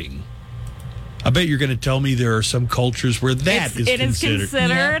burping. I bet you're going to tell me there are some cultures where it is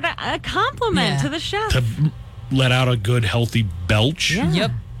considered a compliment to the chef. To let out a good, healthy belch? Yeah.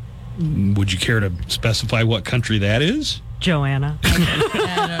 Yep. Would you care to specify what country that is? Joanna.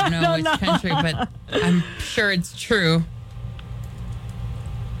 I don't know which country, but I'm sure it's true.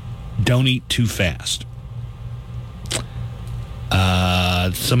 Don't eat too fast.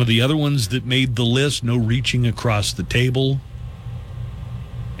 Some of the other ones that made the list: no reaching across the table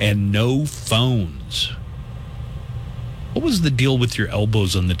and no phones. What was the deal with your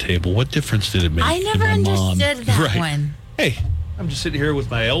elbows on the table? What difference did it make? I never understood that one. Hey, I'm just sitting here with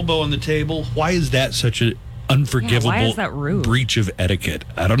my elbow on the table. Why is that such an unforgivable why is that rude? Breach of etiquette?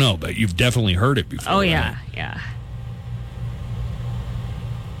 I don't know, but you've definitely heard it before. Oh, yeah, yeah.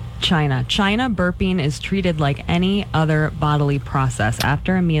 China, burping is treated like any other bodily process.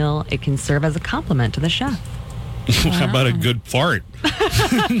 After a meal, it can serve as a compliment to the chef. How about a good fart?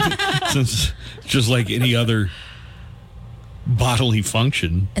 Since just like any other bodily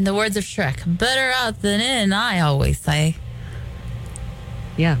function. In the words of Shrek, better out than in, I always say.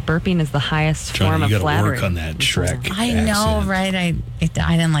 Yeah, burping is the highest form of flattery. You got to work on that Shrek I know, right? I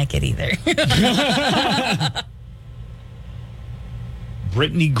didn't like it either.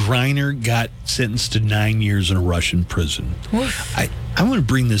 Brittany Griner got sentenced to 9 years in a Russian prison. I want to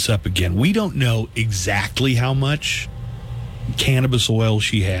bring this up again. We don't know exactly how much cannabis oil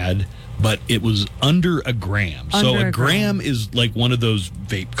she had, but it was under a gram. So a gram is like one of those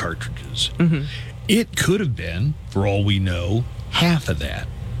vape cartridges. Mm-hmm. It could have been, for all we know, half of that.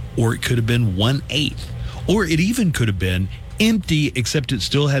 Or it could have been 1/8. Or it even could have been empty, except it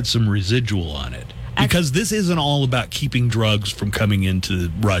still had some residual on it. Because this isn't all about keeping drugs from coming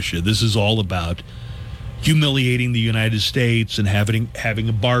into Russia. This is all about humiliating the United States and having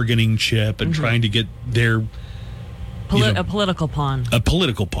a bargaining chip and trying to get their... a political pawn. A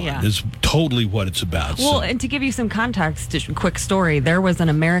political pawn is totally what it's about. Well, and to give you some context, just a quick story, there was an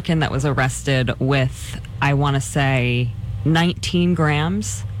American that was arrested with, I want to say, 19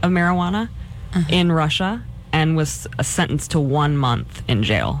 grams of marijuana in Russia and was sentenced to 1 month in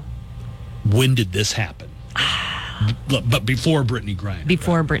jail. When did this happen? But before Brittany Griner.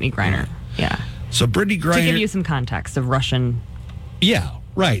 Before Brittany Griner, yeah. So Brittany Griner... To give you some context of Russian... Yeah,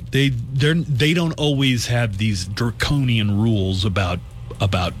 right. They don't always have these draconian rules about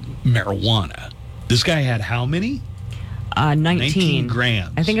marijuana. This guy had how many? 19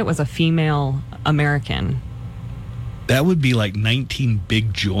 grams. I think it was a female American. That would be like 19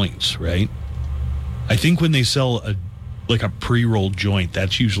 big joints, right? I think when they sell a pre-rolled joint,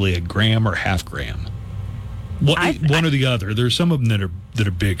 that's usually a gram or half gram. One or the other. There's some of them that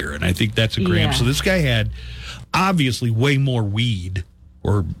are bigger, and I think that's a gram. Yeah. So this guy had obviously way more weed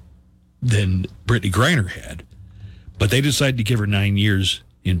than Brittany Griner had, but they decided to give her 9 years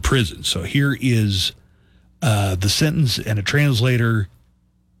in prison. So here is the sentence and a translator.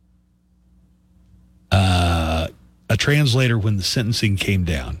 A translator when the sentencing came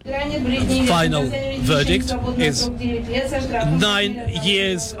down. Final verdict is 9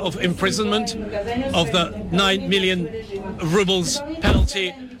 years of imprisonment of the 9 million rubles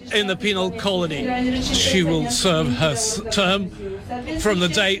penalty in the penal colony. She will serve her term from the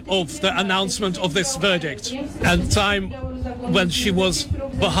day of the announcement of this verdict, and time when she was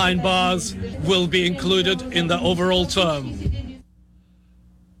behind bars will be included in the overall term.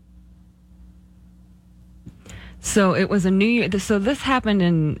 So it was so this happened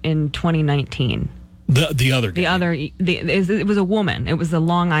in 2019. It was a woman. It was a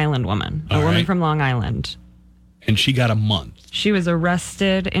Long Island woman. A woman from Long Island. And she got a month. She was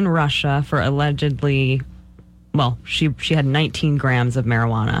arrested in Russia for allegedly, she had 19 grams of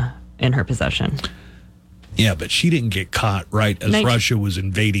marijuana in her possession. Yeah, but she didn't get caught right as Russia was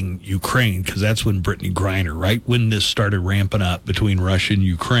invading Ukraine, because that's when Brittany Griner, right when this started ramping up between Russia and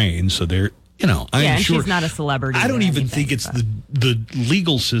Ukraine. So they're... and she's not a celebrity. I don't even think it's the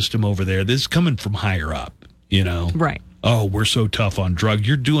legal system over there. This is coming from higher up, Right. Oh, we're so tough on drugs.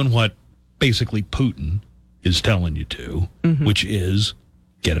 You're doing what basically Putin is telling you to, which is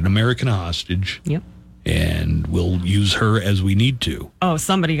get an American hostage. Yep. And we'll use her as we need to. Oh,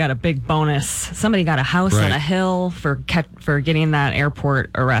 somebody got a big bonus. Somebody got a house on a hill for getting that airport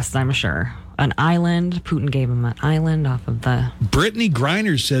arrest, I'm sure. An island. Putin gave him an island off of the... Brittany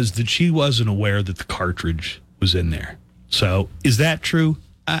Griner says that she wasn't aware that the cartridge was in there. So, is that true?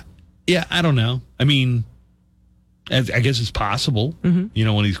 I don't know. I mean, I guess it's possible. One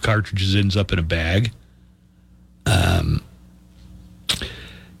of these cartridges ends up in a bag.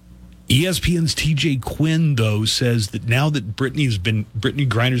 ESPN's TJ Quinn, though, says that now that Brittany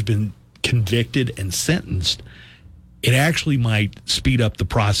Griner's been convicted and sentenced, it actually might speed up the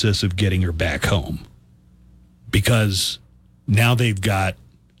process of getting her back home. Because now we've got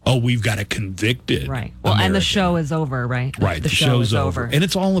a convicted. Right. Well, American. and the show is over, right? Right. The show's over. And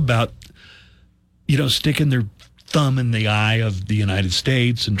it's all about, sticking their thumb in the eye of the United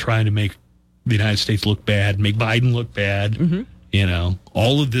States and trying to make the United States look bad, make Biden look bad.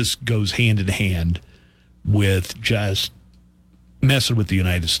 All of this goes hand in hand with just messing with the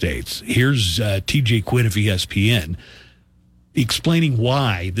United States. Here's TJ Quinn of ESPN explaining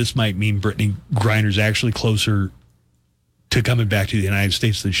why this might mean Brittany Griner's actually closer to coming back to the United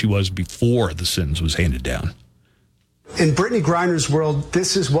States than she was before the sentence was handed down. In Brittany Griner's world,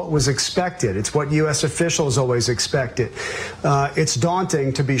 this is what was expected. It's what U.S. officials always expected. It's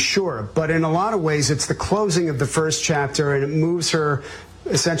daunting, to be sure, but in a lot of ways, it's the closing of the first chapter, and it moves her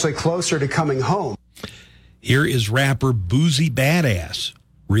essentially closer to coming home. Here is rapper Boozy Badass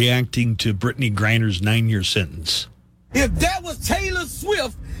reacting to Brittany Griner's 9-year sentence. If that was Taylor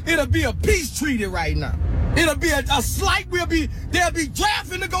Swift, it'll be a peace treaty right now. It'll be a slight, they'll be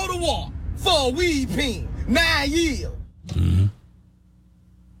drafting to go to war for a weed pen. 9 years. Mm-hmm.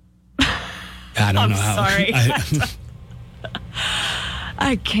 I don't know how. Sorry.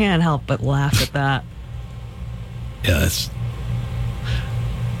 I can't help but laugh at that. Yeah,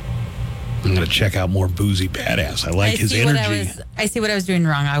 I'm going to check out more Boozy Badass. I like his energy. I see what I was doing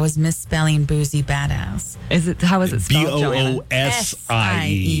wrong. I was misspelling Boozy Badass. How is it spelled, Joanna?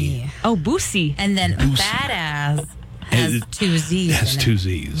 Boosie. Oh, Boosie. And then Badass has 2 Z's. Has 2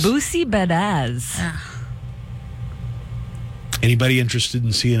 Z's. Boosie Badass. Anybody interested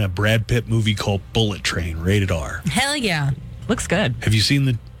in seeing a Brad Pitt movie called Bullet Train, rated R? Hell yeah. Looks good. Have you seen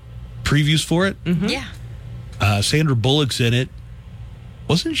the previews for it? Mm-hmm. Yeah. Sandra Bullock's in it.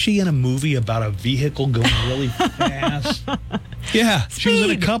 Wasn't she in a movie about a vehicle going really fast? Yeah, Speed. She was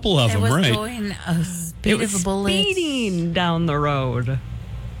in a couple of them, right? Going a speed of a bullet. Speeding down the road.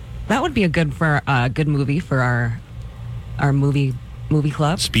 That would be a good movie for our movie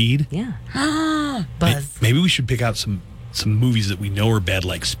club. Speed? Yeah. Buzz. Maybe we should pick out some movies that we know are bad,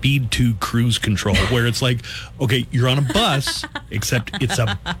 like Speed 2 Cruise Control, where it's like, okay, you're on a bus, except it's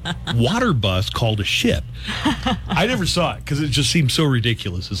a water bus called a ship. I never saw it because it just seems so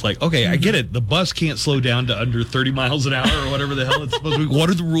ridiculous. It's like, okay, I get it. The bus can't slow down to under 30 miles an hour or whatever the hell it's supposed to be. What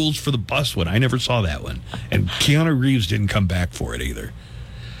are the rules for the bus one? I never saw that one. And Keanu Reeves didn't come back for it either.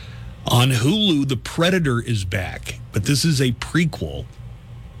 On Hulu, The Predator is back, but this is a prequel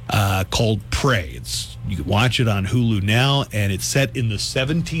called Prey. You can watch it on Hulu now, and it's set in the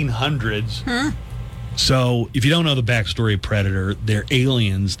 1700s. Huh? So if you don't know the backstory of Predator, they're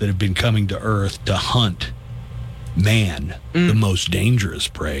aliens that have been coming to Earth to hunt man, the most dangerous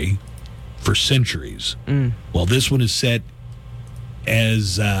prey, for centuries. Well, this one is set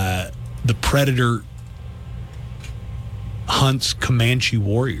as the Predator hunts Comanche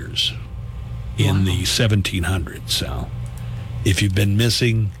warriors in the 1700s. So if you've been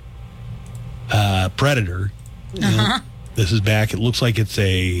missing Predator, this is back. It looks like it's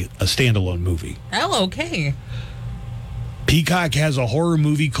a standalone movie. Oh, okay. Peacock has a horror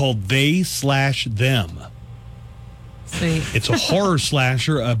movie called They/Them. Sweet. It's a horror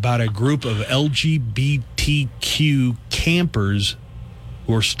slasher about a group of LGBTQ campers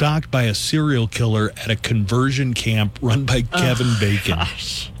who are stalked by a serial killer at a conversion camp run by Kevin Bacon.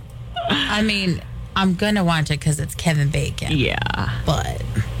 Gosh. I mean, I'm going to watch it because it's Kevin Bacon. Yeah. But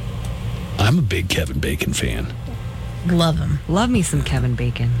I'm a big Kevin Bacon fan. Love him. Love me some Kevin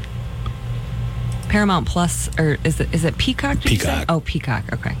Bacon. Paramount Plus, or is it Peacock? Did you say? Peacock. Oh, Peacock.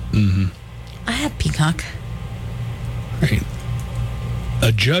 Okay. Mm-hmm. I have Peacock. Right.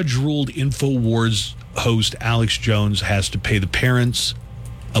 A judge ruled InfoWars host Alex Jones has to pay the parents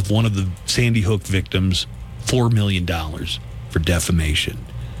of one of the Sandy Hook victims $4 million for defamation.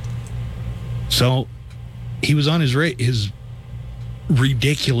 So he was on his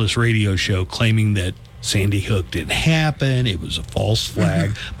ridiculous radio show claiming that Sandy Hook didn't happen. It was a false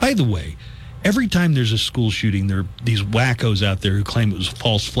flag. By the way, every time there's a school shooting, there are these wackos out there who claim it was a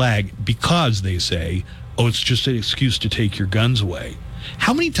false flag because they say, oh, it's just an excuse to take your guns away.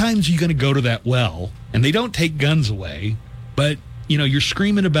 How many times are you going to go to that well and they don't take guns away, but you're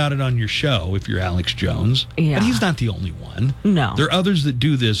screaming about it on your show if you're Alex Jones. Yeah. But he's not the only one. No. There are others that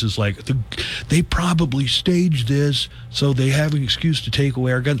do this. It's like they probably staged this so they have an excuse to take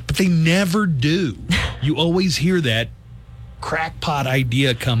away our guns, but they never do. You always hear that crackpot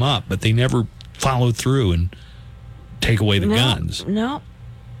idea come up, but they never follow through and take away the guns. No,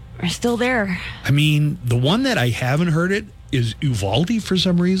 we're still there. I mean, the one that I haven't heard it is Uvalde for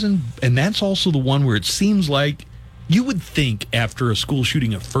some reason, and that's also the one where it seems like you would think after a school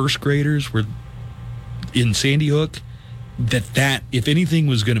shooting of first graders were in Sandy Hook that if anything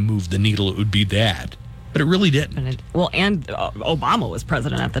was going to move the needle, it would be that. But it really didn't. And Obama was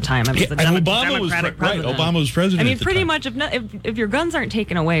president at the time. I mean, Obama was president. Right, Obama was president. I mean, at the pretty time. much. If your guns aren't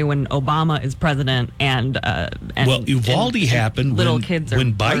taken away when Obama is president, and Uvalde happened little kids are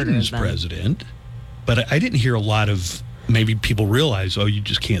when Biden's murdered, president. But I didn't hear a lot of. Maybe people realize, you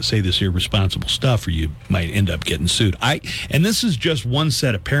just can't say this irresponsible stuff, or you might end up getting sued. And this is just one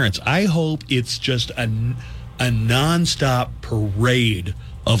set of parents. I hope it's just a nonstop parade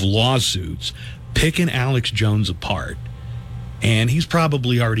of lawsuits picking Alex Jones apart. And he's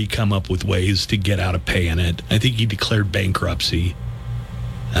probably already come up with ways to get out of paying it. I think he declared bankruptcy.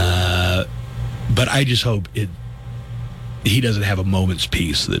 But I just hope he doesn't have a moment's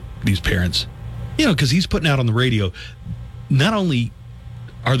peace, that these parents, because he's putting out on the radio, not only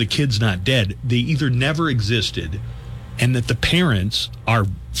are the kids not dead, they either never existed, and that the parents are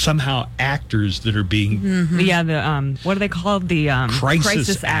somehow actors that are being what are they called? The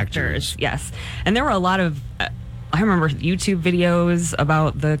crisis actors. Yes, and there were a lot of. I remember YouTube videos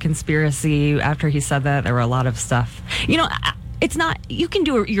about the conspiracy. After he said that, there were a lot of stuff. It's not. You can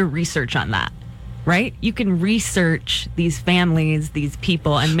do your research on that, right? You can research these families, these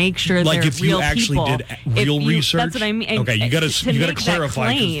people, and make sure they're real people. Like if you actually did real research? That's what I mean. Okay, you got to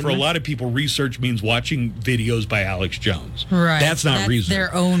clarify, because for a claim, lot of people, research means watching videos by Alex Jones. Right. That's not research.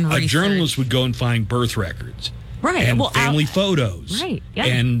 Their own research. A journalist would go and find birth records. Right. And family photos. Right. Yeah.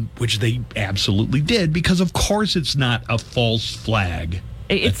 And which they absolutely did, because of course it's not a false flag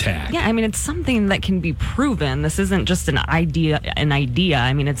attack. Yeah, I mean, it's something that can be proven. This isn't just an idea.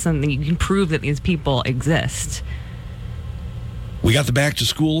 I mean, it's something you can prove that these people exist. We got the Back to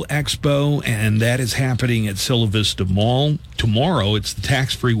School Expo, and that is happening at Silla Vista Mall. Tomorrow, it's the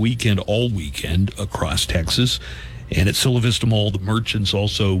tax-free weekend, all weekend across Texas. And at Silla Vista Mall, the merchants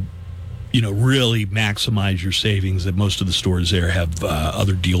also, really maximize your savings. That most of the stores there have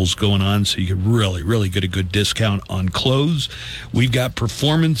other deals going on, so you can really, really get a good discount on clothes. We've got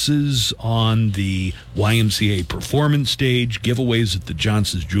performances on the YMCA Performance Stage, giveaways at the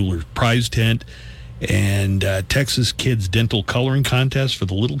Johnson's Jewelers Prize Tent, and Texas Kids Dental Coloring Contest for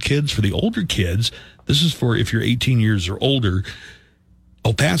the little kids. For the older kids, this is for if you're 18 years or older.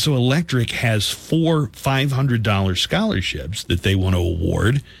 El Paso Electric has 4 $500 scholarships that they want to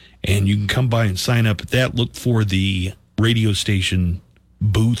award, and you can come by and sign up at that. Look for the radio station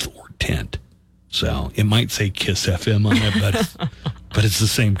booth or tent. So it might say KISS FM on it, but it's the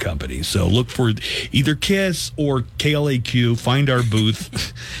same company. So look for either KISS or KLAQ, find our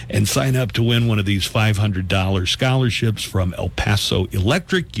booth, and sign up to win one of these $500 scholarships from El Paso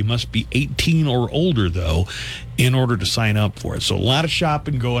Electric. You must be 18 or older, though, in order to sign up for it. So a lot of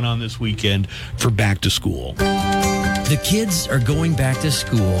shopping going on this weekend for back to school. The kids are going back to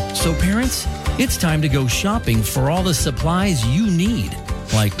school, so parents, it's time to go shopping for all the supplies you need,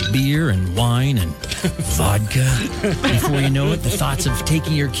 like beer and wine and vodka. Before you know it, the thoughts of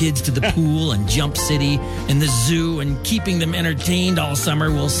taking your kids to the pool and Jump City and the zoo and keeping them entertained all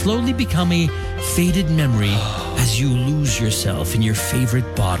summer will slowly become a faded memory as you lose yourself in your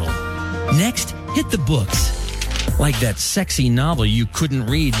favorite bottle. Next, hit the books. Like that sexy novel you couldn't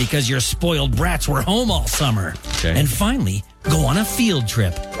read because your spoiled brats were home all summer. Okay. And finally, go on a field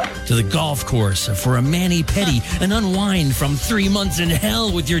trip to the golf course for a mani-pedi and unwind from 3 months in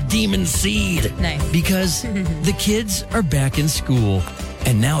hell with your demon seed. Nice. Because the kids are back in school,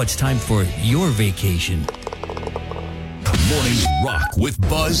 and now it's time for your vacation. Morning Rock with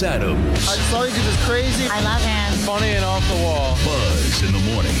Buzz Adams. Sorry, dude, is crazy. I love him. Funny and off the wall. Buzz in the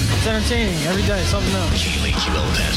morning. It's entertaining every day, something else. KLAQ El